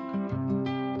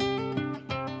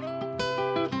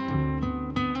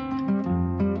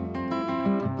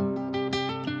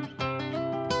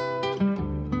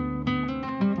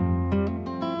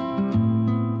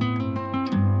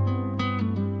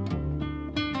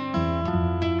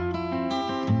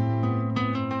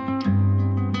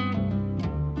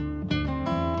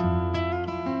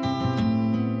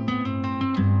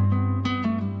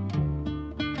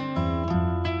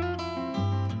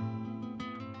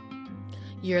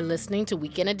 You're listening to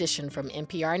Weekend Edition from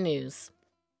NPR News.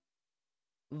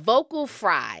 Vocal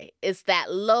fry is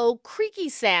that low, creaky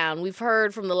sound we've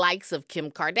heard from the likes of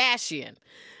Kim Kardashian.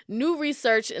 New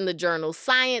research in the journal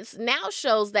Science now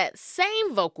shows that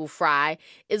same vocal fry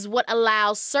is what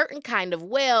allows certain kind of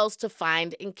whales to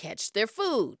find and catch their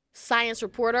food. Science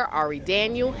reporter Ari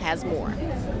Daniel has more. Your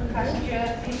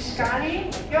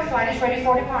flight is ready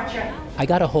for departure. I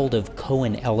got a hold of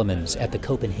Cohen Elements at the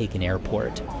Copenhagen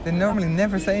airport. They normally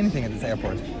never say anything at this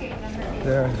airport.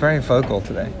 They're very vocal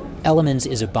today. Elements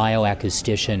is a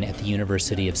bioacoustician at the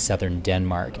University of Southern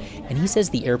Denmark, and he says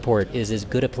the airport is as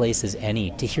good a place as any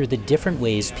to hear the different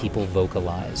ways people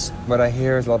vocalize. What I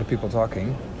hear is a lot of people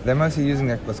talking. They're mostly using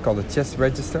what's called a chest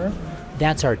register.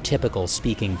 That's our typical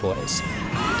speaking voice.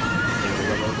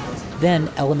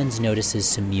 Then Elements notices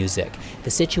some music,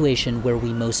 the situation where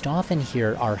we most often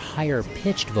hear our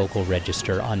higher-pitched vocal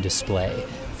register on display,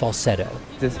 falsetto.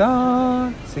 This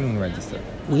singing register.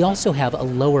 We also have a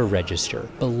lower register,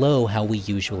 below how we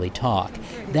usually talk.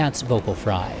 That's vocal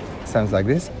fry. Sounds like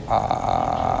this.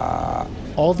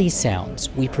 All these sounds,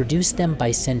 we produce them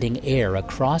by sending air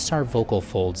across our vocal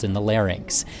folds in the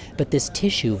larynx, but this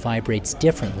tissue vibrates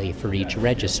differently for each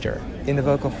register. In the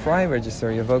vocal fry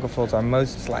register, your vocal folds are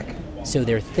most slack. So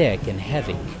they're thick and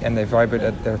heavy. And they vibrate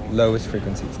at their lowest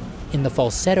frequencies. In the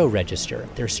falsetto register,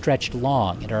 they're stretched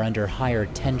long and are under higher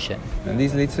tension. And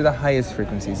these lead to the highest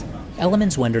frequencies.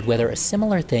 Elements wondered whether a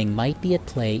similar thing might be at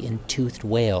play in toothed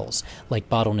whales, like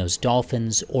bottlenose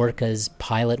dolphins, orcas,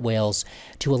 pilot whales,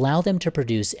 to allow them to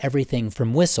produce everything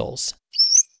from whistles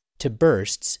to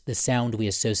bursts, the sound we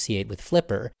associate with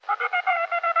flipper,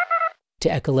 to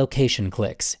echolocation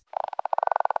clicks,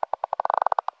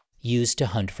 used to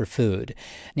hunt for food.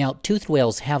 Now, toothed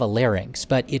whales have a larynx,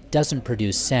 but it doesn't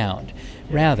produce sound.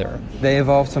 Rather, they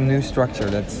evolved some new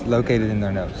structure that's located in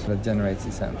their nose that generates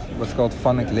these sounds, what's called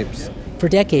phonic lips. For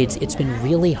decades, it's been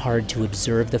really hard to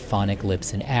observe the phonic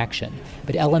lips in action,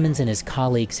 but Elements and his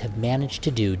colleagues have managed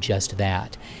to do just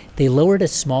that. They lowered a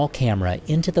small camera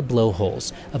into the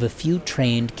blowholes of a few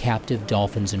trained captive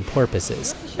dolphins and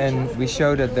porpoises. And we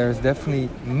show that there's definitely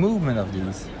movement of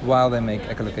these while they make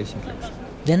echolocation clicks.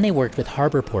 Then they worked with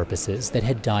harbor porpoises that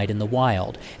had died in the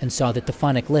wild and saw that the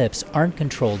phonic lips aren't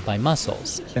controlled by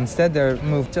muscles. Instead, they're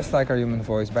moved just like our human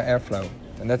voice by airflow,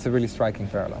 and that's a really striking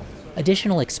parallel.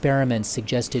 Additional experiments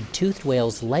suggested toothed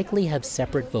whales likely have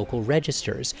separate vocal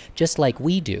registers, just like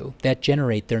we do, that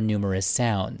generate their numerous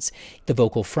sounds. The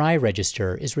vocal fry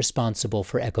register is responsible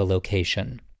for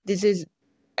echolocation. This is,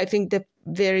 I think, the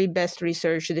very best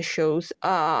research that shows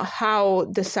how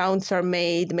the sounds are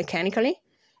made mechanically,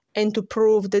 and to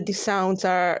prove that the sounds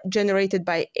are generated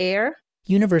by air.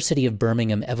 University of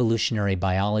Birmingham evolutionary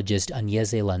biologist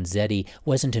Agnese Lanzetti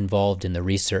wasn't involved in the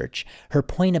research. Her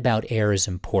point about air is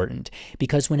important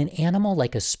because when an animal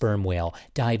like a sperm whale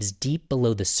dives deep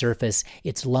below the surface,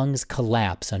 its lungs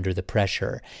collapse under the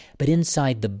pressure. But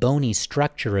inside the bony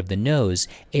structure of the nose,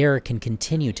 air can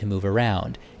continue to move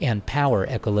around and power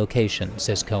echolocation,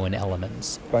 says Cohen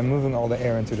Elements. By moving all the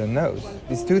air into the nose,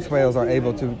 these toothed whales are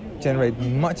able to generate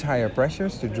much higher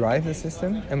pressures to drive the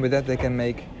system, and with that they can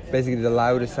make basically the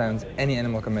loudest sounds any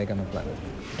animal can make on the planet.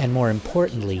 And more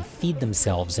importantly, feed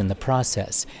themselves in the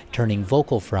process, turning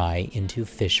vocal fry into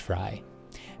fish fry.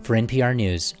 For NPR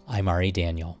News, I'm Ari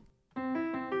Daniel.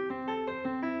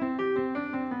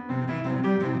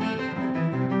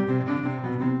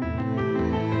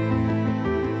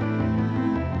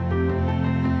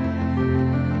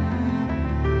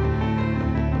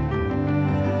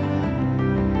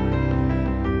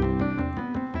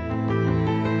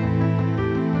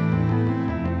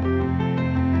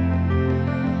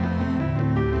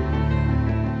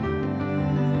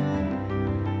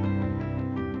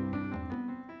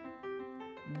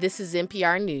 This is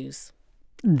NPR News.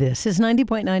 This is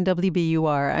 90.9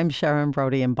 WBUR. I'm Sharon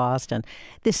Brody in Boston.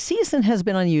 This season has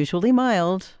been unusually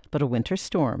mild, but a winter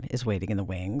storm is waiting in the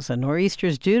wings. A nor'easter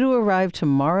is due to arrive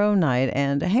tomorrow night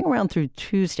and hang around through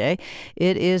Tuesday.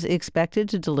 It is expected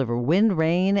to deliver wind,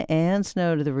 rain, and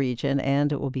snow to the region,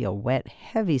 and it will be a wet,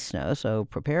 heavy snow, so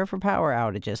prepare for power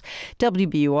outages.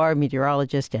 WBUR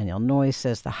meteorologist Danielle Noyes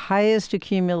says the highest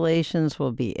accumulations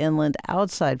will be inland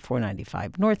outside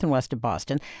 495, north and west of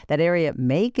Boston. That area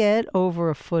may get over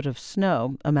a foot of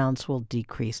snow. Amounts will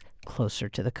decrease closer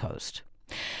to the coast.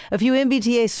 A few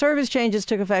MBTA service changes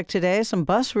took effect today. Some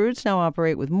bus routes now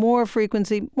operate with more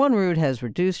frequency. One route has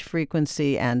reduced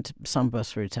frequency, and some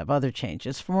bus routes have other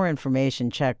changes. For more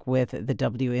information, check with the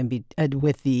MBTA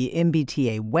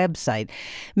website.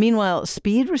 Meanwhile,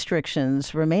 speed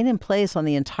restrictions remain in place on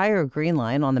the entire Green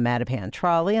Line, on the Mattapan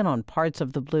Trolley, and on parts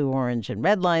of the Blue, Orange, and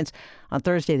Red Lines. On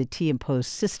Thursday, the T imposed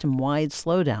system-wide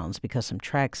slowdowns because some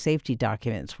track safety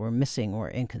documents were missing or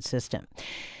inconsistent.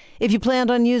 If you planned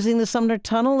on using the Sumner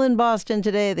Tunnel in Boston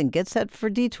today, then get set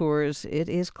for detours. It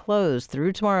is closed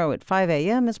through tomorrow at 5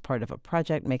 a.m. as part of a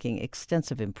project making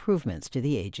extensive improvements to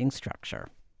the aging structure.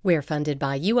 We're funded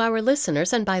by you, our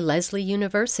listeners, and by Leslie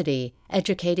University,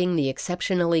 educating the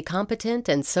exceptionally competent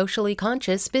and socially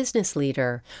conscious business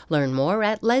leader. Learn more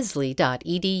at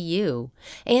leslie.edu.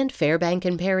 And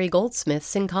Fairbank & Perry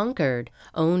Goldsmiths in Concord,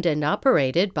 owned and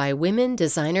operated by women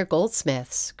designer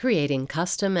goldsmiths, creating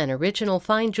custom and original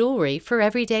fine jewelry for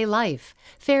everyday life.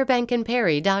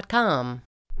 FairbankandPerry.com.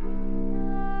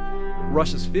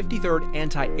 Russia's 53rd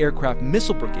Anti-Aircraft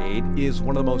Missile Brigade is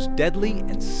one of the most deadly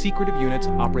and secretive units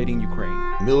operating in Ukraine.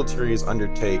 Militaries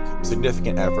undertake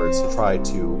significant efforts to try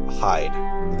to hide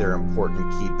their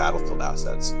important key battlefield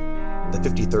assets. The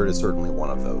 53rd is certainly one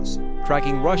of those.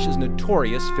 Tracking Russia's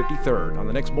notorious 53rd on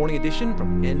the next morning edition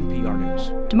from NPR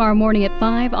News. Tomorrow morning at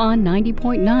 5 on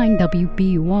 90.9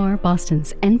 WBUR,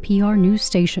 Boston's NPR News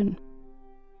station.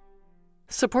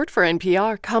 Support for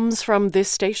NPR comes from this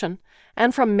station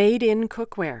and from Made in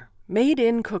Cookware. Made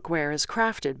in Cookware is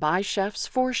crafted by chefs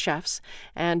for chefs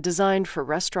and designed for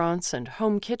restaurants and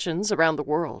home kitchens around the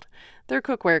world. Their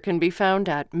cookware can be found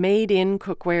at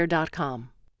madeincookware.com.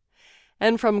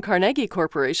 And from Carnegie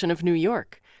Corporation of New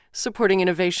York, supporting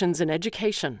innovations in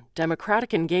education,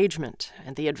 democratic engagement,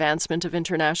 and the advancement of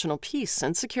international peace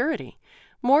and security.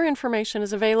 More information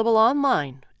is available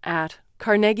online at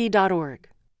carnegie.org.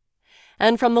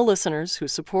 And from the listeners who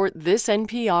support this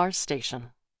NPR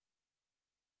station.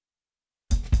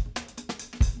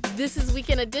 This is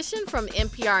Weekend Edition from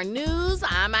NPR News.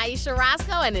 I'm Aisha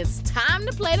Roscoe, and it's time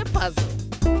to play the puzzle.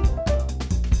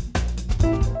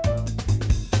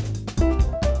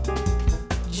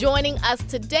 Joining us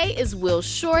today is Will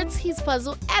Shortz. He's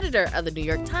puzzle editor of the New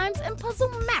York Times and puzzle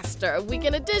master of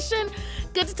Weekend Edition.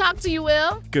 Good to talk to you,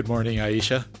 Will. Good morning,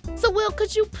 Aisha. So, Will,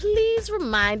 could you please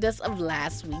remind us of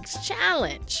last week's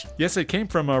challenge? Yes, it came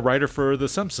from a writer for The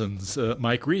Simpsons,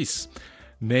 Mike Reese.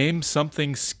 Name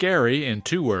something scary in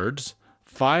 2 words.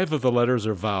 5 of the letters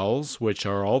are vowels, which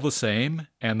are all the same,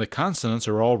 and the consonants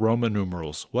are all Roman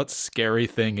numerals. What scary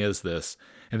thing is this?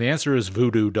 And the answer is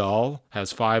Voodoo Doll,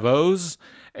 has 5 O's,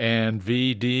 and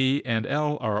V, D, and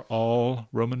L are all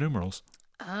Roman numerals.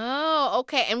 Oh,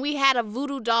 okay. And we had a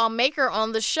voodoo doll maker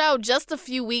on the show just a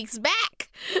few weeks back.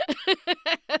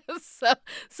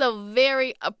 So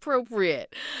very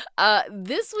appropriate.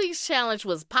 This week's challenge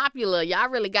was popular. Y'all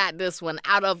really got this one.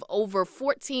 Out of over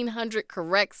 1,400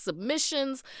 correct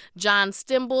submissions, John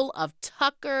Stimble of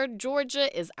Tucker, Georgia,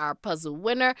 is our puzzle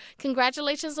winner.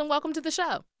 Congratulations and welcome to the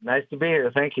show. Nice to be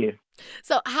here. Thank you.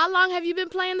 So how long have you been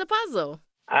playing the puzzle?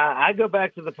 I go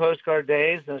back to the postcard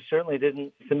days and certainly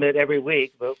didn't submit every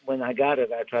week, but when I got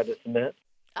it, I tried to submit.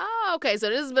 Oh, okay. So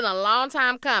this has been a long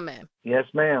time coming. Yes,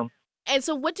 ma'am. And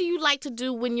so what do you like to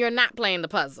do when you're not playing the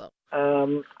puzzle?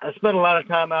 I spend a lot of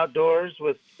time outdoors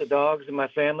with the dogs and my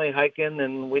family hiking,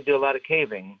 and we do a lot of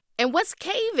caving. And what's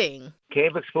caving?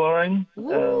 Cave exploring.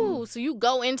 Ooh, so you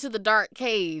go into the dark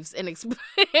caves and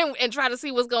and try to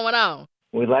see what's going on.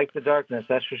 We like the darkness,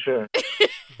 that's for sure.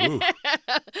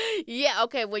 Yeah,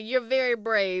 okay. Well, you're very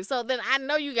brave. So then I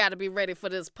know you got to be ready for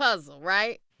this puzzle,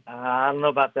 right? I don't know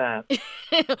about that.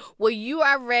 Well, you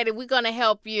are ready. We're going to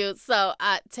help you. So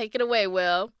take it away,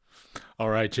 Will. All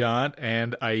right, John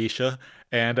and Aisha.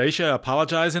 And Aisha,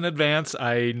 apologize in advance.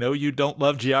 I know you don't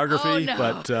love geography,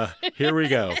 but here we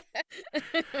go.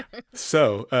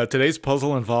 So today's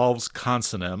puzzle involves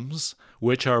consonants,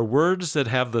 which are words that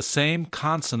have the same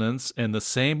consonants in the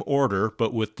same order,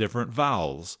 but with different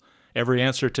vowels. Every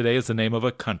answer today is the name of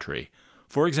a country.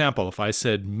 For example, if I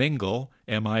said mingle,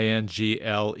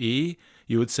 M-I-N-G-L-E,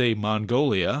 you would say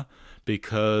Mongolia,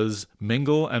 because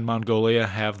Mingle and Mongolia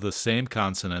have the same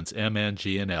consonants, M, N,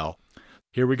 G, and L.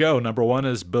 Here we go. Number 1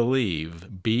 is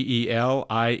believe, B-E-L-I-E-V-E.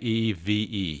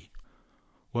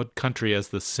 What country has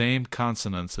the same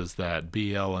consonants as that,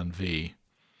 B, L, and V?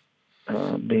 B,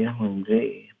 L, and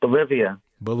V. Bolivia.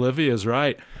 Bolivia is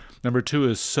right. Number 2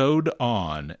 is sewed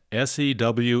on, S-E-W-E-D-O-N.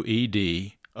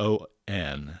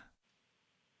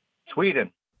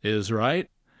 Sweden. Is right.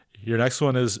 Your next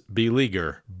one is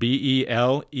beleaguer,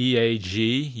 B-E-L-E-A-G-U-E-R.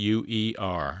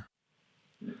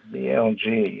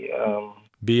 B-L-G.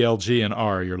 B-L-G and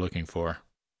R you're looking for.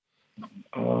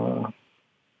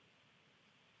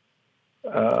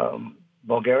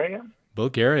 Bulgaria?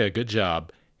 Bulgaria, good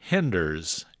job.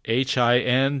 Hinders,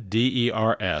 H-I-N-D-E-R-S.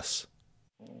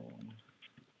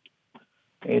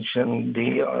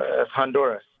 H-N-D-E-R-S.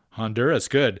 Honduras. Honduras,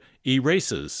 good.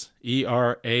 Erases,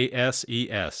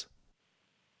 E-R-A-S-E-S.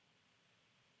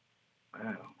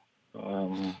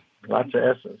 Wow. Lots of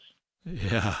S's.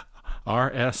 Yeah,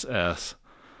 R-S-S.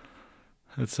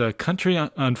 It's a country,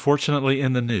 unfortunately,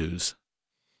 in the news.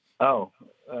 Oh,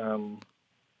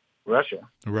 Russia.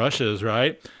 Russia is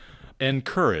right.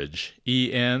 Encourage,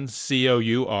 E-N-C-O-U-R-A-G-E.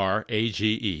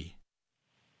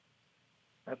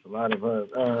 That's a lot of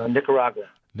Nicaragua.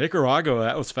 Nicaragua,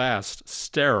 that was fast.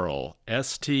 Sterile,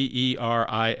 S-T-E-R-I-L-E.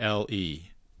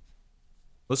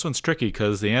 This one's tricky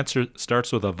because the answer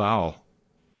starts with a vowel.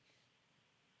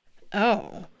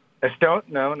 Oh.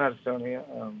 No, not Estonia.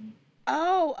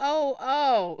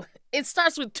 Oh. It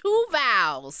starts with 2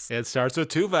 vowels. It starts with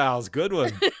 2 vowels. Good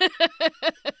one.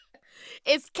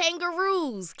 It's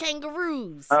kangaroos.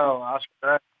 Oh,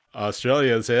 Australia.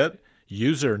 Australia's it.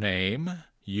 Username,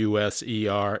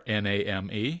 U-S-E-R-N-A-M-E.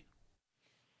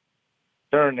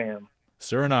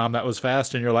 Suriname, that was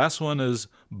fast. And your last one is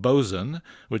bosun,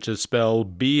 which is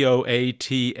spelled B-O-A-T-S-W-A-I-N.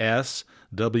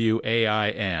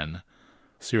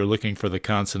 So you're looking for the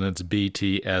consonants B,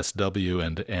 T, S, W,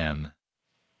 and N.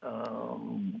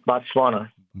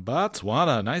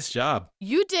 Botswana, nice job.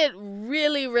 You did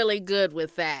really, really good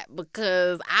with that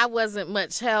because I wasn't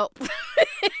much help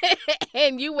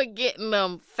and you were getting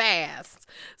them fast.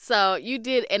 So you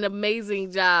did an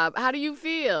amazing job. How do you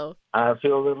feel? I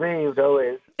feel relieved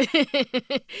always.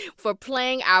 For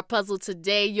playing our puzzle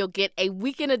today, you'll get a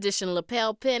weekend edition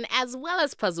lapel pin as well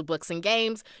as puzzle books and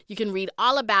games. You can read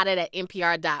all about it at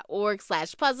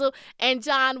npr.org/puzzle. And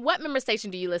John, what member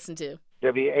station do you listen to?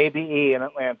 WABE in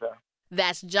Atlanta.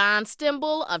 That's John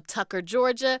Stimble of Tucker,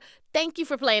 Georgia. Thank you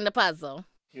for playing the puzzle.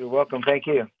 You're welcome. Thank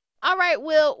you. All right,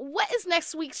 Will, what is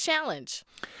next week's challenge?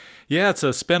 Yeah, it's a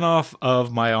spinoff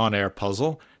of my on-air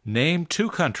puzzle. Name 2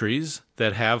 countries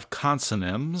that have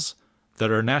consonyms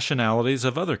that are nationalities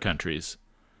of other countries.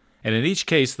 And in each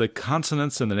case, the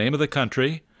consonants in the name of the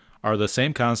country are the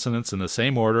same consonants in the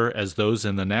same order as those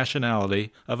in the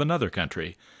nationality of another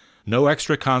country. No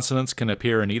extra consonants can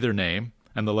appear in either name,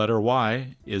 and the letter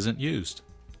Y isn't used.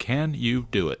 Can you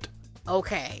do it?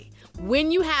 Okay.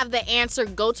 When you have the answer,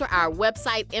 go to our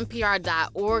website,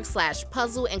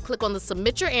 npr.org/puzzle, and click on the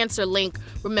Submit Your Answer link.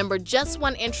 Remember, just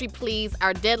 1 entry, please.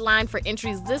 Our deadline for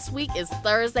entries this week is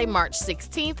Thursday, March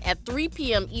 16th at 3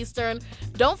 p.m. Eastern.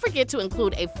 Don't forget to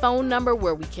include a phone number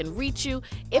where we can reach you.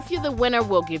 If you're the winner,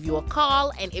 we'll give you a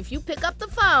call. And if you pick up the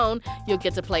phone, you'll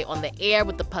get to play on the air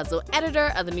with the puzzle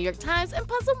editor of the New York Times and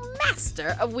puzzle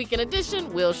master of Weekend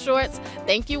Edition, Will Shortz.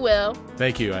 Thank you, Will.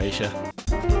 Thank you, Aisha.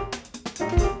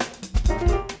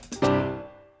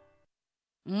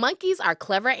 Monkeys are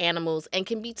clever animals and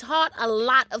can be taught a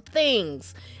lot of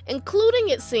things, including,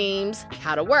 it seems,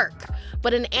 how to work.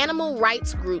 But an animal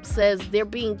rights group says they're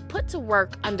being put to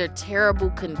work under terrible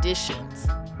conditions.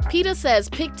 PETA says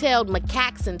pig-tailed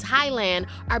macaques in Thailand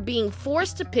are being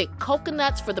forced to pick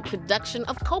coconuts for the production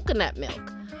of coconut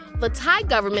milk. The Thai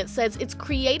government says it's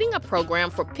creating a program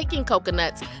for picking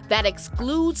coconuts that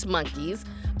excludes monkeys.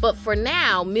 But for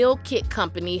now, meal kit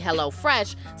company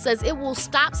HelloFresh says it will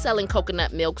stop selling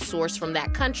coconut milk sourced from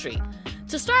that country.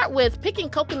 To start with, picking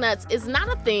coconuts is not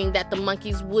a thing that the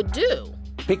monkeys would do.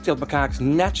 Pig-tailed macaques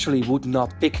naturally would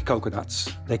not pick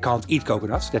coconuts. They can't eat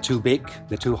coconuts. They're too big.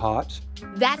 They're too hard.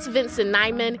 That's Vincent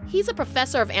Nyman. He's a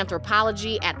professor of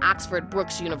anthropology at Oxford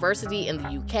Brookes University in the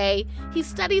UK. He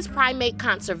studies primate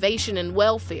conservation and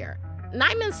welfare.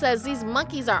 Nyman says these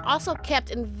monkeys are also kept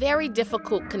in very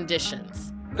difficult conditions.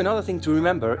 Another thing to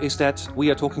remember is that we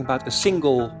are talking about a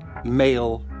single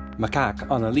male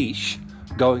macaque on a leash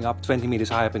going up 20 meters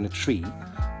high up in a tree.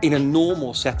 In a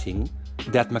normal setting,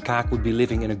 that macaque would be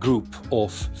living in a group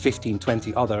of 15,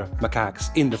 20 other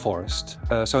macaques in the forest.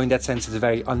 So in that sense, it's a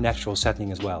very unnatural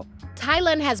setting as well.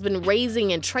 Thailand has been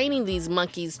raising and training these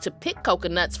monkeys to pick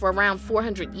coconuts for around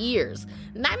 400 years.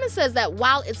 Nyman says that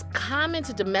while it's common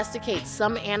to domesticate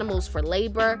some animals for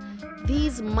labor,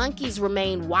 these monkeys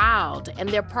remain wild, and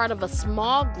they're part of a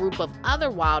small group of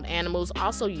other wild animals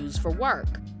also used for work.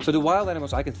 So the wild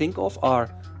animals I can think of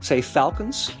are, say,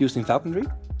 falcons used in falconry.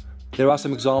 There are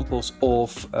some examples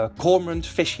of cormorant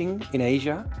fishing in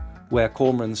Asia, where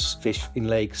cormorants fish in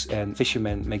lakes and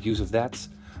fishermen make use of that.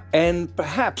 And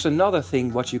perhaps another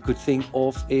thing what you could think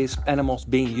of is animals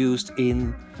being used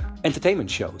in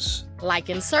entertainment shows. Like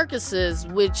in circuses,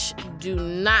 which do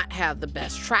not have the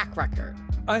best track record.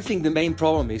 I think the main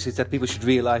problem is that people should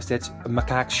realize that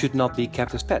macaques should not be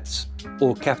kept as pets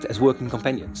or kept as working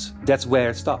companions. That's where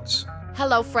it starts.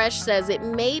 HelloFresh says it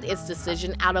made its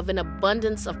decision out of an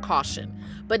abundance of caution.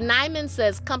 But Nyman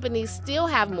says companies still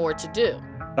have more to do.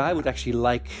 I would actually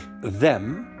like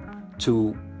them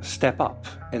to step up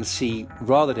and see,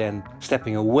 rather than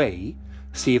stepping away,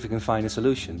 see if we can find a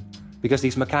solution. Because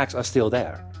these macaques are still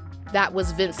there. That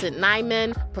was Vincent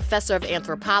Nyman, professor of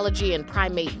anthropology and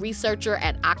primate researcher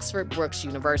at Oxford Brookes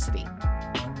University.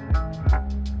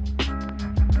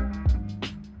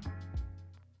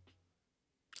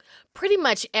 Pretty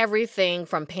much everything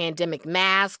from pandemic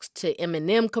masks to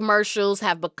M&M commercials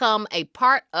have become a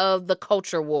part of the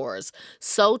culture wars.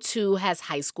 So too has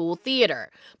high school theater.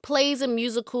 Plays and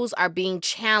musicals are being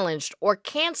challenged or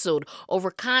canceled over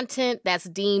content that's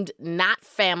deemed not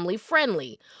family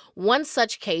friendly. One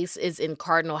such case is in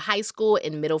Cardinal High School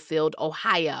in Middlefield,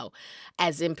 Ohio.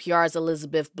 As NPR's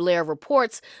Elizabeth Blair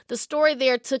reports, the story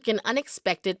there took an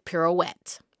unexpected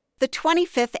pirouette. The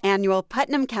 25th annual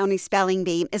Putnam County Spelling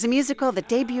Bee is a musical that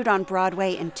debuted on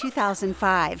Broadway in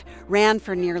 2005, ran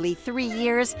for nearly 3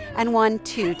 years, and won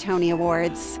 2 Tony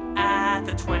Awards. At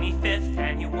the 25th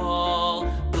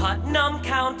annual Putnam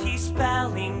County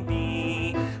Spelling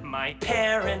Bee, my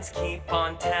parents keep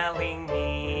on telling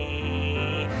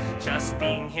me, just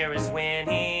being here is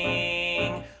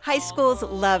winning. High schools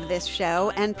love this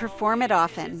show and perform it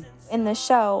often. In the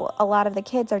show, a lot of the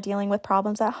kids are dealing with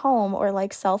problems at home or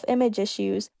like self-image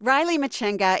issues. Riley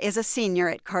Machenga is a senior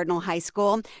at Cardinal High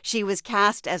School. She was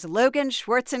cast as Logan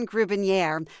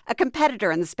Schwartzen-Grubinier, a competitor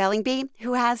in the spelling bee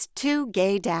who has 2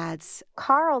 gay dads.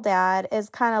 Carl dad is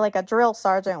kind of like a drill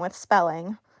sergeant with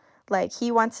spelling. Like,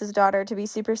 he wants his daughter to be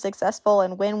super successful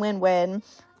and win, win, win.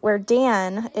 Where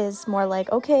Dan is more like,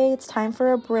 okay, it's time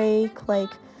for a break.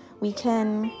 Like, we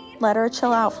can let her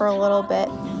chill out for a little bit.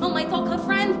 Oh, my so-called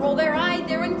friends roll their eyes.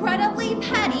 They're incredibly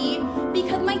petty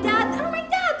because my dad's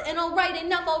and I'll write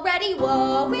enough already.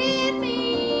 Woe with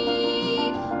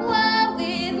me,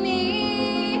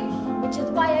 which is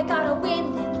why I gotta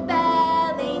win this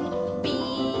spelling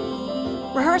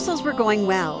bee. Rehearsals were going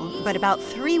well, but about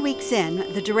 3 weeks in,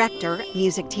 the director,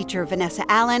 music teacher Vanessa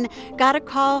Allen, got a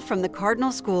call from the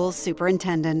Cardinal School's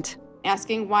superintendent.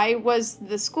 Asking why was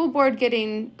the school board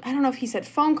getting, I don't know if he said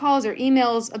phone calls or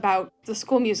emails about the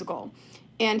school musical.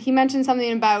 And he mentioned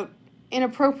something about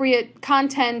inappropriate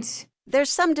content.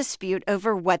 There's some dispute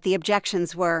over what the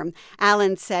objections were.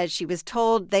 Allen says she was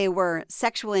told they were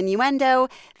sexual innuendo,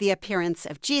 the appearance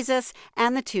of Jesus,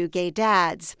 and the 2 gay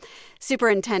dads.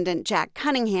 Superintendent Jack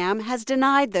Cunningham has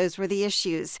denied those were the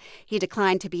issues. He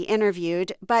declined to be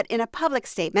interviewed, but in a public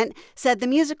statement said the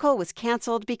musical was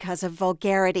canceled because of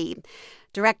vulgarity.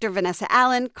 Director Vanessa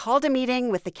Allen called a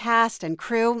meeting with the cast and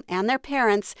crew and their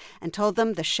parents and told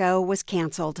them the show was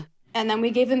canceled. And then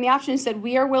we gave them the option and said,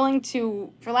 we are willing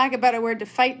to, for lack of a better word, to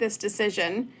fight this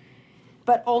decision,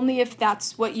 but only if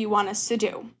that's what you want us to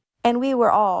do. And we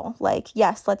were all like,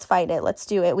 yes, let's fight it. Let's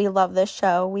do it. We love this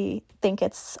show. We think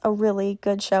it's a really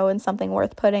good show and something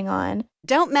worth putting on.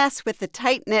 Don't mess with the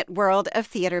tight-knit world of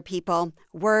theater people.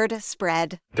 Word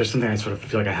spread. There's something I sort of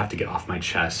feel like I have to get off my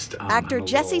chest. Actor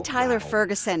Jesse Tyler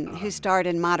Ferguson, who starred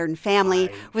in Modern Family,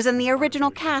 was in the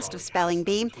original cast of Spelling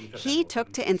Bee. He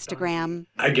took to Instagram.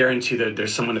 I guarantee that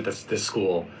there's someone at this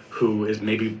school who is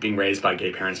maybe being raised by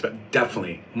gay parents, but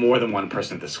definitely more than one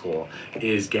person at the school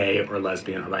is gay or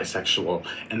lesbian or bisexual.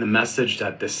 And the message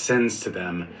that this sends to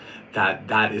them,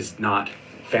 that is not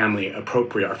family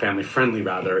appropriate or family friendly,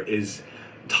 rather, is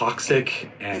toxic.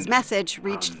 And his message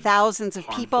reached thousands of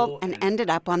people and ended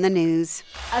up on the news.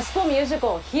 A school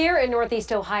musical here in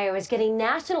Northeast Ohio is getting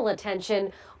national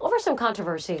attention over some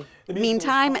controversy.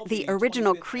 Meantime, the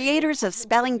original creators of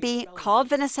Spelling Bee called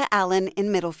Vanessa Allen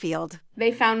in Middlefield.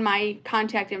 They found my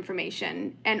contact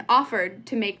information and offered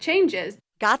to make changes.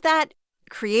 Got that?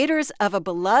 creators of a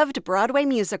beloved Broadway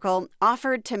musical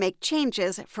offered to make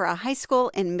changes for a high school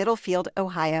in Middlefield,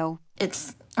 Ohio.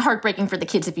 It's heartbreaking for the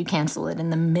kids if you cancel it in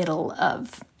the middle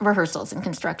of rehearsals and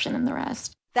construction and the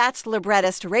rest. That's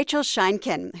librettist Rachel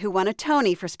Scheinkin, who won a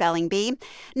Tony for Spelling Bee.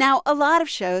 Now, a lot of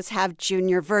shows have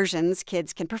junior versions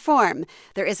kids can perform.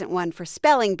 There isn't one for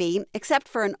Spelling Bee, except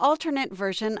for an alternate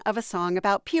version of a song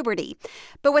about puberty.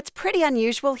 But what's pretty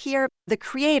unusual here, the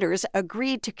creators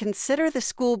agreed to consider the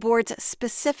school board's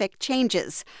specific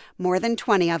changes, more than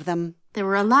 20 of them. There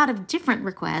were a lot of different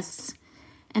requests,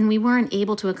 and we weren't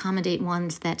able to accommodate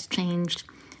ones that changed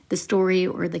the story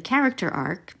or the character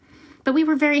arc. But we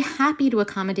were very happy to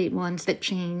accommodate ones that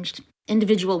changed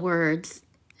individual words,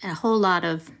 a whole lot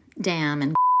of damn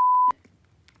and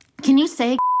Can you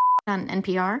say on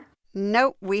NPR?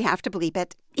 No, we have to bleep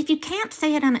it. If you can't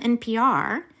say it on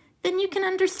NPR, then you can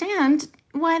understand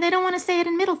why they don't want to say it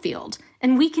in Middlefield,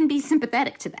 and we can be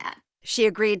sympathetic to that. She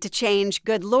agreed to change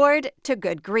good Lord to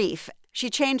good grief. She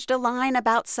changed a line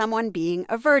about someone being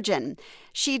a virgin.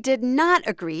 She did not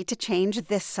agree to change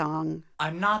this song.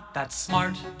 I'm not that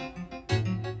smart.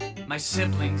 My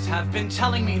siblings have been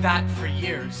telling me that for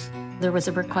years. There was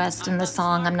a request in the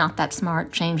song, I'm not that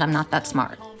smart, change I'm not that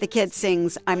smart. The kid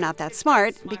sings, I'm not that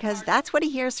smart, because that's what he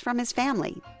hears from his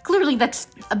family. Clearly that's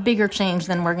a bigger change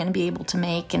than we're going to be able to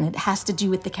make, and it has to do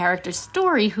with the character's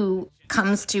story who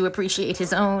comes to appreciate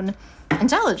his own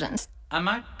intelligence. I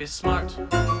might be smart.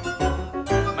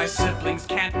 My siblings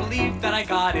can't believe that I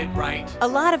got it right. A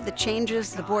lot of the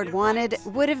changes the board wanted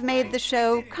would have made the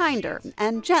show kinder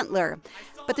and gentler.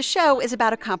 But the show is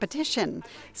about a competition.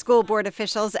 School board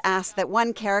officials asked that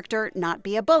one character not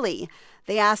be a bully.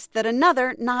 They asked that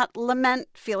another not lament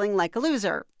feeling like a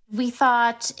loser. We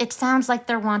thought it sounds like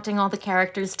they're wanting all the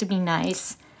characters to be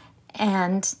nice,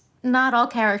 and not all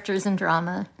characters in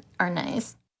drama are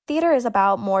nice. Theater is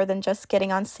about more than just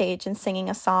getting on stage and singing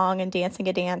a song and dancing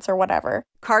a dance or whatever.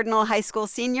 Cardinal High School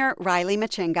senior Riley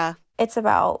Machinga. It's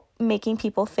about making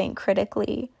people think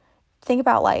critically, think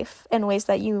about life in ways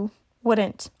that you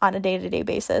wouldn't on a day-to-day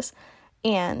basis,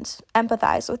 and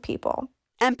empathize with people.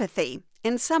 Empathy.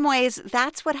 In some ways,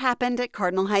 that's what happened at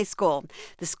Cardinal High School.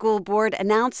 The school board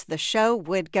announced the show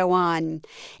would go on.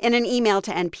 In an email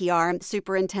to NPR,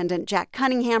 Superintendent Jack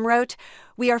Cunningham wrote,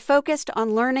 "We are focused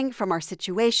on learning from our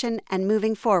situation and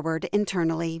moving forward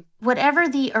internally." Whatever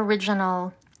the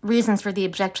original reasons for the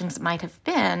objections might have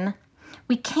been,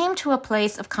 we came to a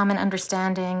place of common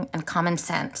understanding and common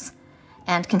sense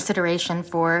and consideration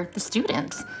for the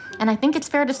students. And I think it's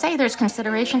fair to say there's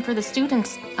consideration for the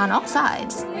students on all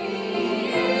sides. To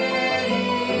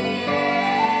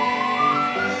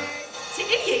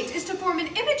ideate is to form an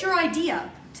image or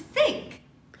idea, to think.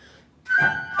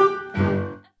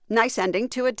 Nice ending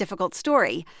to a difficult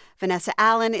story. Vanessa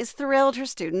Allen is thrilled her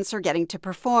students are getting to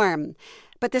perform.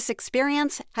 But this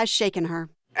experience has shaken her.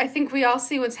 I think we all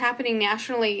see what's happening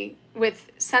nationally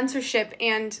with censorship,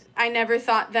 and I never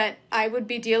thought that I would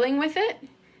be dealing with it.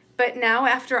 But now,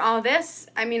 after all this,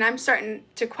 I'm starting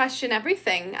to question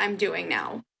everything I'm doing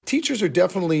now. Teachers are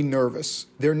definitely nervous.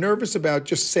 They're nervous about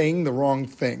just saying the wrong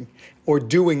thing or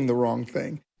doing the wrong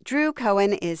thing. Drew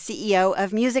Cohen is CEO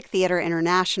of Music Theater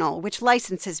International, which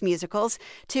licenses musicals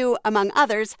to, among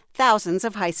others, thousands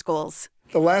of high schools.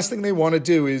 The last thing they want to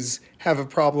do is have a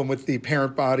problem with the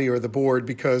parent body or the board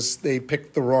because they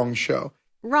picked the wrong show.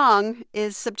 Wrong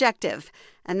is subjective,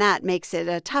 and that makes it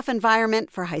a tough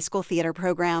environment for high school theater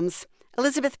programs.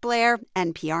 Elizabeth Blair,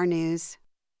 NPR News.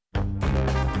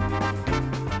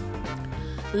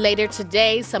 Later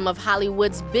today, some of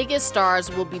Hollywood's biggest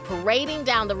stars will be parading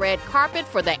down the red carpet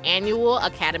for the annual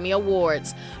Academy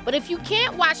Awards. But if you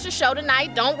can't watch the show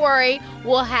tonight, don't worry.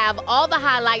 We'll have all the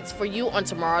highlights for you on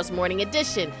tomorrow's morning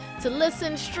edition. To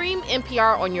listen, stream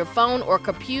NPR on your phone or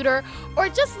computer, or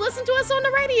just listen to us on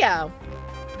the radio.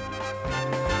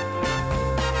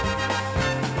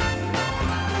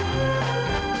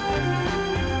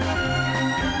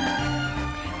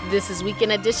 This is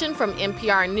Weekend Edition from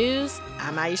NPR News.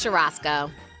 I'm Aisha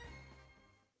Roscoe.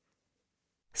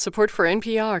 Support for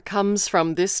NPR comes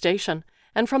from this station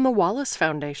and from the Wallace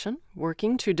Foundation,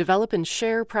 working to develop and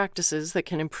share practices that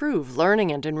can improve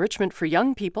learning and enrichment for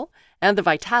young people and the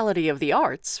vitality of the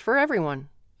arts for everyone.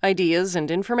 Ideas and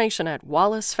information at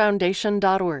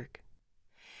wallacefoundation.org.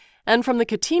 And from the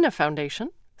Katina Foundation,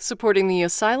 supporting the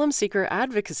Asylum Seeker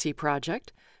Advocacy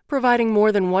Project, providing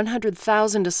more than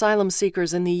 100,000 asylum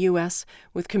seekers in the U.S.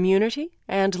 with community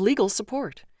and legal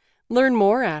support. Learn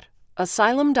more at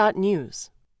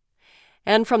asylum.news.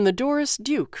 And from the Doris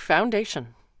Duke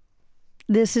Foundation.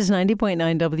 This is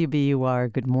 90.9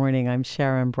 WBUR. Good morning. I'm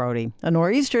Sharon Brody. A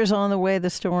nor'easter is on the way. The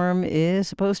storm is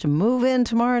supposed to move in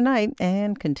tomorrow night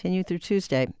and continue through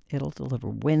Tuesday. It'll deliver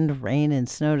wind, rain, and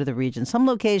snow to the region. Some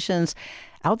locations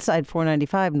outside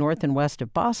 495 north and west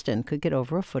of Boston could get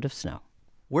over a foot of snow.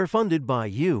 We're funded by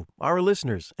you, our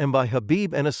listeners, and by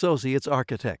Habib and Associates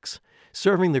Architects,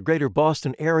 serving the greater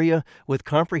Boston area with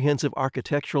comprehensive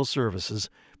architectural services.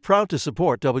 Proud to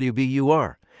support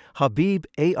WBUR.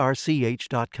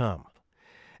 HabibARCH.com.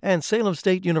 And Salem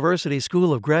State University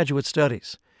School of Graduate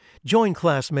Studies. Join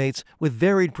classmates with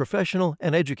varied professional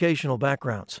and educational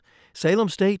backgrounds.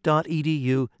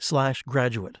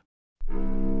 salemstate.edu/graduate.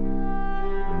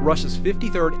 Russia's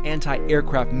 53rd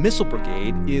Anti-Aircraft Missile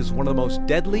Brigade is one of the most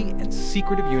deadly and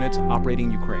secretive units operating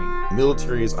in Ukraine.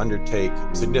 Militaries undertake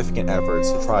significant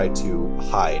efforts to try to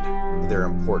hide their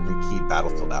important key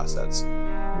battlefield assets.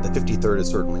 The 53rd is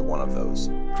certainly one of those.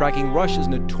 Tracking Russia's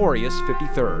notorious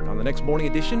 53rd on the next morning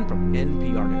edition from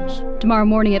NPR News. Tomorrow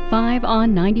morning at 5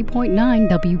 on 90.9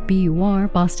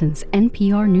 WBUR, Boston's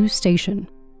NPR News Station.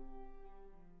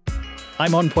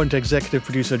 I'm On Point Executive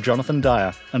Producer Jonathan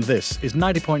Dyer, and this is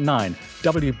 90.9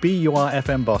 WBUR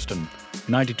FM Boston,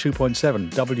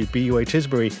 92.7 WBUH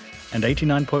Tisbury, and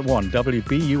 89.1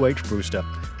 WBUH Brewster.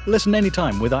 Listen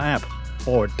anytime with our app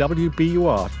or at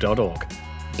WBUR.org.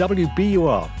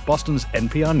 WBUR, Boston's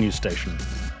NPR news station.